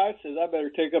what my wife says. I better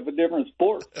take up a different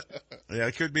sport. Yeah,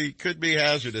 it could be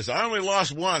hazardous. I only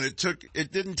lost one.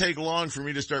 It didn't take long for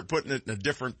me to start putting it in a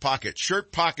different pocket.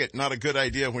 Shirt pocket, not a good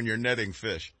idea when you're netting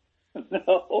fish.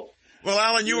 No. Well,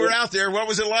 Alan, you were out there. What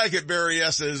was it like at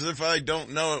Berryessa? As if I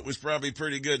don't know, it was probably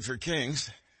pretty good for kings.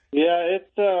 Yeah, it's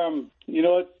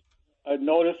I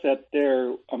noticed that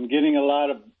I'm getting a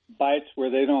lot of bites where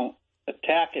they don't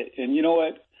attack it. And you know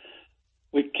what?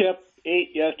 We kept 8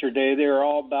 yesterday. They were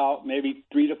all about maybe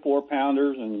 3 to 4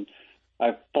 pounders, and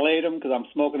I filleted them because I'm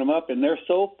smoking them up, and they're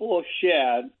so full of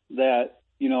shad that,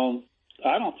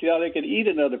 I don't see how they could eat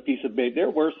another piece of bait. They're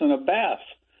worse than a bass.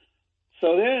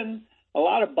 So then a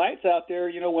lot of bites out there.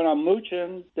 You know, when I'm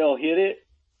mooching, they'll hit it,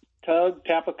 tug,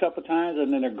 tap a couple times,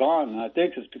 and then they're gone. And I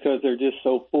think it's because they're just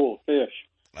so full of fish.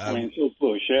 So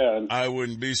full of shad. I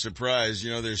wouldn't be surprised.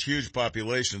 You know, there's huge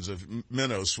populations of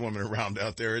minnows swimming around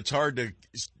out there. It's hard to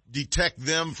detect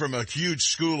them from a huge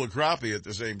school of crappie at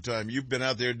the same time. You've been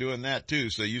out there doing that too,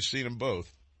 so you've seen them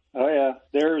both. Oh yeah,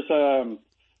 there's a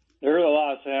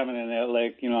lot of salmon in that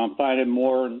lake. You know, I'm finding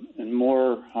more and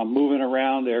more. I'm moving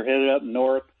around. They're headed up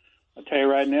north. I'll tell you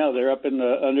right now, they're up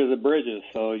under the bridges.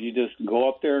 So you just go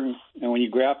up there, and when you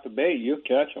grab the bait, you'll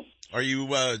catch them. Are you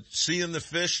seeing the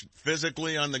fish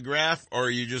physically on the graph, or are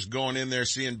you just going in there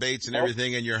seeing baits and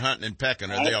everything, and you're hunting and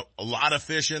pecking? Are there a lot of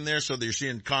fish in there, so they're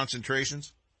seeing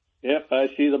concentrations? Yep, I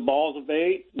see the balls of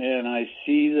bait, and I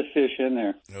see the fish in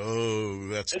there. Oh,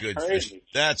 that's good crazy. fish.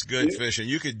 That's good fishing.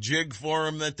 You could jig for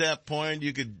them at that point.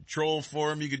 You could troll for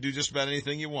them. You could do just about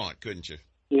anything you want, couldn't you?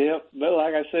 Yep, but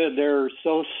like I said, they're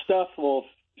so stuffed full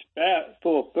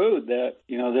of food that,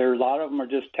 you know, a lot of them are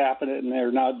just tapping it and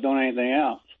they're not doing anything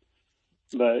else.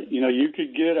 But, you know, you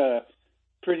could get a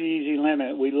pretty easy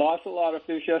limit. We lost a lot of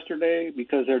fish yesterday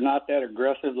because they're not that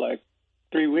aggressive. Like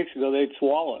 3 weeks ago, they'd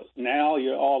swallow it. Now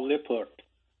you're all lip hooked.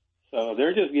 So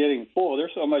they're just getting full.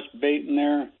 There's so much bait in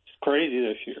there. It's crazy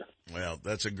this year. Well,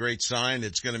 that's a great sign.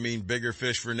 It's going to mean bigger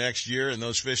fish for next year. And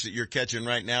those fish that you're catching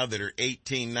right now that are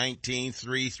 18, 19,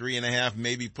 3.5,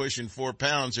 maybe pushing 4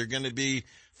 pounds are going to be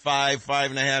 5,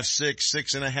 5.5, 6,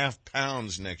 6.5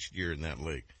 pounds next year in that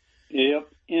lake. Yep.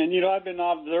 And, you know, I've been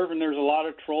observing there's a lot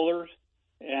of trollers,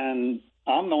 and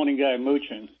I'm the only guy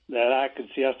mooching that I could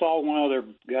see. I saw one other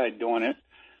guy doing it,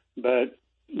 but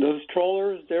those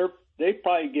trollers, they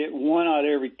probably get 1 out of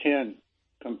every 10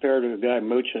 compared to the guy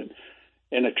mooching.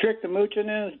 And the trick to mooching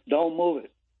is don't move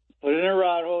it. Put it in a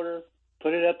rod holder.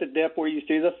 Put it at the depth where you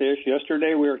see the fish.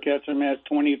 Yesterday we were catching them at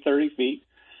 20, 30 feet.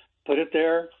 Put it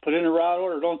there. Put it in a rod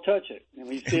holder. Don't touch it. And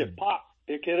when you see it pop,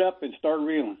 pick it up and start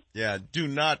reeling. Yeah, do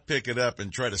not pick it up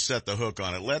and try to set the hook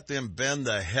on it. Let them bend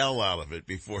the hell out of it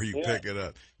before you pick it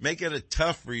up. Make it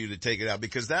tough for you to take it out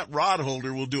because that rod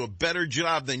holder will do a better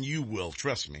job than you will,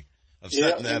 trust me, of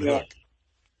setting that hook.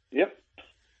 Yep.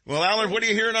 Well, Alan, what are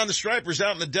you hearing on the stripers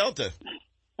out in the Delta?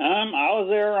 I was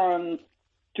there on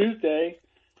Tuesday,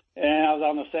 and I was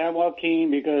on the San Joaquin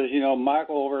because, you know,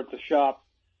 Michael over at the shop,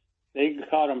 they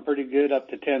caught them pretty good up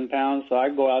to 10 pounds. So I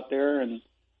go out there, and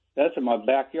that's in my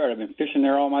backyard. I've been fishing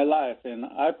there all my life, and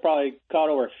I probably caught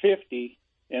over 50,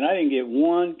 and I didn't get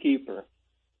one keeper.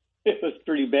 It was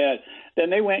pretty bad. Then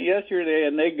they went yesterday,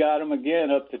 and they got them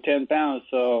again up to 10 pounds,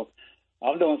 so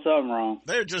I'm doing something wrong.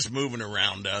 They're just moving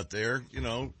around out there, you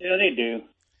know. Yeah, they do.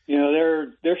 You know,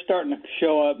 they're starting to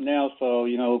show up now, so,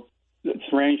 you know, this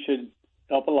rain should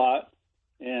help a lot.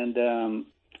 And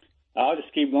I'll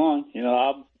just keep going. You know,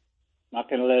 I'm not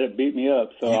going to let it beat me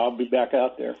up, so I'll be back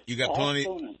out there. You got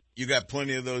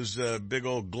plenty of those big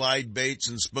old glide baits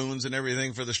and spoons and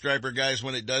everything for the striper guys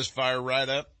when it does fire right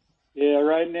up? Yeah,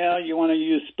 right now you want to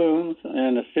use spoons,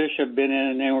 and the fish have been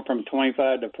in anywhere from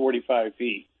 25 to 45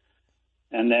 feet.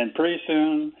 And then pretty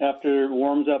soon, after it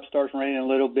warms up, starts raining a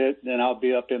little bit, then I'll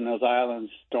be up in those islands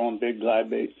throwing big glide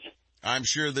baits. I'm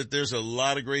sure that there's a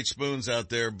lot of great spoons out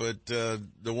there, but the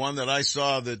one that I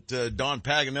saw that Don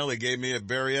Paganelli gave me at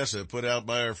Berryessa, put out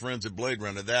by our friends at Blade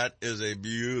Runner, that is a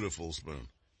beautiful spoon.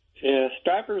 Yeah,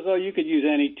 stripers, though, you could use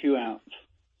any 2 ounce.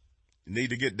 You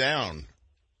need to get down.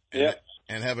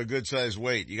 And have a good sized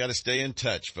weight. You got to stay in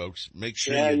touch, folks. Make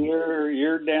sure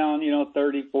you're down,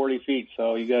 30, 40 feet,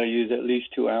 so you got to use at least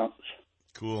 2 ounce.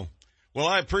 Cool. Well,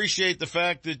 I appreciate the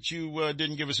fact that you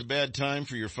didn't give us a bad time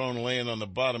for your phone laying on the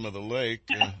bottom of the lake.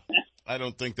 I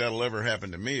don't think that'll ever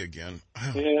happen to me again.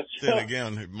 Yes. Then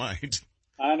again, it might.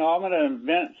 I know. I'm going to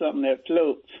invent something that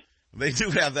floats. They do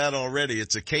have that already.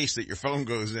 It's a case that your phone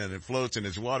goes in. It floats and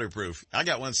it's waterproof. I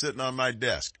got one sitting on my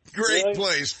desk. Great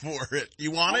place for it.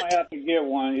 You want it? I have to get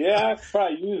one. Yeah, I could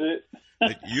probably use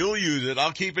it. You'll use it.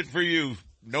 I'll keep it for you.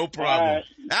 No problem. Right.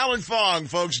 Alan Fong,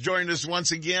 folks, joined us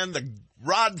once again. The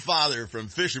Rodfather from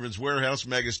Fisherman's Warehouse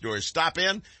Megastore. Stop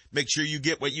in. Make sure you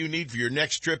get what you need for your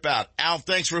next trip out. Al,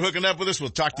 thanks for hooking up with us. We'll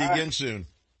talk to you again soon.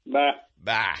 Bye.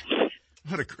 Bye.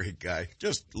 What a great guy.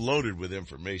 Just loaded with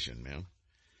information, man.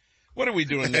 What are we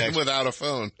doing next? Without a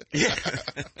phone. Yeah.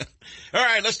 All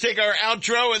right, let's take our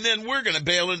outro, and then we're going to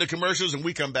bail into commercials, and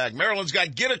we come back. Marilyn's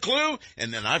got Get a Clue,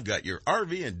 and then I've got your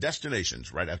RV and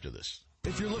destinations right after this.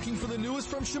 If you're looking for the newest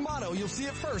from Shimano, you'll see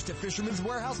it first at Fisherman's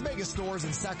Warehouse Megastores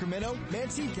in Sacramento,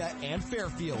 Manteca, and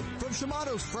Fairfield. From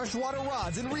Shimano's freshwater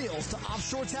rods and reels to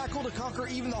offshore tackle to conquer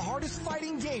even the hardest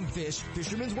fighting game fish,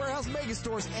 Fisherman's Warehouse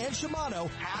Megastores and Shimano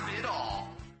have it all.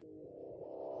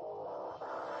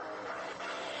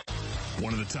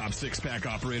 One of the top six-pack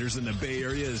operators in the Bay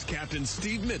Area is Captain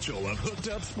Steve Mitchell of Hooked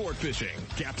Up Sport Fishing.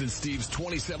 Captain Steve's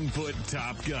 27-foot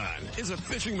Top Gun is a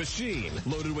fishing machine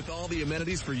loaded with all the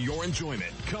amenities for your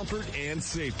enjoyment, comfort, and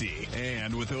safety.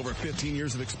 And with over 15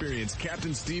 years of experience,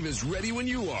 Captain Steve is ready when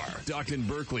you are. Docked in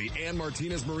Berkeley and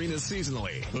Martinez Marinas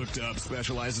seasonally. Hooked Up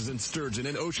specializes in sturgeon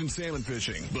and ocean salmon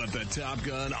fishing, but the Top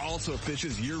Gun also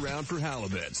fishes year-round for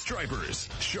halibut, stripers,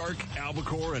 shark,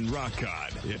 albacore, and rock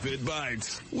cod. If it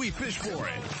bites, we fish for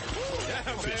it.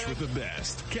 Fish with the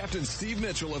best. Captain Steve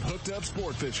Mitchell of Hooked Up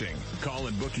Sport Fishing. Call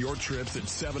and book your trips at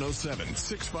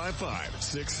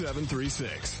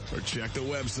 707-655-6736 or check the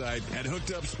website at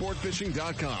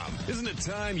hookedupsportfishing.com. Isn't it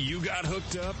time you got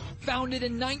hooked up? Founded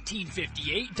in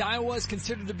 1958, Daiwa is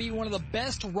considered to be one of the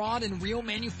best rod and reel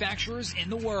manufacturers in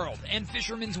the world, and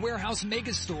Fisherman's Warehouse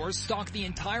mega stores stock the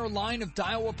entire line of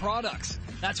Daiwa products.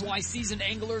 That's why seasoned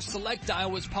anglers select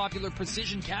Daiwa's popular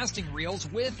precision casting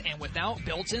reels with and without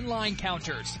built-in line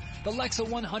counters. The Lexa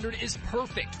 100 is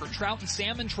perfect for trout and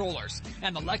salmon trollers,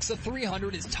 and the Lexa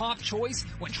 300 is top choice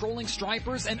when trolling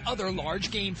stripers and other large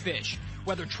game fish.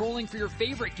 Whether trolling for your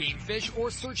favorite game fish or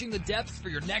searching the depths for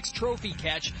your next trophy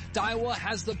catch, Daiwa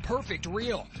has the perfect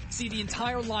reel. See the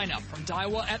entire lineup from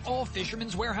Daiwa at all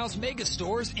Fisherman's Warehouse mega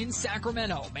stores in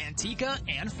Sacramento, Manteca,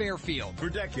 and Fairfield.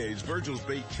 For decades, Virgil's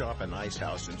Bait Shop and Ice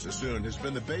House in Sassoon has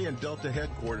been the Bay and Delta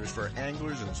headquarters for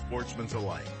anglers and sportsmen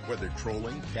alike. Whether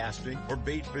trolling, casting, or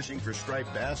bait fishing for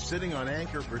striped bass, sitting on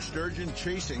anchor for sturgeon,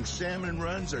 chasing salmon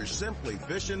runs, or simply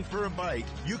fishing for a bite,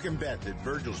 you can bet that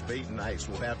Virgil's Bait and Ice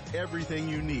will have everything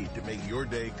you need to make your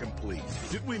day complete.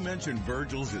 Did we mention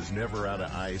Virgil's is never out of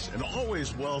ice and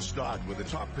always well stocked with the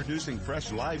top producing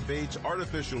fresh live baits,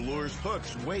 artificial lures,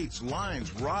 hooks, weights,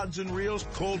 lines, rods and reels,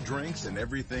 cold drinks, and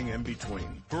everything in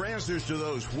between. For answers to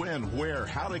those when, where,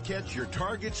 how to catch your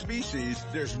target species,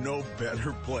 there's no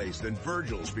better place than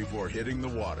Virgil's before hitting the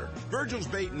water. Virgil's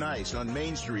Bait and Ice on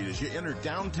Main Street as you enter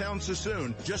downtown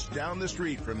Sassoon, just down the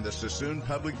street from the Sassoon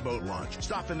Public Boat Launch.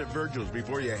 Stop in at Virgil's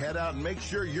before you head out and make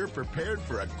sure you're prepared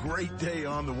for a great day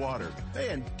on the water. Hey,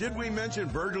 and did we mention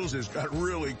Virgil's has got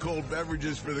really cold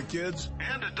beverages for the kids?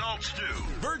 And adults too.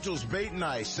 Virgil's Bait and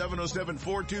Ice,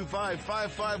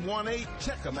 707-425-5518.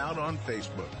 Check them out on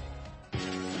Facebook.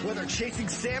 Whether chasing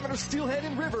salmon or steelhead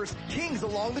in rivers, kings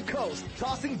along the coast,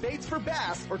 tossing baits for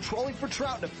bass, or trolling for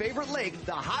trout in a favorite lake,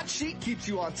 the Hot Sheet keeps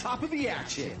you on top of the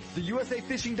action. The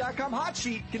USAFishing.com Hot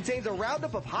Sheet contains a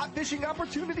roundup of hot fishing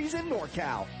opportunities in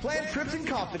NorCal. Plan trips in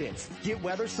confidence. Get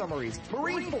weather summaries,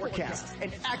 marine forecasts,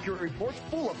 and accurate reports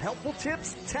full of helpful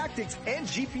tips, tactics, and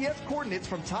GPS coordinates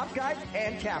from top guides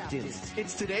and captains.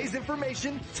 It's today's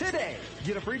information today.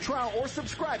 Get a free trial or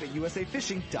subscribe at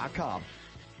USAFishing.com.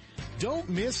 Don't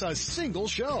miss a single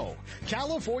show.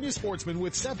 California Sportsman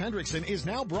with Seth Hendrickson is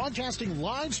now broadcasting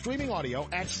live streaming audio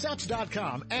at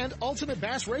Seps.com and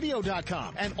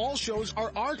UltimateBassRadio.com, and all shows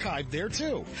are archived there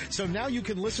too. So now you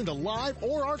can listen to live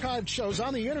or archived shows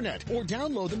on the internet, or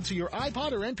download them to your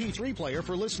iPod or MP3 player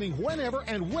for listening whenever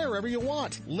and wherever you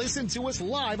want. Listen to us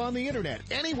live on the internet,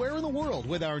 anywhere in the world,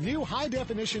 with our new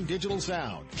high-definition digital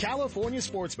sound. California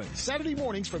Sportsman, Saturday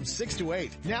mornings from 6 to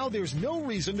 8. Now there's no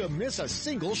reason to miss a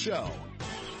single show.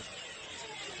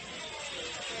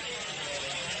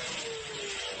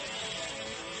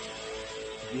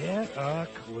 Get a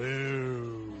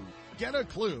Clue. Get a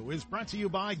Clue is brought to you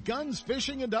by Guns,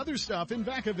 Fishing, and Other Stuff in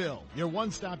Vacaville, your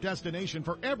one-stop destination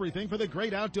for everything for the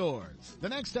great outdoors. The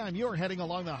next time you're heading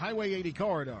along the Highway 80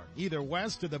 corridor, either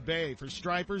west to the bay for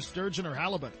stripers, sturgeon, or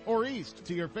halibut, or east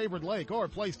to your favorite lake or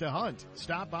place to hunt,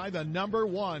 stop by the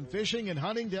 #1 fishing and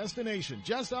hunting destination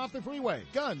just off the freeway,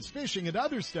 Guns, Fishing, and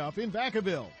Other Stuff in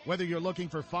Vacaville. Whether you're looking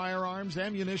for firearms,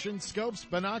 ammunition, scopes,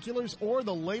 binoculars, or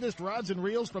the latest rods and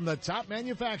reels from the top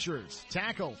manufacturers,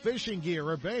 tackle, fishing gear,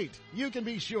 or bait, you can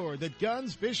be sure that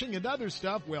Guns, Fishing, and Other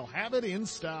Stuff will have it in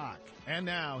stock. And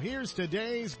now, here's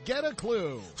today's Get a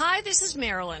Clue. Hi, this is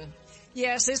Marilyn.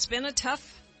 Yes, it's been a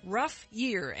tough, rough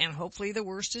year, and hopefully the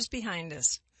worst is behind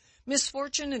us.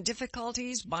 Misfortune and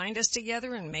difficulties bind us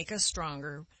together and make us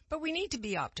stronger, but we need to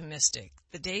be optimistic.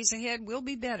 The days ahead will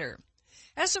be better.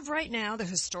 As of right now, the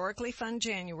historically fun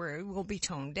January will be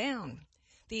toned down.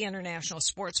 The International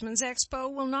Sportsman's Expo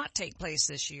will not take place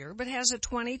this year, but has a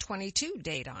 2022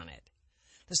 date on it.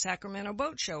 The Sacramento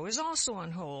Boat Show is also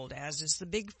on hold, as is the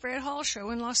Big Fred Hall Show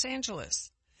in Los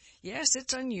Angeles. Yes,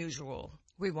 it's unusual.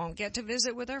 We won't get to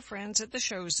visit with our friends at the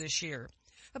shows this year.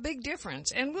 A big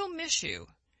difference, and we'll miss you.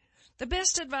 The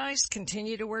best advice,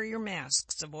 continue to wear your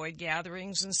masks, avoid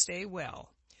gatherings, and stay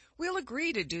well. We'll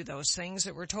agree to do those things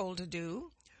that we're told to do.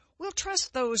 We'll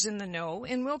trust those in the know,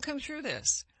 and we'll come through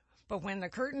this. But when the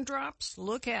curtain drops,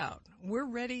 look out. We're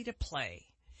ready to play.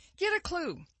 Get a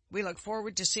clue. We look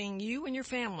forward to seeing you and your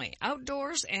family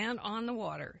outdoors and on the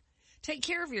water. Take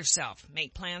care of yourself.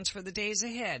 Make plans for the days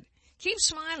ahead. Keep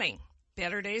smiling.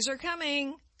 Better days are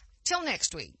coming. Till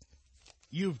next week.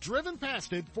 You've driven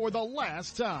past it for the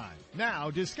last time.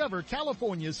 Now discover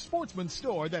California's sportsman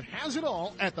store that has it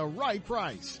all at the right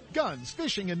price. Guns,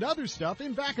 fishing, and other stuff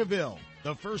in Vacaville.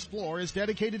 The first floor is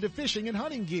dedicated to fishing and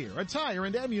hunting gear, attire,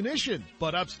 and ammunition.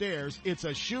 But upstairs, it's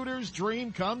a shooter's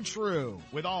dream come true.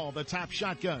 With all the top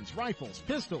shotguns, rifles,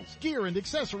 pistols, gear, and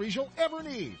accessories you'll ever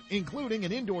need, including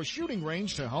an indoor shooting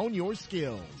range to hone your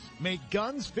skills. Make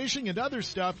guns, fishing, and other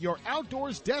stuff your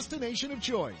outdoors destination of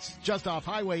choice. Just off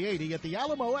Highway 80 at the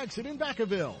Alamo exit in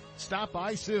Vacaville. Stop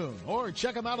by soon or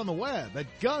check them out on the web at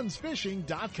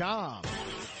gunsfishing.com.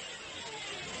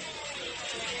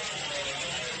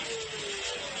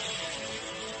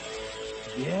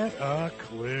 Get a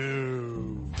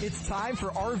clue. It's time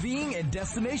for RVing and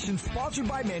Destination, sponsored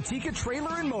by Manteca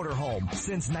Trailer and Motorhome.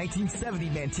 Since 1970,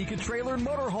 Manteca Trailer and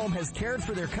Motorhome has cared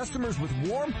for their customers with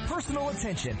warm, personal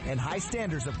attention and high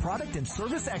standards of product and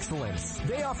service excellence.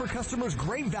 They offer customers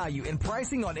great value in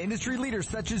pricing on industry leaders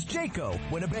such as Jayco,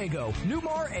 Winnebago,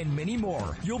 Newmar, and many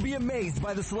more. You'll be amazed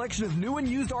by the selection of new and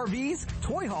used RVs,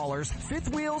 toy haulers,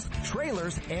 fifth wheels,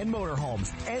 trailers, and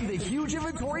motorhomes, and the huge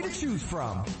inventory to choose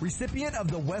from. Recipient of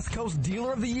the West Coast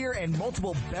Dealer of the Year and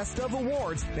multiple Best of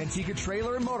awards, Manteca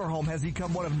Trailer and Motorhome has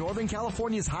become one of Northern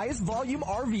California's highest volume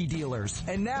RV dealers.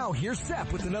 And now here's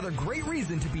Seth with another great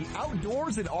reason to be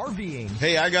outdoors and RVing.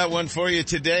 Hey, I got one for you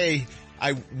today.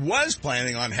 I was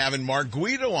planning on having Mark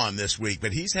Guido on this week,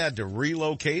 but he's had to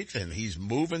relocate and he's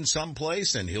moving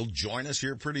someplace and he'll join us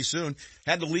here pretty soon.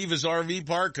 Had to leave his RV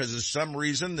park because of some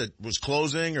reason that was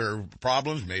closing or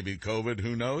problems, maybe COVID,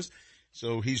 who knows.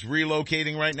 So he's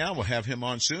relocating right now. We'll have him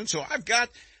on soon. So I've got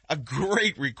a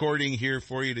great recording here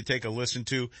for you to take a listen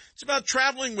to. It's about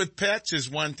traveling with pets is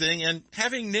one thing and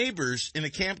having neighbors in a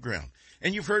campground.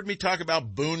 And you've heard me talk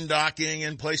about boondocking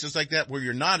and places like that where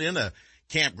you're not in a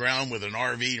campground with an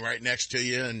RV right next to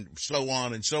you and so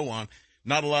on and so on.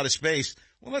 Not a lot of space.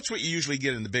 Well, that's what you usually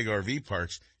get in the big RV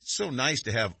parks. It's so nice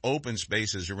to have open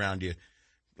spaces around you,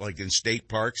 like in state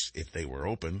parks, if they were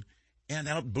open. And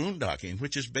out boondocking,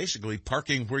 which is basically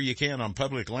parking where you can on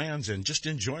public lands and just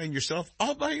enjoying yourself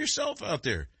all by yourself out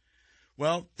there.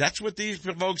 Well, that's what these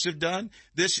folks have done.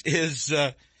 This is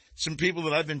some people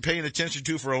that I've been paying attention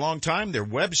to for a long time. Their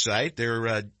website,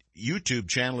 their YouTube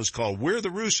channel is called We're the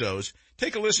Russos.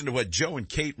 Take a listen to what Joe and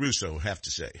Kate Russo have to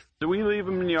say. So we leave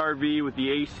him in the RV with the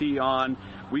AC on.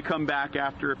 We come back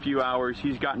after a few hours.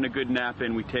 He's gotten a good nap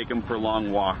in. We take him for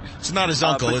long walks. It's not his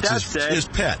uncle. It's his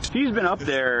pet. He's been up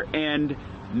there, and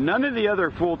none of the other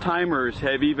full-timers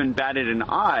have even batted an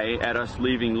eye at us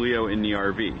leaving Leo in the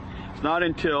RV. It's not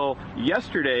until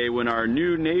yesterday when our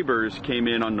new neighbors came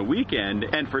in on the weekend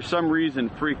and for some reason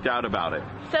freaked out about it.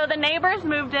 So the neighbors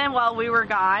moved in while we were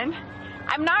gone.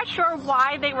 I'm not sure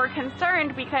why they were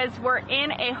concerned because we're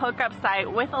in a hookup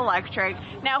site with electric.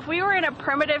 Now, if we were in a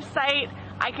primitive site,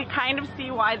 I could kind of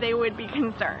see why they would be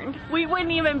concerned. We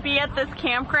wouldn't even be at this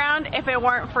campground if it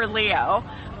weren't for Leo.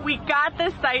 We got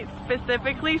this site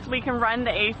specifically so we can run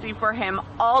the AC for him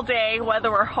all day,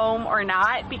 whether we're home or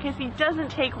not, because he doesn't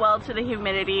take well to the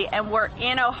humidity, and we're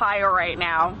in Ohio right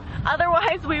now.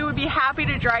 Otherwise, we would be happy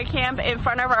to dry camp in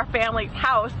front of our family's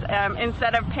house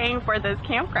instead of paying for this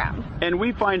campground. And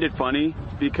we find it funny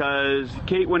because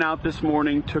Kate went out this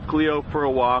morning, took Leo for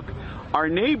a walk. Our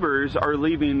neighbors are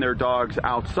leaving their dogs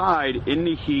outside in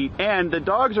the heat, and the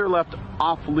dogs are left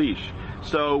off leash.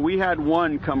 So we had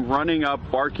one come running up,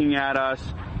 barking at us,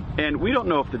 and we don't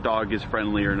know if the dog is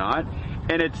friendly or not.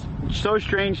 And it's so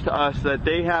strange to us that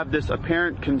they have this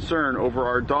apparent concern over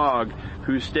our dog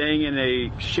who's staying in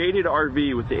a shaded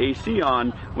RV with the AC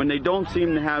on when they don't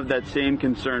seem to have that same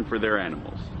concern for their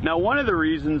animals. Now, one of the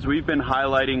reasons we've been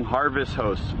highlighting Harvest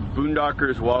Hosts,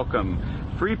 Boondockers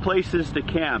Welcome, free places to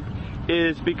camp,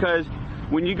 is because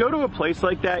when you go to a place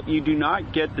like that, you do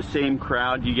not get the same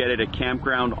crowd you get at a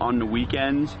campground on the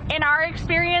weekends. In our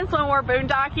experience, when we're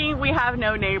boondocking, we have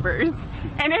no neighbors.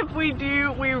 And if we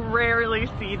do, we rarely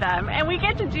see them. And we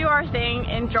get to do our thing,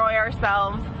 enjoy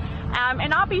ourselves, and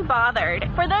not be bothered.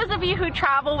 For those of you who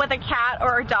travel with a cat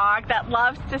or a dog that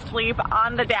loves to sleep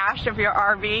on the dash of your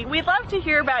RV, we'd love to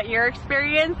hear about your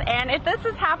experience, and if this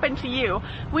has happened to you.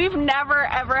 We've never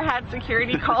ever had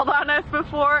security called on us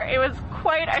before. It was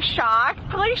quite a shock.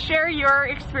 Please share your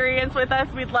experience with us.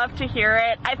 We'd love to hear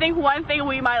it. I think one thing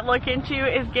we might look into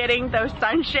is getting those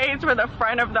sunshades for the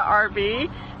front of the RV.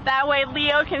 That way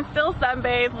Leo can still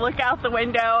sunbathe, look out the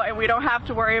window, and we don't have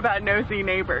to worry about nosy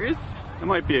neighbors. That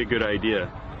might be a good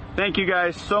idea. Thank you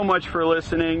guys so much for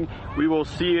listening. We will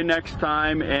see you next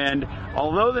time. And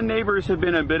although the neighbors have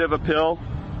been a bit of a pill,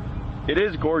 it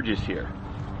is gorgeous here.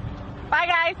 Bye,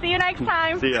 guys. See you next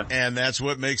time. See ya. And that's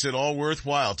what makes it all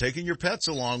worthwhile, taking your pets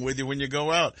along with you when you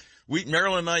go out.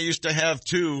 Marilyn and I used to have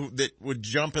two that would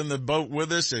jump in the boat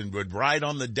with us and would ride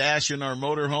on the dash in our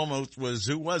motorhome.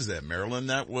 Who was that, Marilyn?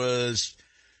 That was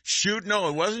no,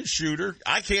 it wasn't Shooter.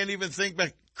 I can't even think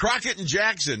back. Crockett and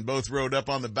Jackson both rode up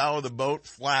on the bow of the boat,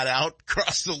 flat out,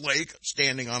 across the lake,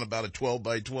 standing on about a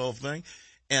 12-by-12 thing.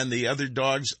 And the other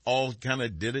dogs all kind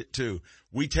of did it too.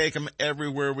 We take them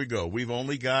everywhere we go. We've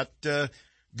only got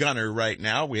Gunner right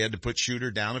now. We had to put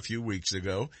Shooter down a few weeks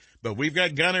ago. But we've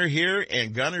got Gunner here,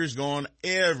 and Gunner's going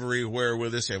everywhere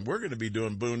with us, and we're going to be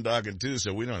doing boondocking too,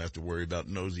 so we don't have to worry about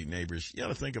nosy neighbors. You got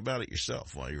to think about it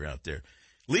yourself while you're out there.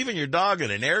 Leaving your dog in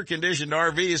an air-conditioned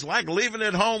RV is like leaving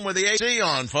it home with the AC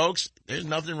on, folks. There's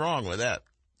nothing wrong with that.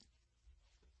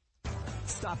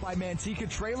 Stop by Manteca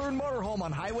Trailer and Motorhome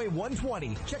on Highway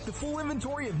 120. Check the full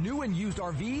inventory of new and used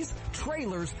RVs,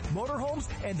 trailers, motorhomes,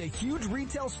 and the huge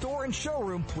retail store and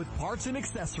showroom with parts and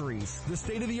accessories. The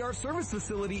state-of-the-art service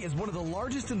facility is one of the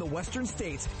largest in the western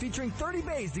states, featuring 30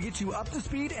 bays to get you up to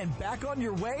speed and back on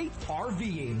your way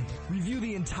RVing. Review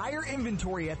the entire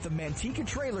inventory at the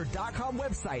MantecaTrailer.com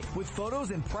website with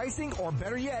photos and pricing, or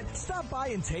better yet, stop by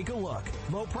and take a look.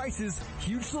 Low prices,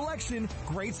 huge selection,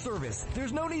 great service.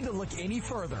 There's no need to look any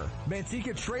further.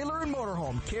 Manteca Trailer and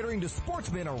Motorhome, catering to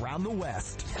sportsmen around the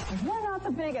West. We're not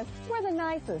the biggest, we're the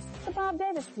nicest. The Bob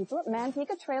Davis people at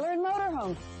Manteca Trailer and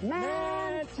Motorhome.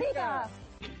 Manteca!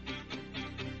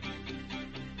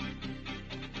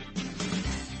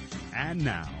 And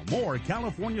now, more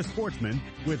California sportsmen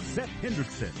with Seth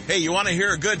Hendrickson. Hey, you want to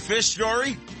hear a good fish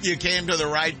story? You came to the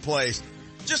right place.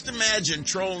 Just imagine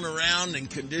trolling around in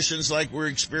conditions like we're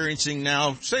experiencing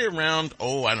now, say around,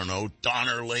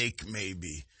 Donner Lake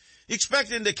maybe.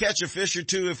 Expecting to catch a fish or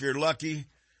two if you're lucky,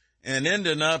 and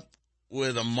ending up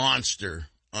with a monster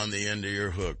on the end of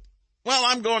your hook. Well,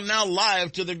 I'm going now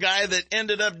live to the guy that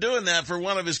ended up doing that for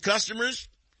one of his customers.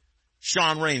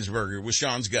 Sean Rainsberger with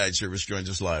Sean's Guide Service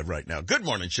joins us live right now. Good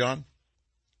morning, Sean.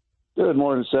 Good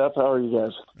morning, Seth. How are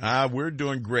you guys? We're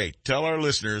doing great. Tell our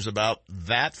listeners about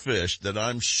that fish that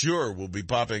I'm sure will be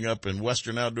popping up in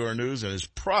Western Outdoor News and is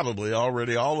probably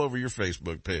already all over your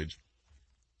Facebook page.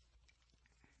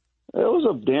 It was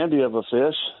a dandy of a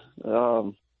fish.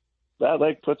 That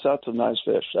lake puts out some nice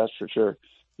fish, that's for sure.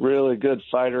 Really good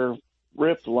fighter.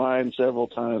 Ripped line several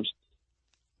times.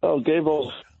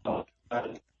 Gable.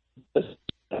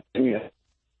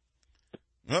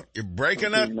 Oh, you're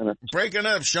breaking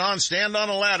up, Sean. Stand on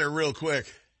a ladder real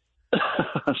quick.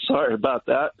 Sorry about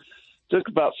that. Took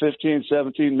about 15,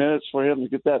 17 minutes for him to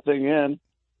get that thing in. It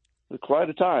was quite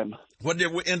a time. What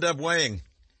did we end up weighing?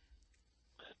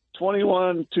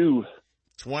 21.2.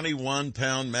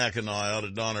 21-pound Mackinaw out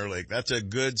of Donner Lake. That's a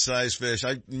good-sized fish.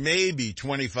 Maybe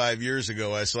 25 years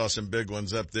ago, I saw some big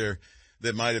ones up there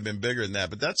that might have been bigger than that.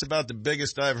 But that's about the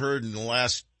biggest I've heard in the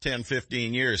last 10,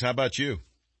 15 years. How about you?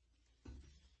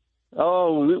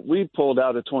 We pulled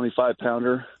out a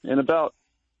 25-pounder. In about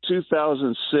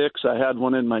 2006, I had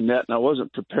one in my net, and I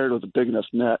wasn't prepared with a big enough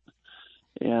net.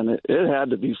 And it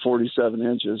had to be 47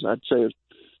 inches. I'd say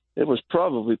it was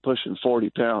probably pushing 40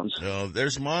 pounds. Oh,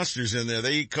 there's monsters in there.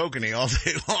 They eat kokanee all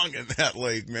day long in that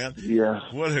lake, man. Yeah.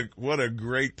 What a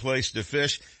great place to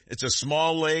fish. It's a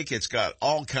small lake. It's got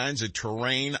all kinds of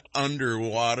terrain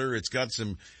underwater. It's got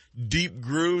some deep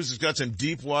grooves. It's got some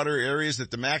deep water areas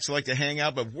that the Macs like to hang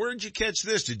out. But where'd you catch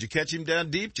this? Did you catch him down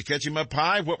deep? Did you catch him up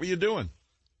high? What were you doing?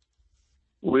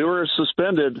 We were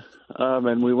suspended,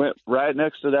 and we went right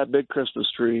next to that big Christmas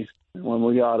tree when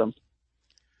we got him.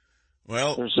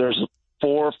 Well, there's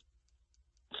 5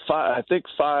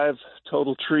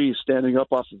 total trees standing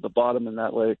up off of the bottom in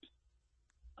that lake.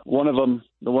 One of them,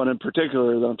 the one in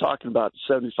particular that I'm talking about, is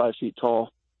 75 feet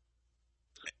tall.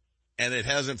 And it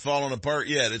hasn't fallen apart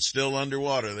yet. It's still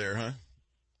underwater there, huh?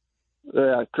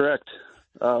 Yeah, correct.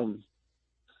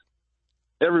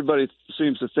 Everybody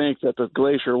seems to think that the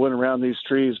glacier went around these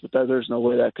trees, but there's no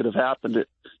way that could have happened. It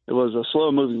was a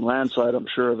slow-moving landslide, I'm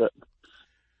sure of it.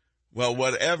 Well,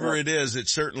 whatever it is, it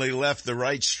certainly left the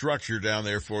right structure down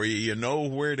there for you. You know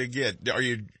where to get. Are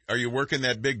you working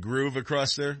that big groove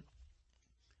across there?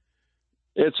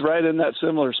 It's right in that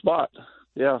similar spot.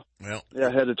 Yeah. Well,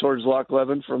 yeah, headed towards Loch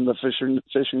Levin from the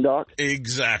fishing dock.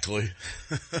 Exactly.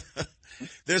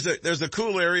 There's a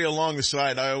cool area along the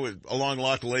side. Along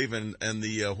Loch Levin and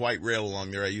the white rail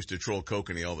along there. I used to troll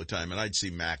kokanee all the time, and I'd see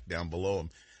Mac down below him.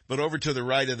 But over to the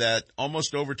right of that,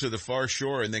 almost over to the far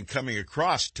shore, and then coming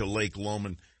across to Lake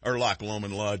Loman or Loch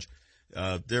Lomond Lodge,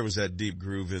 there was that deep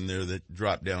groove in there that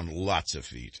dropped down lots of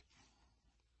feet.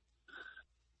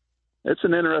 It's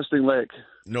an interesting lake.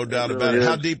 No doubt about it.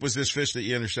 How deep was this fish that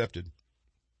you intercepted?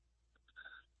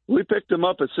 We picked him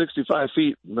up at 65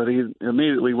 feet, but he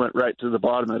immediately went right to the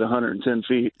bottom at 110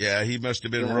 feet. Yeah, he must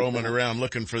have been roaming around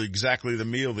looking for exactly the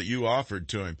meal that you offered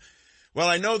to him. Well,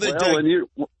 I know that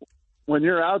when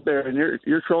you're out there and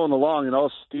you're trolling along and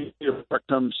all steam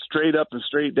comes straight up and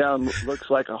straight down, looks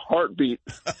like a heartbeat,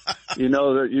 you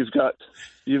know that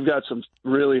you've got some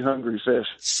really hungry fish.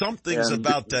 Something's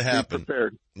about to happen. Be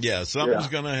prepared. Yeah, something's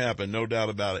going to happen, no doubt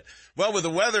about it. Well, with the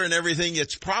weather and everything,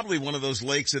 it's probably one of those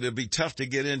lakes that it'd be tough to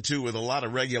get into with a lot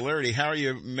of regularity. How are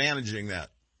you managing that?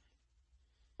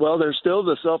 Well, there's still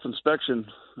the self-inspection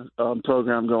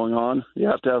program going on. You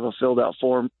have to have a filled-out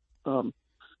form, from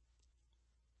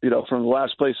the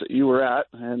last place that you were at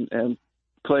and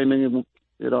claiming,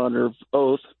 under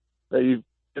oath that you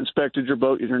inspected your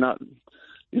boat and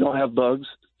you don't have bugs.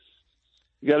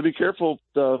 You got to be careful.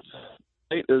 The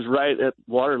state is right at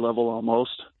water level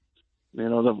almost.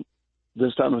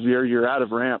 This time of year you're out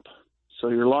of ramp, so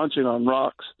you're launching on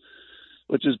rocks,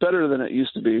 which is better than it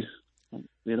used to be.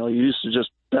 You used to just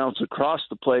bounce across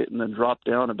the plate and then drop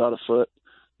down about a foot,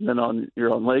 and then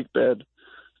you're on lake bed.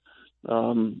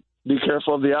 Be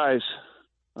careful of the ice.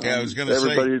 Yeah, I was going to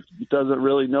say. Everybody doesn't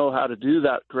really know how to do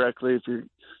that correctly. If you're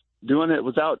doing it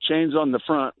without chains on the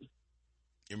front,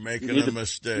 you're making a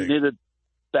mistake. You need to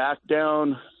back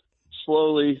down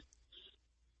slowly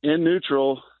in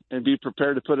neutral and be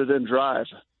prepared to put it in drive.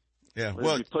 Yeah,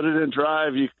 if you put it in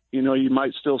drive, you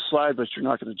might still slide, but you're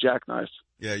not going to jackknife.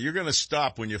 Yeah, you're going to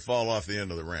stop when you fall off the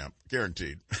end of the ramp,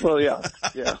 guaranteed. Well, yeah.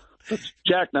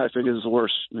 Jackknifing is the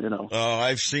worst, Oh,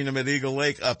 I've seen them at Eagle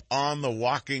Lake up on the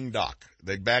walking dock.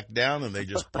 They back down and they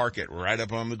just park it right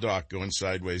up on the dock going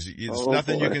sideways. It's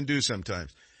nothing you can do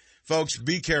sometimes. Folks,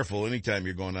 be careful anytime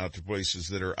you're going out to places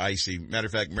that are icy. Matter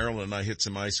of fact, Marilyn and I hit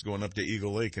some ice going up to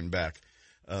Eagle Lake and back.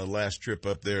 Last trip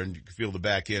up there, and you could feel the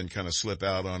back end kind of slip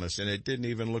out on us, and it didn't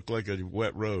even look like a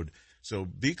wet road. So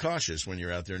be cautious when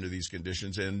you're out there under these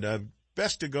conditions, and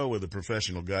best to go with a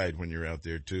professional guide when you're out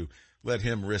there too. Let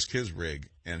him risk his rig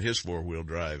and his four-wheel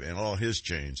drive and all his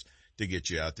chains to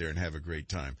get you out there and have a great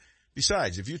time.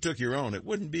 Besides, if you took your own, it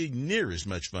wouldn't be near as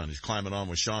much fun as climbing on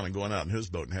with Sean and going out in his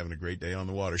boat and having a great day on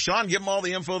the water. Sean, give them all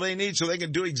the info they need so they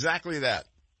can do exactly that.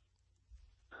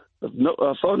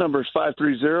 Phone number is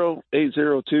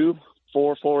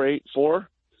 530-802-4484.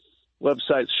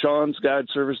 Website's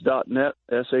Sean'sGuideService.net,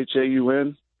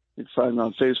 SHAUN. You can find me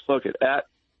on Facebook at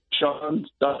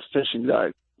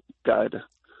Sean.FishingGuide.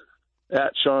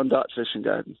 At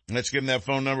Sean.FishingGuide. Let's give them that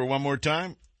phone number one more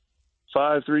time.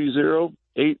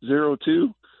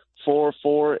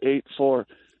 530-802-4484.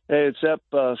 Hey, except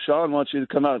Sean wants you to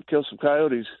come out and kill some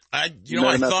coyotes. I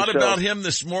thought about him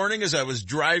this morning as I was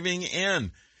driving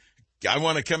in. I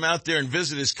want to come out there and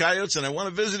visit his coyotes, and I want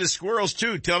to visit his squirrels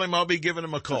too. Tell him I'll be giving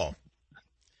him a call.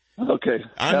 Okay.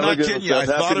 I'm not kidding you.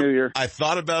 I Year.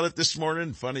 thought about it this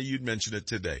morning. Funny you'd mention it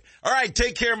today. All right.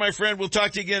 Take care, my friend. We'll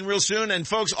talk to you again real soon. And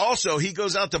folks, also, he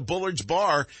goes out to Bullard's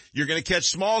Bar. You're going to catch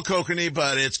small kokanee,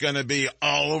 but it's going to be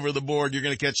all over the board. You're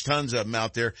going to catch tons of them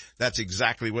out there. That's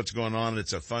exactly what's going on.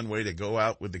 It's a fun way to go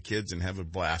out with the kids and have a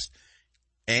blast.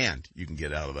 And you can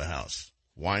get out of the house.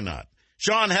 Why not?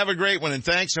 Sean, have a great one, and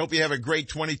thanks. Hope you have a great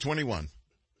 2021.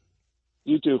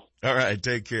 You too. All right.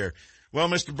 Take care. Well,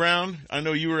 Mr. Brown, I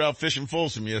know you were out fishing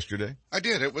Folsom yesterday. I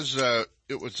did. It was a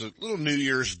little New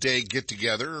Year's Day get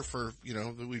together for,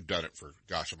 we've done it for,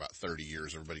 about 30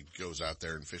 years. Everybody goes out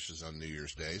there and fishes on New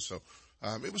Year's Day. So,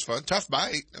 it was fun. Tough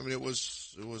bite. I mean, it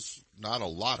was not a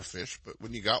lot of fish, but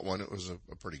when you got one, it was a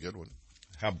pretty good one.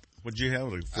 What'd you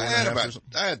have? Like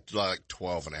I had like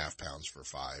 12.5 pounds for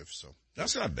 5. So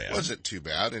that's not bad. Wasn't too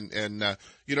bad. And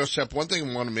Sep, one thing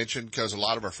I want to mention, because a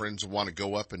lot of our friends want to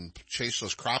go up and chase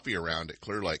those crappie around at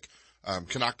Clear Lake,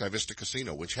 Konocti Vista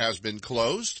Casino, which has been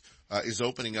closed, is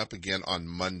opening up again on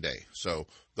Monday. So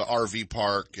the RV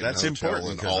park and that's hotel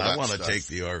important, and all that I want to stuff. take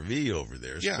the RV over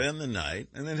there, spend the night,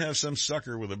 and then have some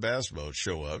sucker with a bass boat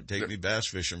show up, take me bass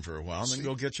fishing for a while, and then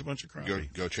go catch a bunch of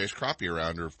crappie. Go chase crappie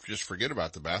around, or just forget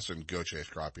about the bass and go chase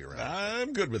crappie around.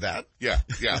 I'm good with that. Yeah,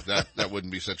 that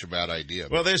wouldn't be such a bad idea.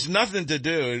 Well, there's nothing to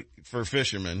do for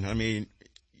fishermen. I mean,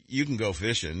 you can go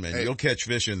fishing, and you'll catch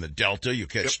fish in the Delta. You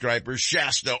catch stripers,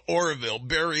 Shasta, Oroville,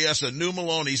 Berryessa, New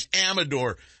Melones,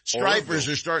 Amador. Stripers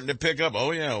are starting to pick up.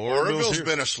 Oh, yeah. Oroville's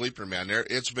been a sleeper, man.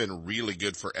 It's been really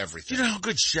good for everything. You know how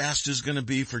good Shasta's going to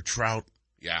be for trout?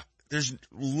 Yeah. There's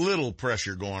little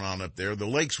pressure going on up there. The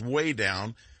lake's way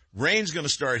down. Rain's going to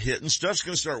start hitting. Stuff's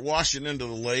going to start washing into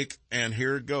the lake, and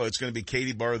here it goes. It's going to be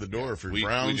Katie bar the door for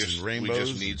browns and rainbows. We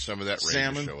just need some of that rain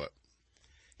salmon. to show up.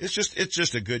 It's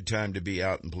just a good time to be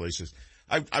out in places.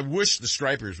 I wish the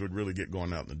stripers would really get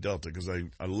going out in the Delta, because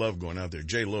I love going out there.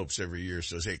 Jay Lopes every year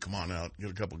says, hey, come on out, get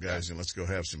a couple guys and let's go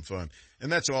have some fun.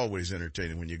 And that's always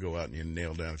entertaining when you go out and you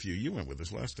nail down a few. You went with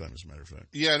us last time, as a matter of fact.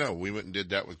 Yeah, no, we went and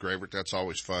did that with Gravert. That's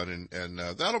always fun. And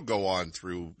that'll go on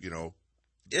through,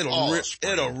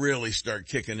 It'll really start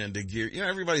kicking into gear.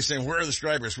 Everybody's saying, where are the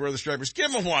stripers? Where are the stripers?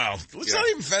 Give them a while. It's not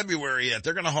even February yet.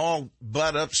 They're going to haul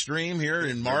butt upstream here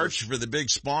in March for the big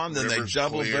spawn. Then they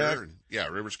double back.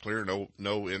 River's clear.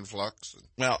 No influx.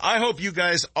 Well, I hope you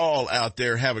guys all out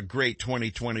there have a great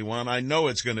 2021. I know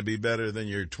it's going to be better than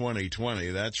your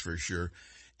 2020. That's for sure.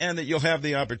 And that you'll have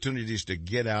the opportunities to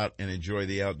get out and enjoy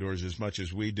the outdoors as much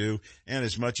as we do and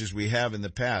as much as we have in the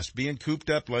past. Being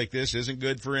cooped up like this isn't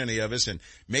good for any of us, and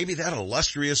maybe that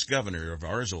illustrious governor of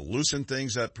ours will loosen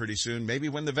things up pretty soon. Maybe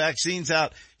when the vaccine's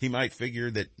out, he might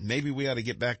figure that maybe we ought to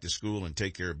get back to school and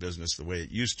take care of business the way it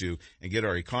used to and get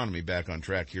our economy back on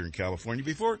track here in California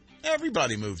before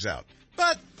everybody moves out.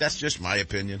 But that's just my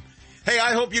opinion. Hey,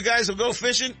 I hope you guys will go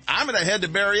fishing. I'm going to head to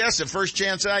Berryessa the first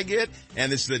chance I get,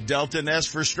 and it's the Delta Nest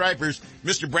for stripers.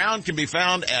 Mr. Brown can be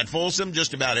found at Folsom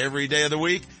just about every day of the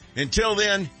week. Until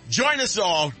then, join us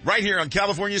all right here on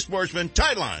California Sportsman.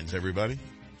 Tight lines, everybody.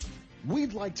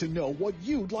 We'd like to know what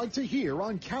you'd like to hear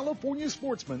on California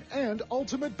Sportsman and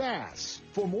Ultimate Bass.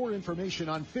 For more information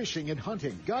on fishing and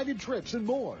hunting, guided trips, and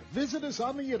more, visit us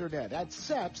on the internet at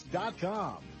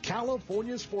seps.com.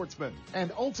 California Sportsman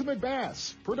and Ultimate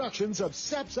Bass, productions of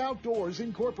Seps Outdoors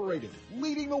Incorporated,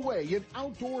 leading the way in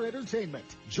outdoor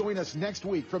entertainment. Join us next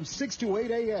week from 6 to 8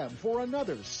 a.m. for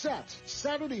another Seps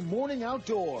Saturday Morning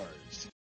Outdoors.